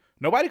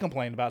 Nobody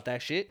complained about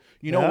that shit.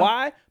 You know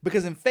why?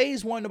 Because in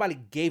phase 1, nobody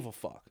gave a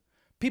fuck.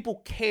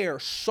 People care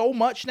so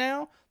much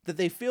now that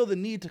they feel the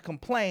need to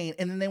complain,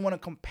 and then they want to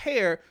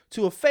compare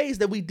to a phase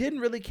that we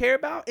didn't really care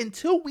about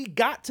until we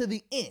got to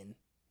the end.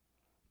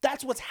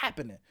 That's what's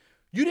happening.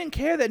 You didn't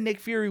care that Nick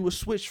Fury was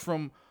switched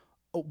from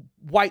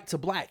white to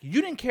black.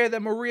 You didn't care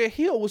that Maria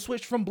Hill was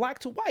switched from black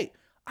to white.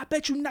 I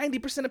bet you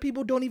 90% of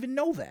people don't even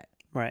know that.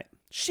 Right.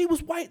 She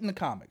was white in the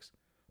comics.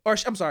 Or,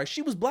 I'm sorry,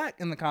 she was black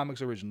in the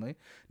comics originally.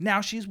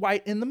 Now she's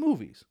white in the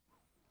movies.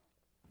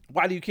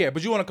 Why do you care?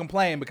 But you want to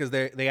complain because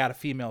they got a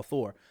female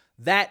Thor.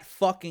 That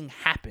fucking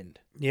happened.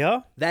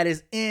 Yeah. That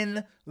is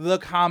in the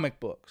comic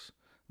books.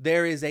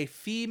 There is a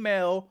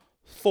female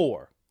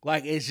Thor.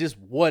 Like, it's just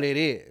what it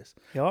is.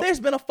 Yep. There's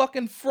been a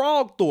fucking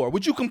frog Thor.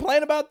 Would you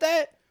complain about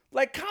that?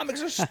 Like,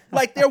 comics are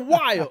like, they're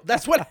wild.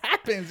 That's what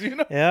happens, you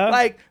know? Yeah.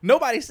 Like,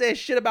 nobody says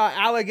shit about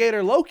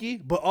alligator Loki,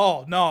 but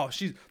oh no,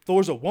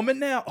 Thor's a woman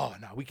now? Oh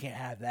no, we can't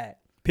have that.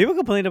 People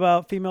complained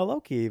about female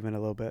Loki even a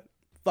little bit.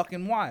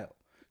 Fucking wild.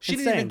 She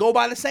Insane. didn't even go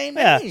by the same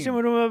Yeah, name. she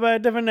went by a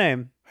different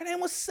name. Her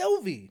name was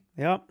Sylvie.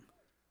 Yep.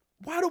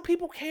 Why do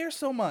people care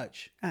so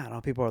much? I don't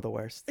know. People are the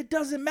worst. It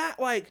doesn't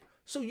matter. Like,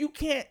 so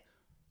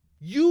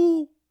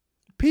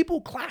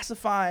people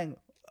classifying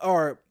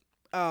or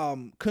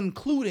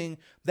concluding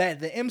that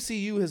the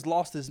MCU has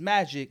lost its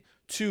magic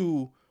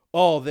to,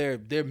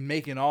 they're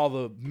making all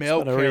the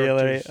male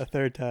characters. A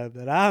third time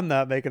that I'm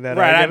not making that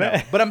Right, argument. I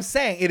know. But I'm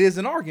saying it is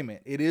an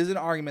argument. It is an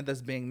argument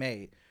that's being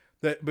made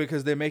that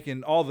because they're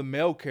making all the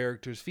male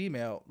characters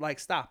female. Like,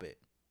 stop it.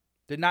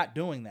 They're not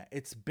doing that.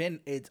 It's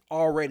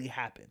already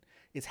happened.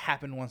 It's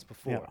happened once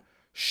before. Yeah.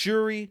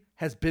 Shuri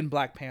has been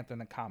Black Panther in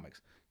the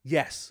comics.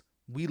 Yes,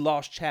 we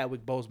lost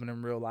Chadwick Boseman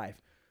in real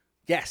life.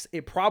 Yes,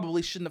 it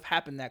probably shouldn't have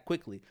happened that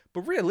quickly,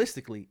 but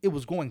realistically, it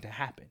was going to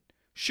happen.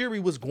 Shuri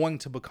was going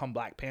to become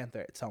Black Panther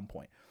at some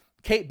point.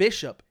 Kate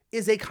Bishop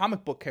is a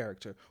comic book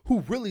character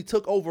who really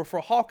took over for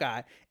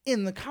Hawkeye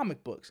in the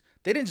comic books.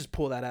 They didn't just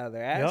pull that out of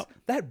their ass. Yep.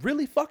 That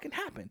really fucking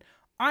happened.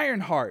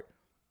 Ironheart,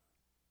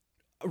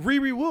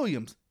 Riri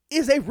Williams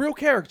is a real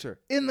character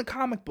in the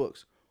comic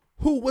books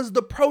who was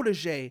the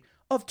protege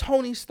of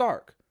Tony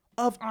Stark,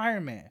 of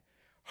Iron Man.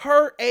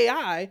 Her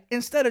AI,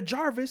 instead of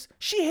Jarvis,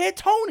 she had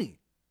Tony.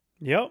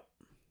 Yep.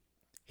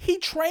 He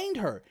trained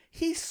her.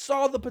 He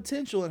saw the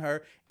potential in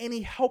her, and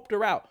he helped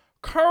her out.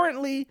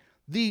 Currently,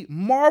 the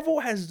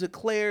Marvel has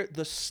declared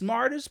the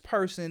smartest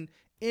person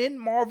in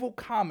Marvel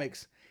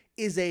Comics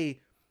is I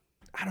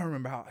don't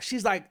remember how,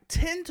 she's like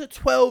 10 to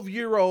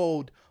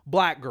 12-year-old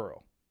black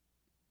girl.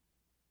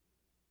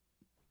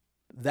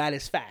 That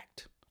is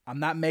fact. I'm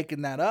not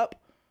making that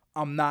up.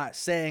 I'm not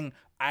saying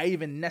I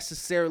even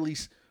necessarily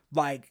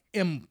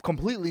am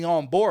completely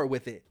on board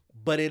with it,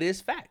 but it is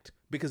fact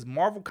because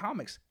Marvel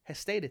Comics has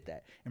stated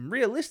that. And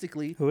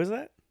realistically, Who is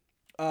that?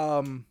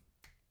 Because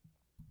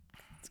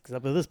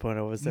up to this point,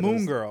 I was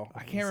Moon Girl.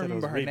 I can't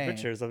remember her name.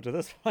 Pictures up to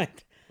this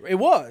point. It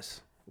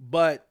was,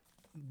 but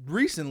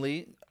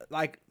recently,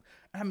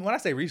 when I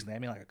say recently, I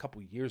mean like a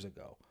couple years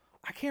ago.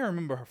 I can't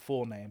remember her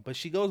full name, but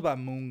she goes by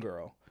Moon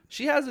Girl.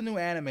 She has a new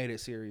animated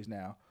series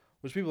now,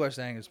 which people are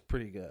saying is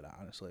pretty good,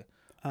 honestly.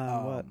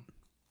 What?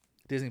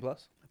 Disney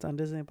Plus? It's on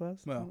Disney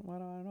Plus? No. Why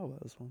don't I know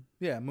about this one?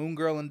 Yeah, Moon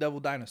Girl and Devil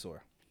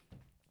Dinosaur.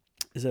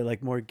 Is it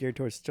like more geared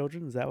towards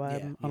children? Is that why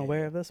I'm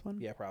unaware of this one?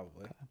 Yeah,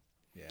 probably. Okay.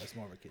 Yeah, it's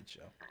more of a kid's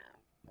show.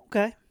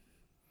 Okay.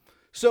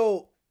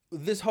 So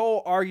this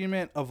whole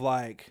argument of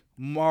like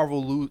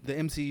Marvel, the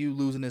MCU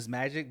losing its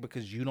magic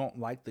because you don't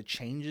like the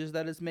changes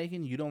that it's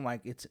making, you don't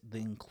like the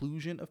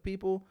inclusion of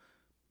people,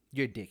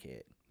 you're a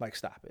dickhead. Like,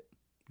 stop it.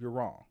 You're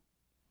wrong.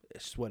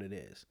 It's what it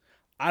is.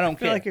 I don't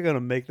feel care. like you're gonna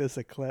make this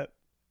a clip,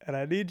 and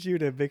I need you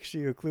to make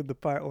sure you include the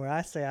part where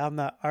I say I'm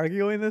not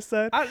arguing this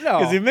side. I know.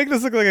 Because you make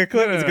this look like a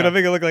clip, it's gonna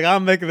make it look like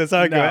I'm making this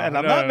argument, and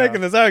I'm not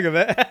making this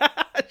argument.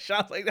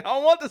 Sean's like, I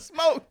don't want the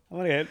smoke. I'm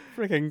gonna get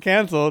freaking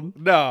canceled.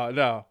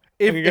 No.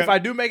 If I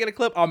do make it a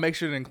clip, I'll make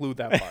sure to include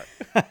that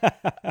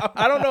part.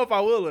 I don't know if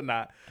I will or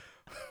not,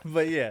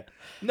 but yeah,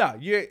 no,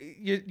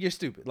 you're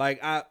stupid.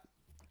 Like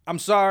I'm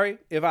sorry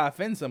if I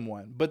offend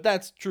someone, but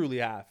that's truly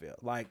how I feel.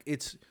 Like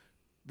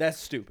that's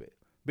stupid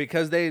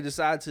because they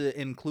decide to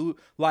include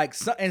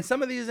and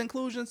some of these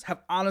inclusions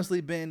have honestly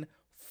been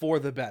for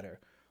the better.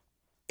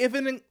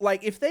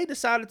 If they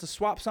decided to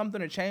swap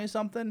something or change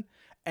something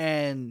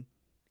and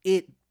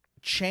it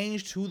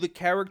changed who the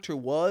character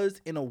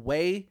was in a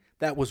way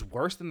that was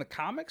worse than the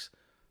comics,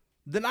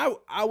 then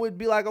I would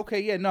be like,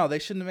 okay, yeah, no, they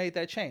shouldn't have made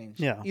that change.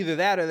 Yeah. Either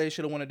that or they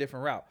should have went a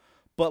different route.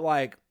 But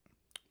like,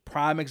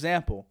 prime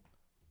example,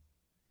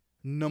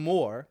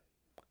 Namor.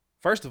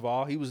 First of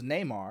all, he was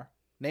Namor,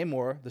 the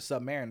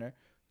Submariner.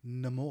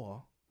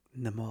 Namor.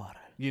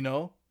 You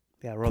know?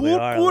 Yeah, roll the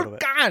R a little bit.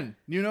 Khan.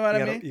 You know what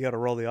I mean? You got to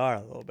roll the R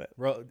a little bit.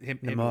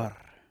 Namor.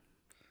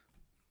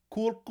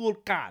 Cool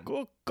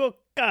Khan.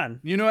 Khan.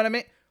 You know what I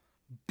mean?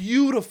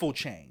 Beautiful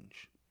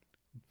change.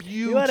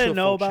 Beautiful You know what I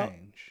know about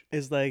change.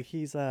 is like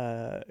he's in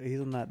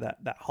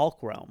that Hulk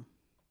realm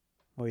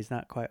where he's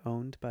not quite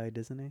owned by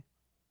Disney.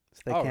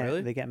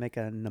 So they can't make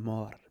a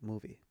Namor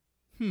movie.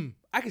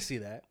 I can see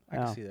that. I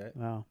can see that.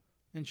 Wow.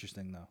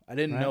 Interesting though. I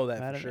didn't know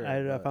that for sure.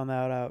 I found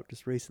that out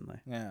just recently.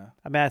 Yeah.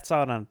 I mean, I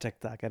saw it on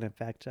TikTok. I didn't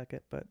fact check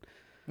it, but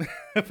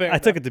I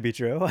took it to be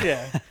true.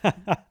 Yeah.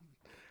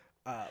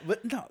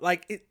 But no,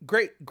 like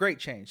great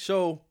change.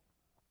 So,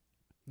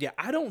 yeah,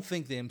 I don't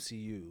think the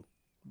MCU,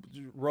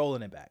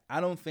 rolling it back, I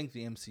don't think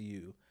the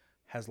MCU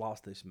has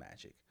lost its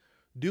magic.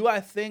 Do I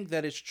think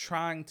that it's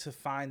trying to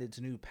find its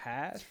new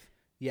path?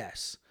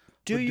 Yes.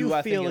 Do but you do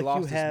I feel think it like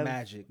lost you have its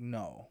magic?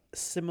 No.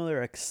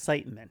 Similar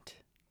excitement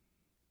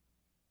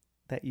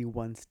that you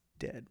once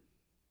did?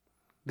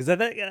 Because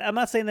I'm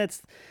not saying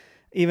that's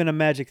even a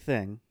magic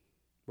thing.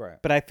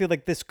 Right. But I feel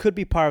like this could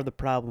be part of the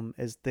problem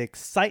is the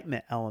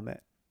excitement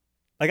element.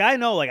 Like I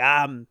know like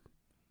I'm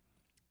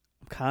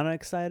kind of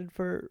excited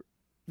for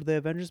the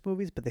Avengers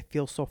movies, but they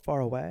feel so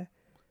far away.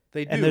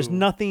 They do. And there's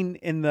nothing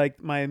in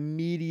like my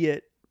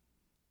immediate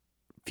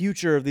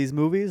future of these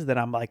movies that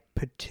I'm like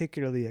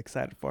particularly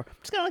excited for. I'm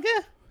just kind of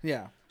like,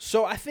 Yeah.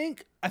 So I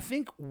think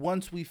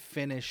once we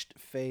finished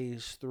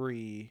phase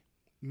 3,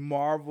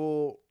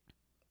 Marvel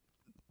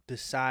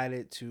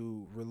decided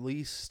to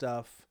release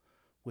stuff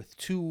with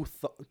two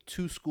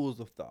schools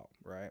of thought,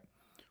 right?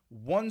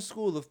 One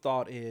school of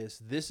thought is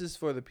this is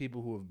for the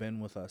people who have been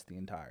with us the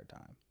entire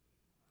time.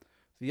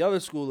 The other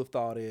school of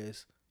thought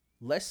is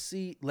let's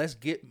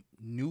get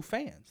new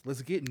fans.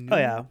 Let's get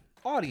new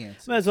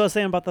audiences. That's what I was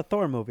saying about the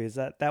Thor movies.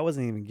 That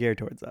wasn't even geared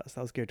towards us.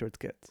 That was geared towards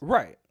kids.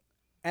 Right.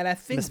 And I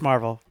think Miss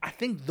Marvel. I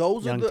think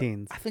those young are the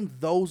teens. I think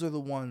those are the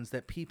ones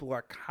that people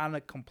are kind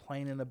of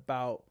complaining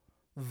about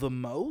the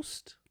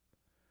most.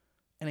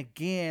 And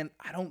again,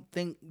 I don't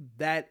think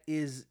that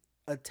is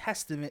a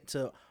testament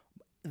to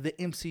the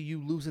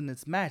MCU losing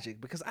its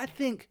magic, because I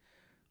think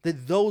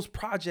that those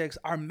projects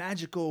are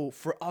magical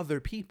for other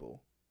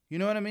people. You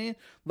know what I mean?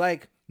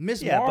 Like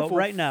Miss Marvel, but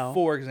right now,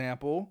 for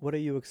example. What are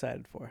you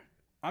excited for?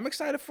 I'm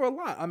excited for a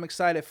lot. I'm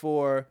excited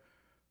for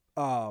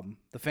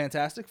the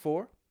Fantastic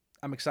Four.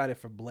 I'm excited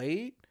for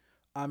Blade.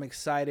 I'm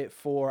excited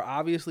for,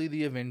 obviously,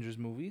 the Avengers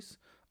movies.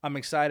 I'm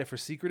excited for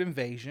Secret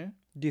Invasion.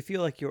 Do you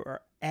feel like you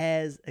are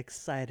as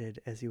excited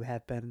as you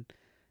have been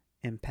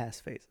in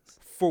past phases?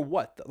 For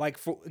what?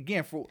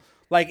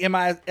 Am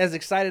I as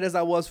excited as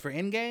I was for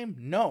Endgame?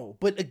 No.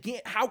 But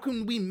again, how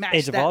can we match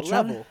Age of that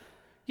Ultron? level?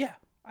 Yeah,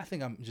 I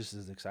think I'm just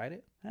as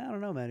excited. I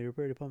don't know, man. You were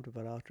pretty pumped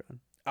about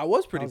Ultron. I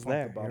was pretty pumped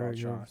there. about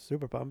You're Ultron.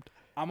 super pumped.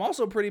 I'm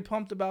also pretty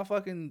pumped about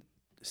fucking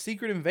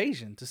Secret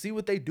Invasion, to see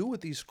what they do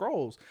with these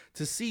Skrulls,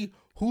 to see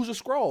who's a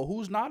Skrull,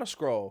 who's not a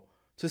Skrull,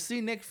 to see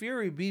Nick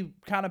Fury be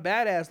kind of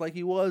badass like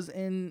he was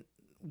in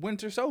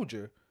Winter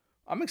Soldier.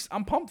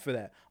 I'm pumped for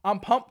that. I'm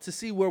pumped to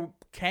see where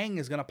Kang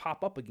is gonna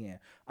pop up again.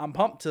 I'm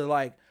pumped to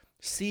like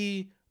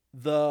see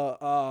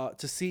to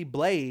see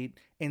Blade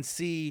and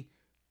see,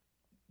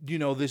 you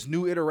know, this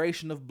new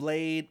iteration of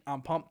Blade.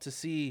 I'm pumped to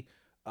see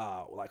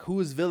like who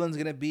his villain's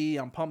gonna be.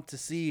 I'm pumped to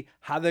see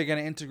how they're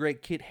gonna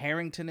integrate Kit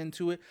Harington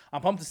into it.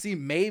 I'm pumped to see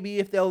maybe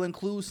if they'll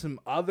include some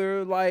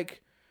other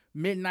like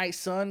Midnight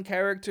Sun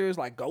characters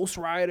like Ghost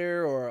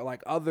Rider or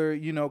like other,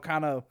 you know,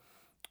 kind of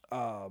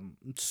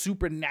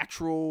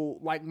supernatural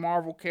like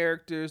Marvel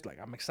characters. Like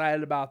I'm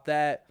excited about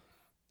that.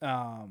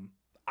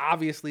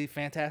 Obviously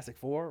Fantastic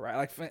Four, right?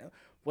 Like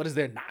what is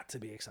there not to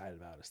be excited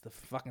about? It's the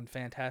fucking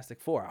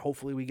Fantastic Four.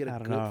 Hopefully we get a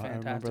good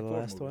Fantastic Four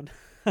last movie.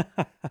 one.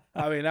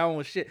 I mean, that one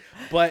was shit.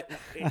 But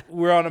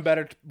we're on a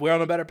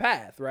better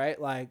path, right?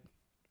 Like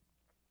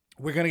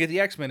we're gonna get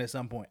the X-Men at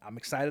some point. I'm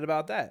excited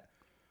about that.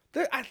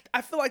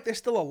 I feel like there's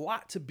still a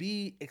lot to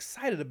be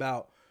excited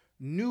about,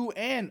 new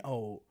and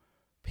old.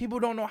 People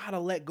don't know how to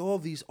let go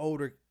of these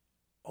older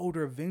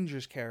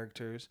Avengers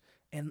characters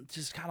and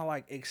just kind of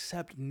like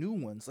accept new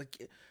ones.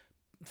 Like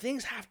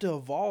things have to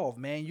evolve,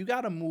 man. You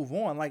got to move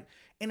on. Like,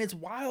 and it's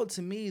wild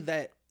to me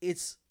that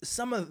it's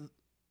some of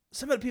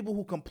the people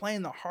who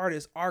complain the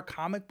hardest are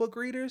comic book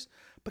readers,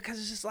 because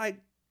it's just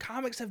like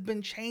comics have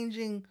been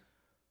changing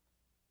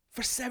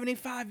for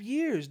 75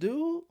 years,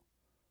 dude.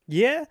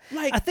 Yeah,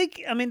 like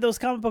I mean, those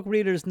comic book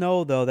readers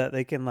know though that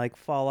they can like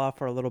fall off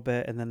for a little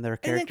bit, and then their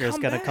character is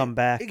gonna come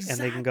back,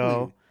 exactly. And they can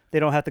go. They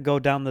don't have to go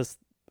down this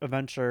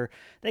adventure.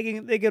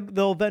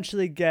 They'll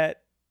eventually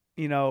get,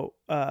 you know.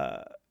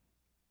 Why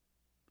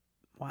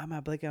am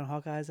I blanking on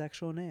Hawkeye's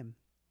actual name?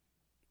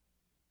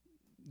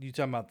 You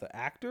talking about the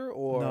actor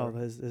or no,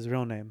 his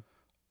real name?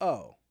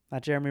 Oh,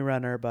 not Jeremy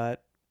Renner,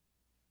 but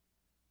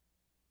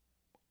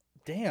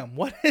damn,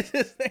 what is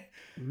his name?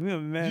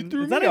 Man,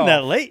 threw it's not me even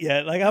that off. late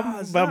yet. Like Nah,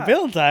 it's I'm not.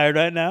 feeling tired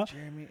right now.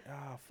 Jeremy.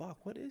 Oh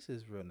fuck, what is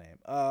his real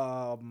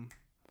name?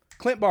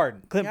 Clint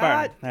Barton. Clint God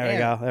Barton. There we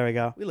damn. go. There we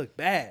go. We look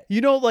bad.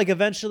 You know, like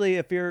eventually,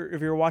 if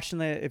you're watching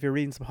if you're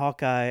reading some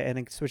Hawkeye and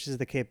it switches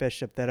to Kate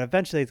Bishop, that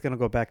eventually it's gonna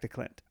go back to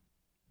Clint.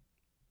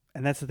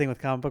 And that's the thing with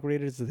comic book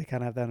readers is they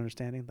kind of have that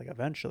understanding. Like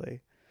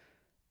eventually,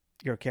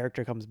 your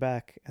character comes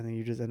back, and then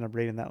you just end up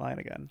reading that line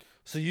again.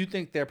 So you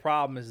think their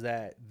problem is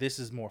that this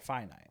is more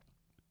finite?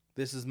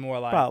 This is more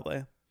like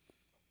Probably.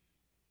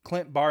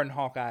 Clint Barton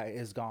Hawkeye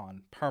is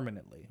gone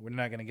permanently. We're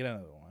not gonna get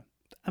another one.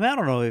 I mean, I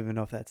don't even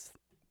know if that's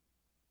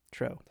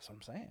true, That's what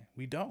I'm saying.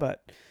 We don't.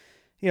 but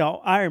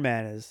Iron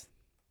Man is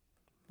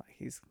like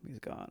he's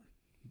gone.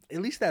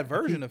 At least that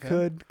version he of him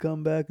could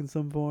come back in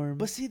some form.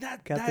 But see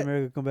that Captain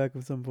America come back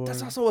in some form.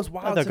 that's also what's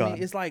wild they're to gone. me.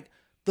 It's like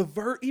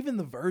even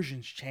the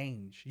versions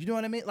change. You know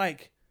what I mean?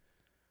 Like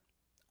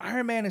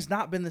Iron Man has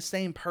not been the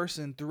same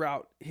person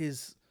throughout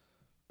his.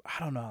 I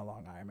don't know how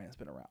long Iron Man's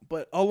been around,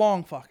 but a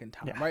long fucking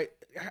time, Yeah. right?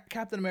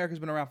 Captain America's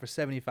been around for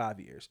 75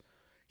 years.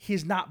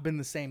 He's not been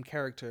the same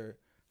character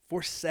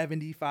for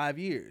 75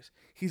 years.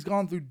 He's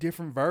gone through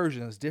different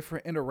versions,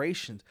 different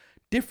iterations.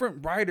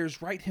 Different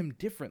writers write him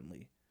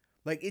differently.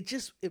 Like it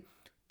just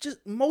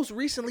most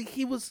recently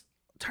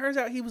turns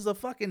out he was a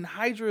fucking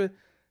Hydra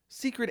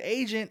secret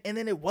agent, and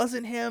then it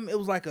wasn't him. It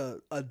was like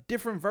a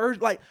different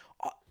version. Like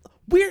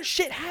weird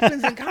shit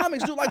happens in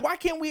comics, dude. Like why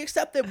can't we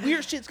accept that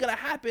weird shit's gonna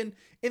happen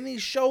in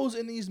these shows,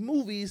 in these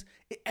movies?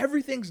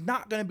 Everything's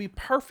not gonna be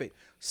perfect.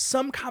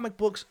 Some comic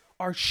books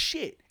are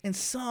shit, and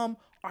some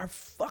are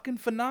fucking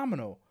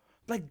phenomenal.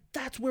 Like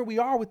that's where we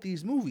are with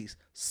these movies.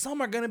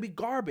 Some are gonna be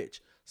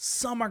garbage.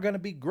 Some are gonna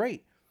be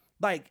great.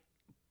 Like,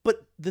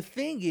 but the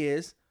thing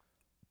is,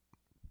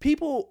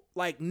 people,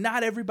 like,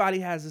 not everybody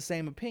has the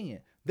same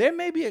opinion. There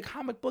may be a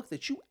comic book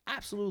that you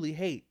absolutely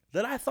hate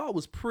that I thought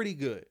was pretty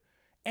good,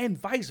 and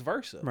vice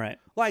versa. Right.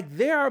 Like,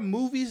 there are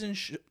movies and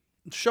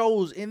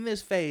shows in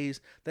this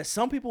phase that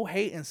some people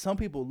hate and some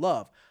people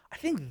love. I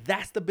think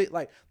that's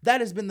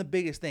that has been the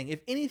biggest thing. If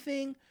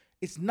anything,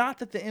 it's not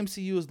that the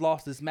MCU has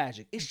lost its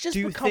magic. It's just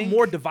become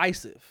more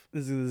divisive.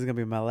 This is gonna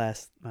be my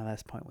last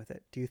point with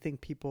it. Do you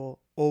think people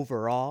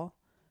overall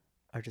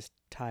are just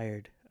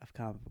tired of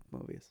comic book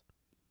movies?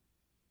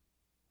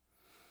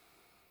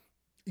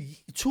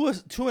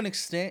 To an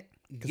extent,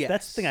 yes.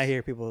 That's the thing I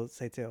hear people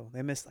say too.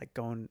 They miss like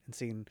going and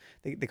seeing.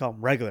 They call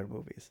them regular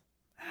movies.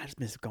 I just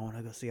miss going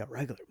to go see a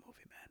regular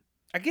movie, man.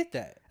 I get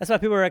that. That's why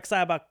people are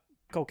excited about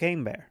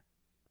Cocaine Bear.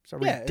 It's a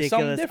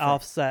ridiculous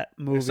offset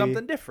movie. It's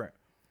something different.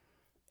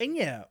 And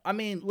yeah, I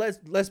mean,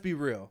 let's be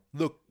real.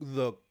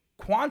 The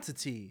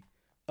quantity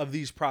of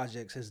these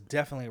projects has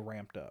definitely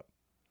ramped up.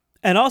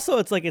 And also,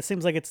 it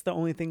seems like it's the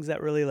only things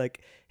that really like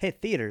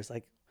hit theaters.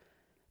 Like,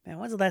 man,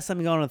 when's the last time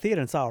you go to a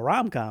theater and saw a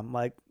rom-com?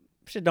 Like,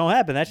 shit don't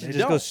happen. That shit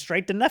just goes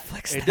straight to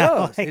Netflix. It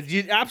now. does. Like,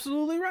 You're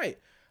absolutely right.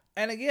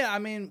 And again, I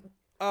mean,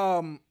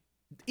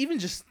 even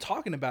just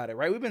talking about it,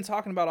 right? We've been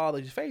talking about all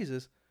these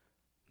phases.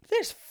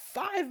 There's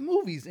 5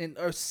 movies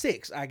or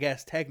 6, I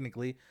guess,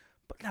 technically.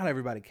 But not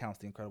everybody counts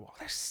The Incredible Hulk.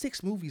 There's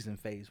 6 movies in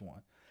phase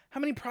 1. How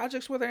many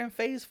projects were there in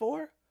phase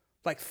 4?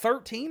 Like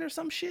 13 or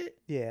some shit?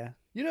 yeah.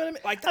 You know what I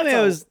mean? Like, I mean,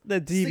 it was the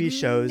TV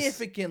shows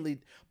significantly,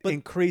 but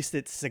increased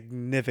it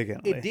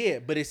significantly. it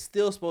did, but it's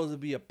still supposed to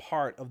be a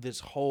part of this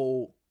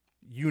whole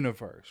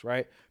universe,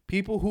 right?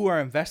 People who are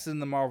invested in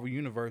the Marvel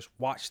universe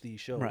watch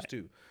these shows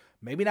too.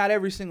 Maybe not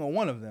every single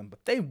one of them,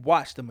 but they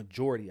watch the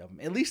majority of them,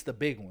 at least the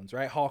big ones,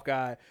 right?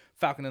 Hawkeye,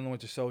 Falcon and the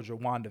Winter Soldier,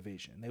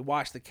 WandaVision. They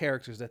watch the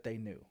characters that they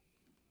knew.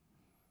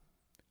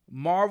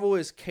 Marvel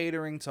is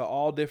catering to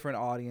all different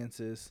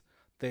audiences.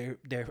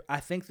 I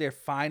think they're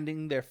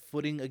finding their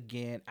footing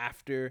again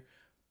after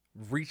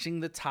reaching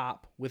the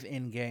top with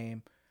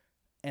Endgame,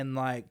 and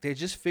like they're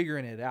just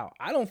figuring it out.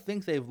 I don't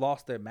think they've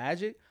lost their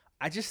magic.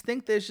 I just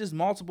think there's just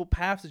multiple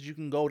paths that you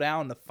can go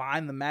down to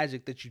find the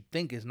magic that you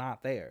think is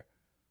not there.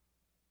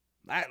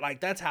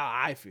 That's how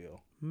I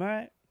feel.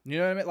 Right. You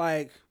know what I mean?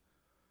 Like,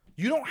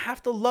 you don't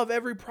have to love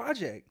every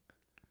project.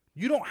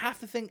 You don't have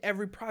to think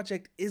every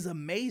project is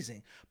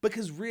amazing,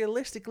 because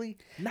realistically,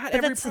 not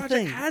every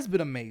project has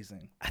been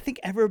amazing. I think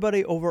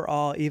everybody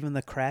overall, even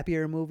the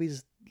crappier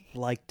movies,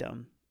 liked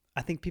them.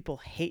 I think people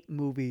hate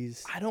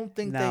movies. I don't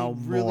think now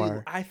they really.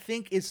 more. I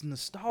think it's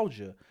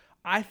nostalgia.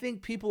 I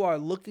think people are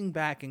looking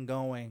back and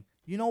going,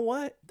 you know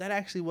what? That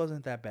actually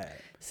wasn't that bad.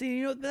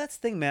 See, that's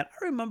the thing, man.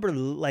 I remember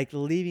like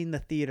leaving the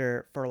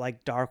theater for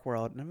like Dark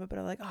World, and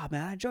everybody like, oh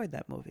man, I enjoyed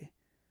that movie.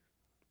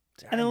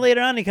 And then later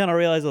on, you kind of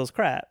realize it was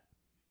crap.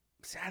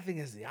 See, I think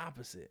it's the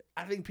opposite.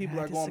 I think people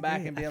are going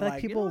back and being I feel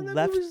like people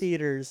left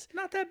theaters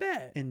not that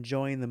bad,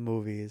 enjoying the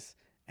movies,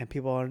 and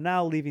people are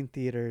now leaving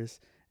theaters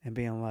and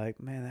being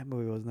like, man, that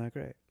movie wasn't that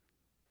great.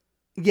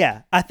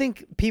 Yeah, I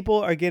think people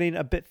are getting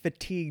a bit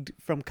fatigued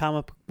from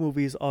comic book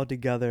movies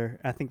altogether.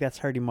 I think that's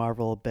hurting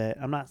Marvel a bit.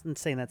 I'm not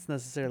saying that's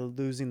necessarily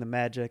losing the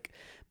magic,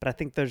 but I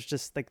think there's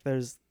just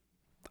there's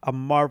a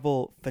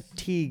Marvel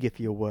fatigue, if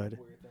you would.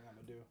 Weird thing I'm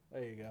gonna do.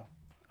 There you go.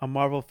 A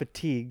Marvel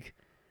fatigue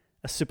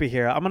a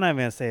superhero. I'm not even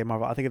gonna say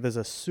Marvel. I think if there's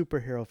a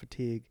superhero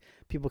fatigue,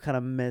 people kind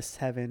of miss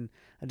having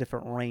a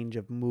different range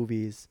of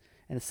movies,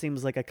 and it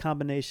seems like a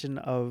combination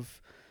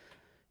of,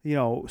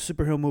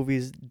 superhero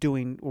movies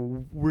doing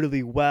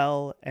really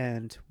well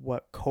and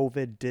what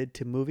COVID did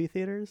to movie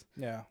theaters.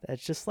 Yeah.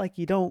 It's just like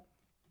you don't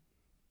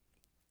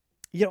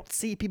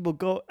see people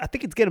go. I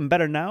think it's getting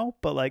better now,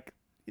 but like,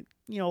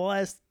 the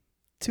last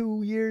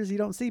 2 years, you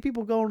don't see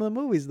people going to the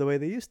movies the way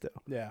they used to.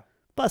 Yeah.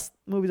 Plus,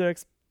 movies are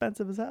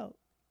expensive as hell.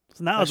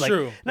 So now That's it's like,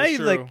 true. now That's you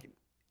true. like,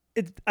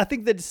 I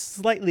think that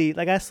slightly,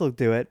 like I still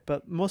do it,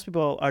 but most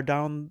people are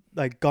down,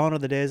 like gone are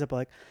the days of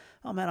like,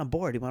 oh man, I'm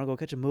bored. You want to go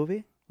catch a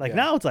movie? Like Yeah.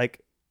 now it's like,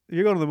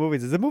 you're going to the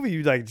movies. It's a movie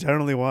you like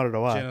generally wanted to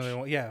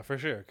watch. Yeah, for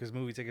sure. Because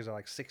movie tickets are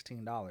like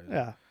 $16.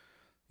 Yeah.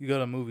 You go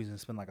to movies and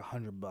spend like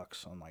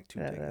 $100 on like 2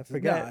 tickets.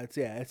 Forget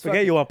It's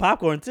you want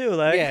popcorn too.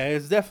 Like, yeah,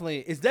 it's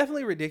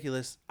definitely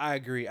ridiculous. I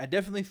agree. I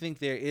definitely think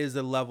there is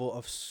a level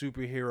of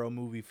superhero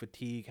movie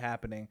fatigue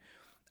happening.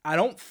 I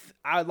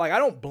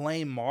don't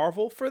blame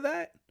Marvel for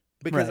that,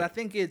 because Right. I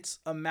think it's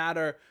a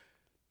matter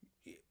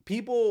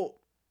people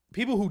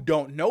who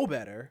don't know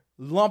better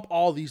lump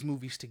all these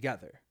movies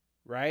together,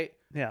 right?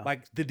 yeah.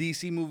 Like the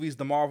DC movies,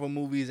 the Marvel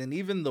movies, and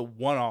even the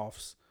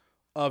one-offs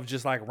of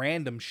just like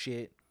random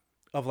shit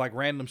of like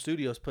random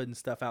studios putting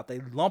stuff out.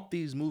 They lump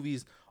these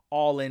movies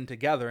all in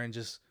together and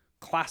just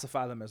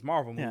classify them as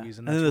Marvel yeah. movies,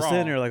 and then that's they're wrong.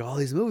 sitting there like, all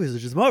these movies are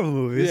just Marvel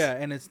movies. Yeah,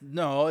 and it's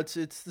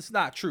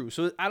not true.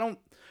 So I don't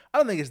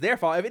think it's their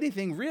fault. If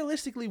anything,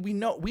 realistically, we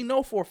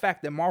know for a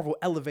fact that Marvel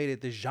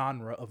elevated the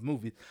genre of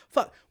movies.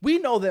 Fuck, we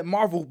know that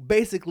Marvel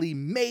basically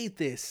made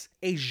this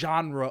a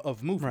genre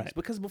of movies, Right.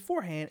 because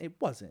beforehand it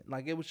wasn't.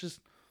 Like, it was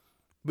just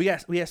we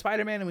had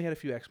Spider-Man and we had a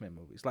few X-Men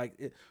movies. Like,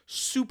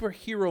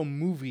 superhero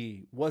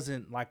movie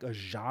wasn't like a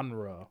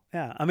genre.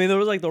 Yeah. I mean, there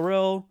was like I'm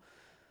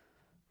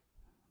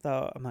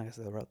not gonna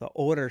say the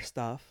older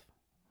stuff,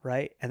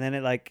 right? And then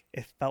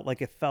it felt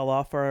like it fell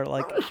off for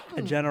like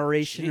a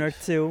generation or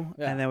two,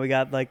 Yeah. and then we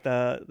got like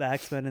the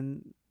X-Men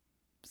and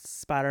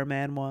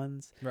Spider-Man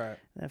ones. Right.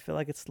 And I feel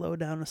like it slowed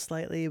down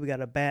slightly. We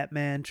got a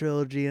Batman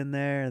trilogy in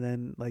there, and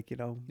then this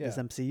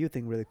Yeah. MCU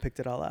thing really picked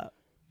it all up.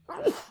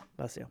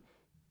 Bless you.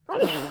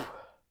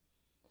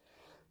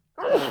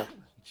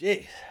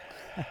 Jeez.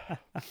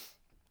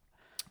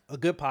 A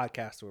good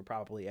podcaster would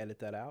probably edit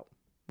that out,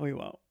 We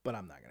won't. but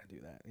I'm not gonna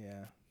do that.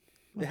 Yeah,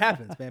 it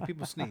happens, man.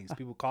 People sneeze,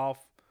 people cough.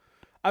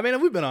 I mean,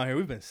 we've been on here.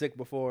 We've been sick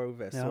before. We've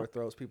had Yeah. sore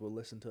throats. People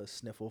listen to us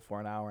sniffle for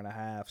an hour and a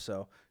half.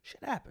 So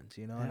shit happens.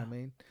 You know what Yeah. I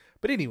mean?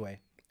 But anyway,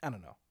 I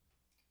don't know.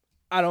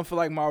 I don't feel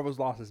like Marvel's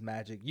lost its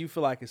magic. You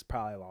feel like it's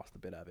probably lost a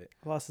bit of it.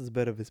 Lost a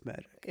bit of his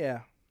magic.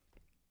 Yeah.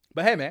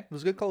 But hey, man, it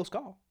was a good close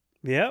call.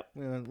 Yep.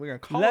 We're gonna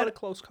call Let it a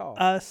close call.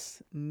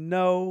 Us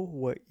know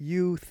what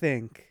you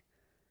think.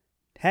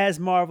 Has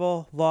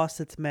Marvel lost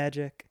its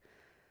magic?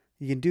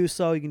 You can do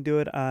so. You can do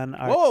it on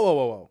our.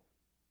 Whoa.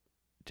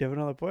 Do you have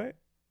another point?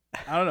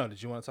 I don't know.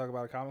 Did you want to talk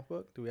about a comic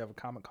book? Do we have a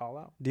comic call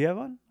out? Do you have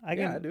one?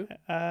 Yeah, I do.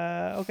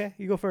 Okay,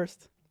 you go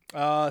first.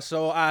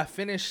 So I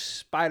finished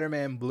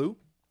Spider-Man Blue.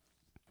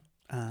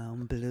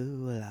 I'm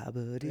blue.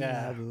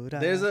 Yeah.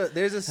 There's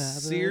a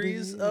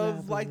series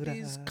of like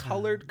these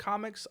colored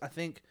comics. I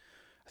think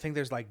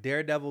there's like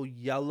Daredevil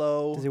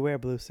Yellow. Does he wear a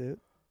blue suit?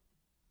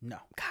 No.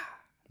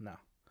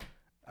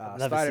 I'd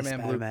love to see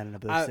Spider-Man Blue. Spider-Man in a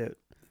blue suit.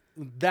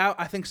 That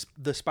I think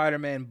the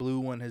Spider-Man Blue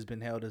one has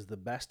been hailed as the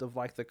best of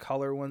like the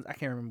color ones. I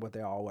can't remember what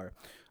they all were,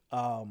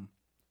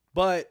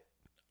 but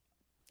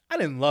I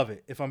didn't love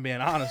it. If I'm being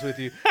honest with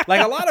you,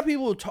 like a lot of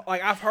people,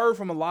 like I've heard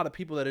from a lot of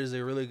people that it is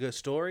a really good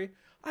story.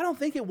 I don't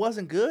think it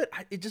wasn't good.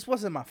 It just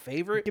wasn't my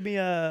favorite. Give me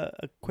a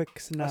quick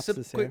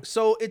synopsis here.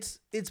 So it's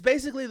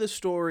basically the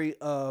story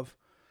of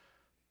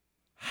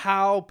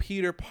how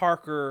Peter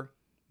Parker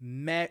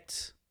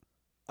met.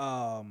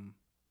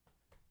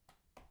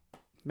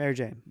 Mary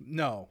Jane.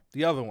 No,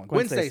 the other one,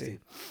 Gwen Gwen Stacy.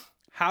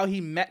 How he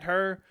met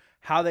her,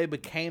 how they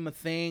became a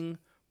thing,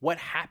 what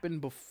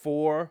happened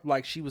before,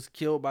 like she was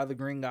killed by the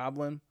Green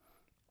Goblin.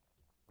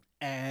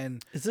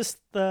 And Is this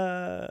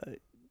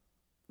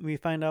we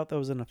find out there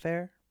was an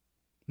affair?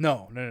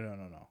 no,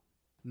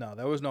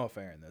 there was no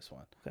affair in this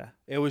one. Okay.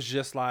 It was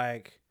just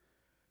like,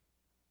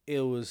 it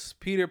was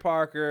Peter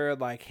Parker,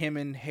 like him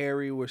and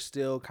Harry were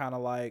still kind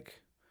of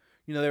like,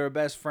 they were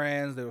best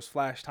friends. There was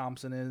Flash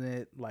Thompson in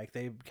it. Like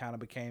they kind of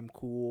became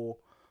cool.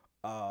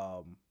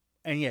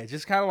 And yeah,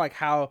 just kind of like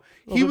how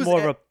He was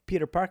more of a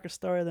Peter Parker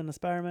story than a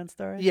Spider-Man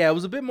story? Yeah, it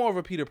was a bit more of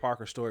a Peter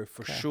Parker story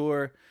for Okay.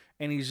 sure.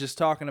 And he's just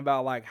talking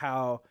about like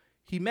how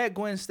he met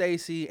Gwen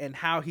Stacy and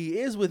how he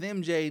is with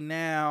MJ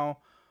now,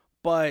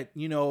 but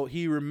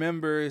he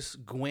remembers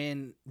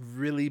Gwen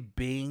really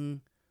being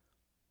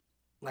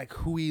like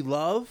who he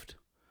loved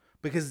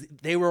because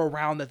they were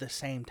around at the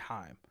same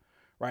time,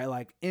 right?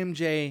 Like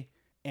MJ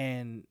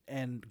and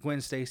Gwen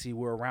Stacy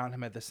were around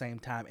him at the same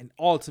time, and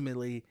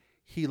ultimately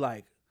he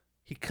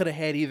could have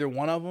had either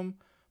one of them,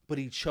 but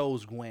he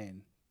chose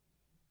Gwen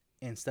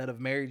instead of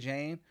Mary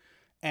Jane.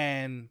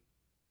 And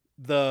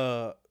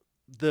the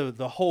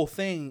whole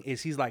thing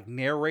is he's like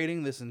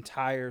narrating this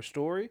entire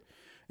story,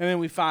 And then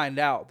we find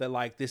out that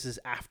like this is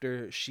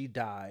after she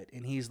died,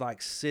 and he's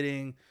like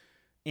sitting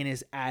in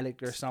his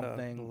attic or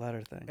something, the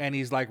letter thing, and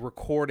he's like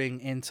recording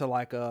into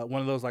like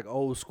one of those like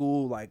old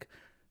school like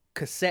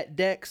cassette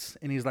decks,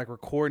 and he's like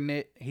recording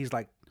it. He's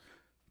like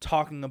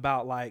talking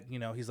about like, you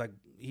know, he's like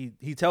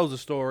he tells a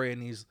story,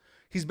 and he's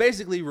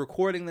basically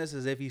recording this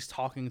as if he's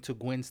talking to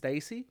Gwen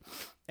Stacy.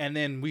 And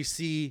then we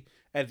see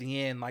at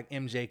the end like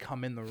MJ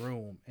come in the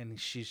room, and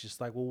she's just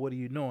like, well, what are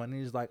you doing? And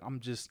he's like, I'm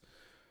just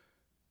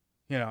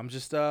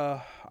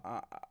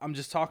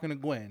talking to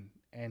Gwen.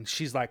 And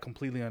she's like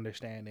completely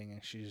understanding,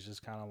 and she's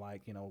just kind of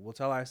like, you know, well,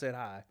 tell her I said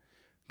hi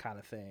kind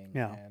of thing.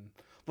 Yeah. And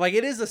like,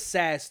 it is a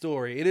sad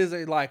story. It is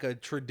like a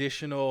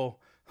traditional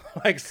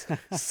like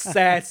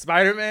sad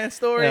Spider-Man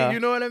story. Yeah. You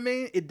know what I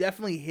mean? It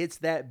definitely hits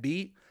that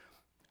beat.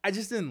 I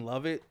just didn't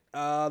love it.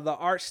 The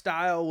art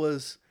style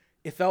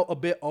it felt a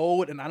bit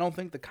old, and I don't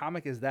think the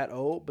comic is that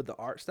old, but the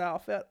art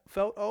style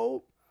felt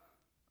old.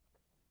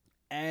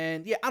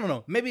 And yeah, I don't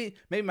know. Maybe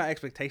my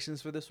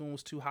expectations for this one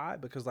was too high,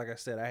 because like I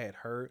said, I had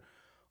heard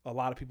a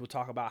lot of people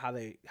talk about how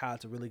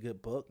it's a really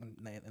good book,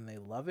 and they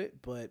love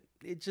it, but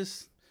it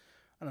just,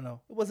 I don't know.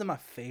 It wasn't my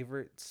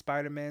favorite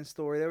Spider-Man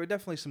story. There were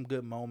definitely some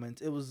good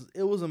moments. It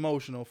was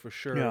emotional for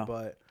sure, Yeah.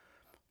 but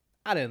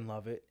I didn't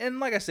love it. And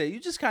like I said, you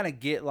just kind of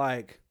get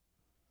like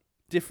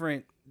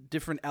different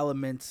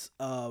elements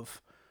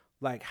of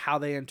like how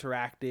they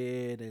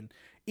interacted, and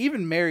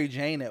even Mary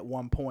Jane at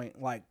one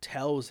point like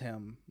tells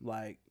him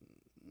like,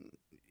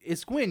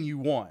 it's Gwen you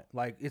want.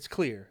 Like, it's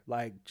clear.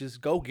 Like,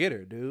 just go get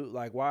her, dude.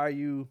 Like, why are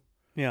you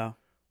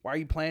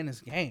playing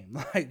this game?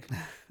 Like,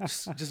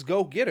 just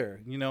go get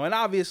her, you know? And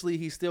obviously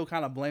he still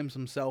kind of blames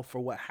himself for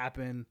what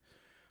happened.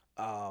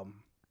 But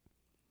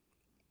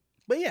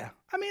yeah,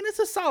 I mean, it's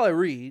a solid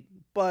read,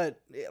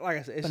 but like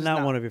I said, it's but just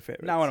not one of your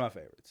favorites. Not one of my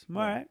favorites.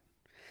 All right.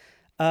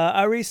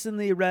 I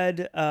recently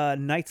read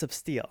Knights of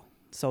Steel.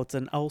 So it's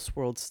an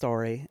Elseworld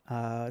story,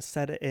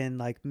 set in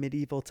like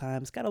medieval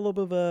times. Got a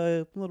little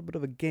bit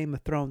of a Game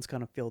of Thrones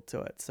kind of feel to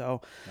it.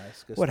 So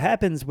Nice, what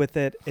happens with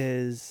it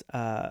is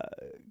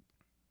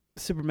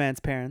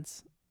Superman's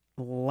parents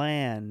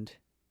land.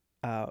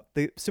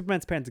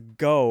 Superman's parents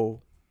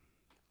go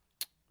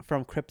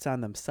from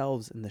Krypton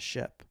themselves in the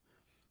ship,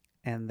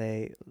 and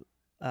they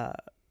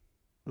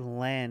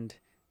land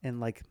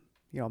in like,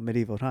 you know,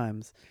 medieval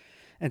times.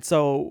 And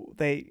so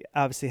they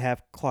obviously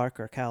have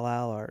Clark or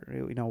Kal-El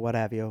or, you know, what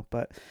have you.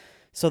 But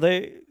so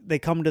they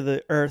come to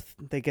the Earth,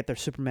 they get their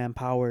Superman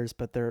powers,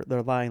 but they're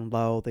lying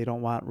low. They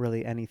don't want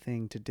really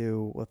anything to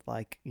do with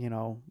like, you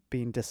know,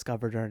 being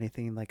discovered or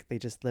anything. Like, they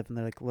just live in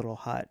their like little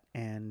hut.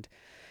 And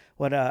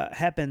what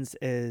happens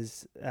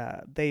is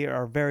they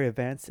are very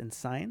advanced in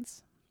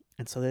science,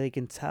 and so they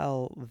can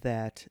tell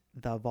that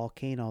the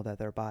volcano that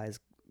they're by is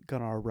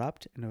gonna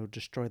erupt and it'll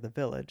destroy the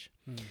village.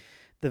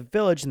 The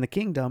village and the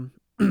kingdom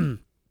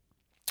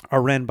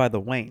are ran by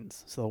the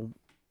Waynes. So,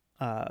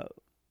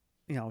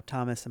 you know,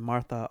 Thomas and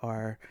Martha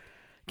are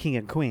king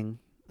and queen.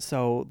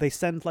 So they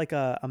send like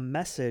a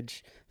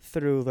message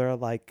through their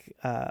like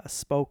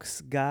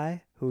spokes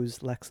guy,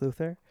 who's Lex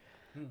Luthor.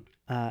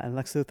 And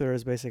Lex Luthor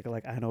is basically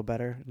like, I know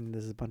better, and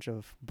this is a bunch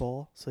of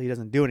bull. So he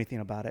doesn't do anything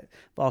about it.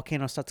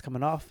 Volcano starts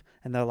coming off,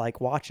 and they're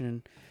like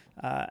watching.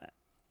 They're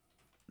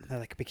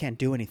like, we can't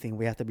do anything.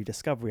 We have to be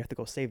discovered. We have to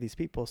go save these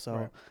people.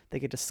 So they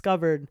get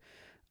discovered.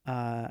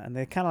 And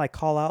they kind of like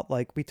call out,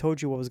 like, we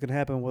told you what was going to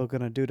happen, what we're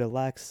going to do to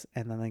Lex.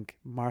 And then like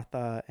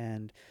Martha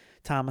and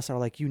Thomas are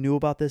like, you knew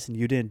about this and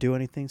you didn't do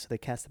anything. So they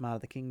cast them out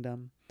of the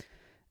kingdom.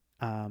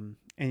 And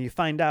you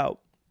find out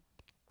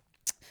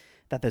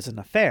that there's an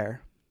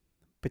affair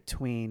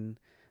between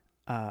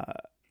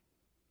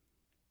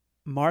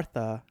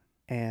Martha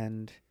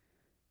and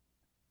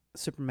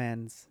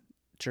Superman's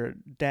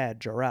dad,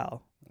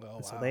 Jor-El. Oh,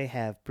 wow. So they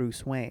have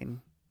Bruce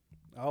Wayne.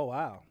 Oh,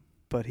 wow.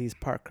 But he's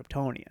part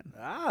Kryptonian.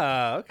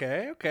 Ah,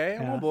 okay.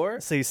 I'm on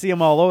board. So you see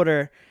him all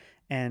older,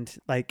 and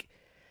like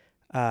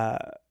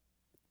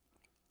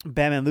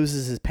Batman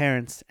loses his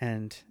parents,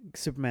 and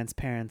Superman's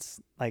parents,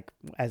 like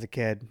as a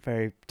kid,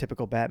 very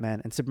typical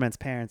Batman, and Superman's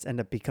parents end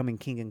up becoming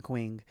king and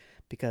queen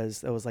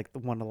because it was like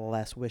one of the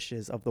last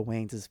wishes of the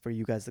Waynes is for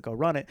you guys to go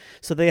run it.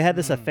 So they had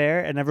this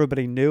affair, and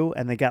everybody knew,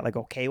 and they got like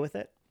okay with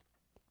it.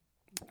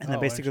 And then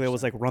basically it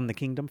was like, run the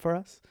kingdom for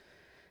us.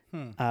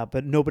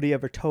 But nobody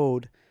ever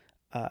told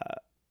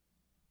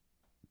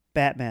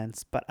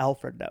Batman's, but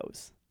Alfred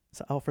knows.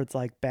 So Alfred's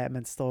like,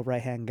 Batman's still a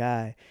right-hand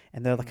guy,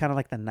 and they're kind of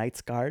like the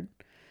Knights Guard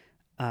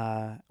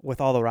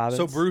with all the Robins.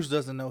 So Bruce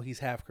doesn't know he's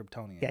half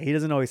Kryptonian. Yeah, he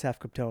doesn't know he's half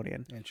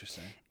Kryptonian.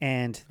 Interesting.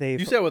 And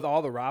You said with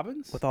all the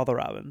Robins? With all the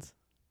Robins.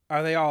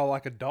 Are they all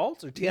like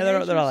adults or teenagers?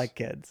 Yeah, they're all like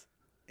kids.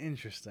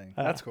 Interesting.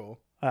 That's cool.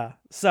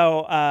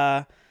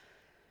 So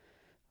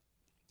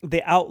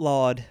they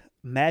outlawed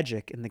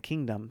magic in the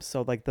kingdom.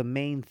 So like the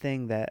main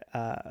thing that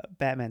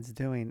Batman's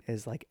doing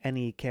is like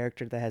any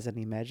character that has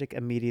any magic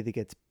immediately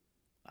gets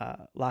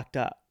locked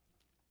up.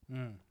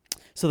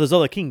 So there's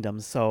other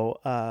kingdoms. So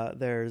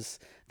there's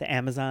the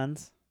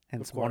Amazons,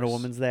 and Of some Wonder course.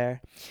 Woman's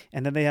there.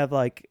 And then they have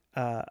like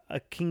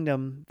a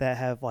kingdom that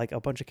have like a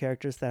bunch of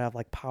characters that have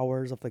like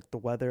powers of like the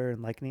weather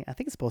and lightning. I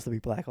think it's supposed to be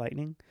Black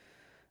Lightning.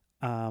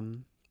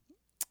 And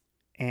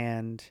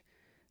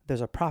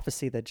there's a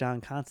prophecy that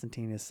John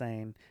Constantine is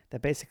saying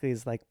that basically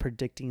is like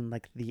predicting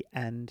like the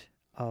end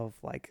of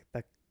like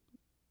the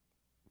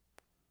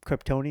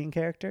Kryptonian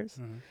characters.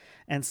 Mm-hmm.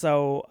 And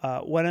so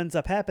what ends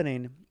up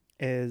happening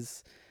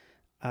is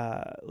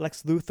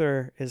Lex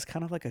Luthor is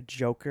kind of like a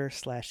Joker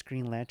 /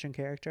 Green Lantern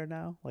character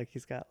now. Like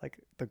he's got like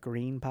the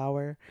green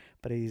power,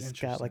 but he's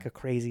got like a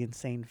crazy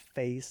insane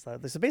face.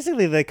 So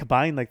basically they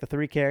combine like the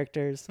three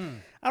characters.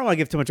 I don't want to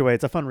give too much away.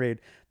 It's a fun read.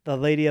 The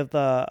lady of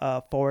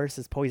the forest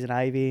is Poison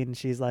Ivy, and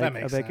she's like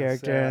a big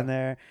character in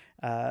there.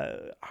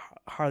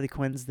 Harley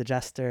Quinn's the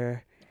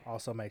Jester.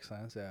 Also makes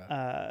sense,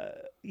 yeah.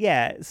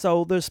 Yeah,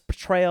 so there's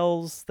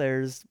betrayals,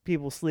 there's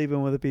people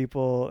sleeping with the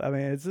people. I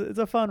mean, it's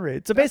a fun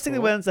read. So basically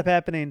what ends up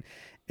happening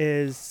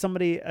is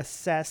somebody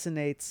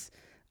assassinates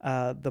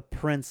the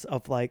prince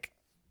of like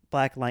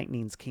Black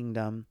Lightning's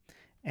kingdom,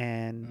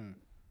 and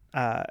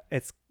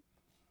it's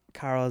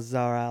Kara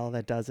Zor-El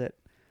that does it.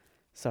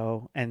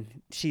 So,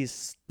 and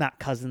she's not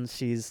cousins,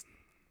 she's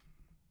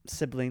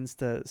siblings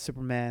to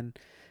Superman,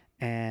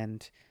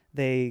 and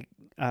they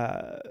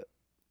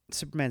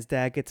Superman's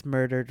dad gets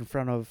murdered in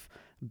front of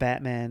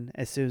Batman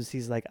as soon as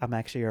he's like, I'm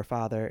actually your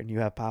father and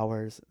you have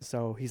powers.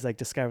 So he's like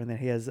discovering that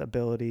he has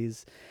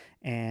abilities,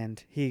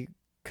 and he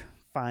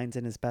finds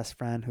in his best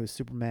friend who's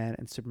Superman,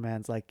 and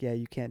Superman's like, yeah,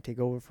 you can't take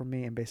over from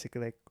me, and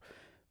basically like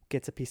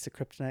gets a piece of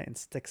kryptonite and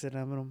sticks it in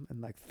him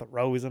and like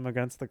throws him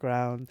against the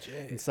ground.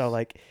 Jeez. And so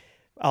like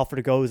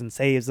Alfred goes and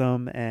saves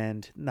him,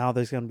 and now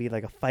there's going to be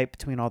like a fight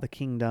between all the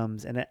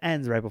kingdoms, and it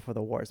ends right before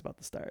the war is about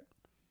to start.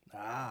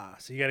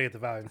 So you gotta get the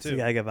volume 2. So you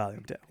gotta get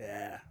volume 2.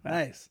 Yeah,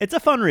 nice. It's a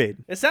fun read.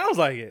 It sounds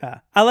like it.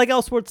 I like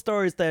Elseworld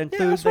stories that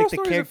include Elseworld like the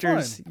stories are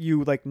characters fun.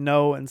 you like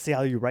know and see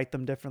how you write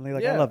them differently.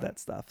 Like I love that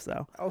stuff.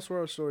 So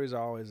Elseworld stories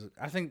are always,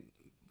 I think,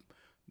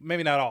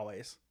 maybe not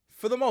always.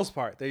 For the most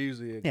part, they're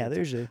usually a good they're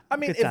usually. I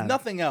mean, good if time.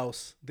 nothing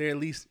else, they're at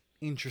least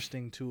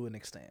interesting to an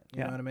extent.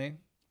 You know what I mean?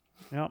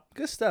 Yep.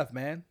 Good stuff,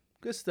 man.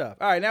 Good stuff.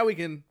 All right, now we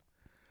can.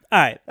 All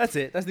right. That's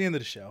it. That's the end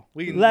of the show.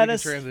 We can Let we can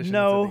us transition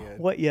know into the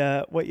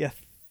end. what you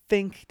think.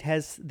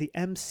 Has the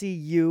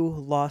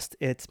MCU lost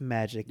its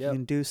magic? Yep. You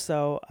can do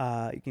so.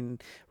 You can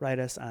write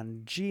us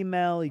on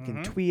Gmail. You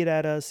can tweet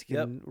at us. You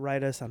can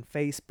write us on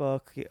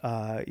Facebook.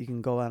 You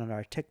can go on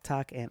our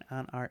TikTok and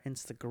on our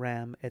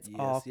Instagram. It's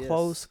all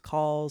Close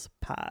Calls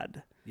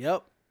Pod.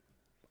 Yep.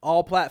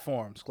 All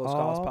platforms. Close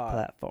Calls All Pod.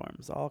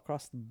 platforms, all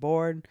across the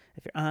board.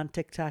 If you're on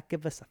TikTok,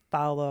 give us a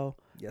follow.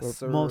 Yes, We're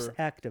sir. most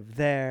active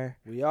there.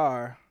 We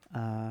are.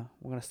 We're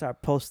gonna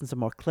start posting some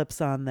more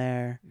clips on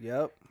there.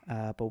 Yep.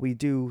 But we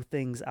do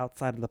things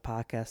outside of the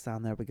podcast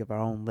on there. We give our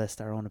own list,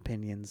 our own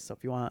opinions. So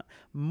if you want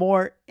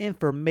more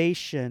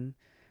information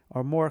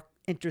or more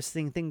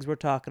interesting things we're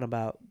talking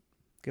about,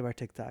 give our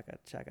TikTok a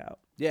check out.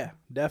 Yeah,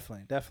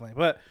 definitely.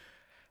 But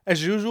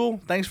as usual,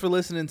 thanks for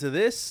listening to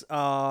this.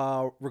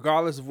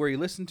 Regardless of where you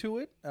listen to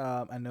it,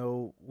 I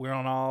know we're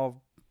on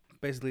all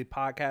basically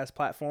podcast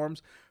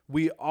platforms.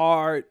 We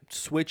are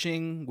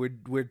switching.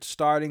 We're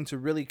starting to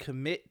really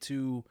commit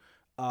to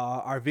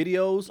our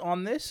videos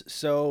on this.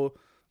 So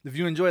if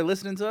you enjoy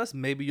listening to us,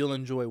 maybe you'll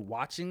enjoy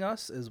watching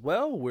us as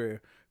well.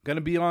 We're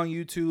gonna be on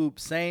YouTube.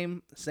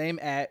 Same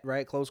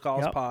right? Close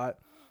Calls Pod.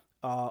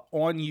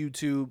 On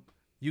YouTube,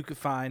 you can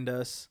find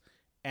us,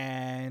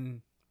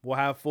 and we'll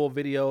have full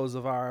videos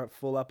of our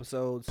full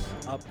episodes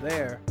up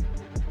there.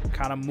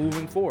 Kind of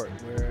moving forward.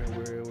 We're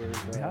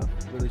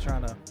really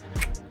trying to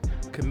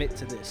commit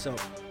to this. So,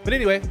 but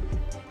anyway,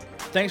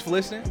 thanks for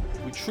listening.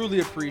 We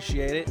truly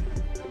appreciate it.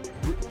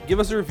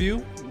 Give us a review,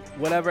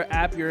 whatever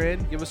app you're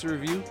in. Give us a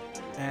review,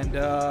 and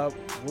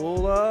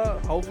we'll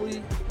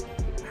hopefully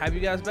have you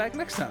guys back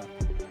next time.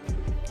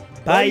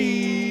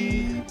 Bye.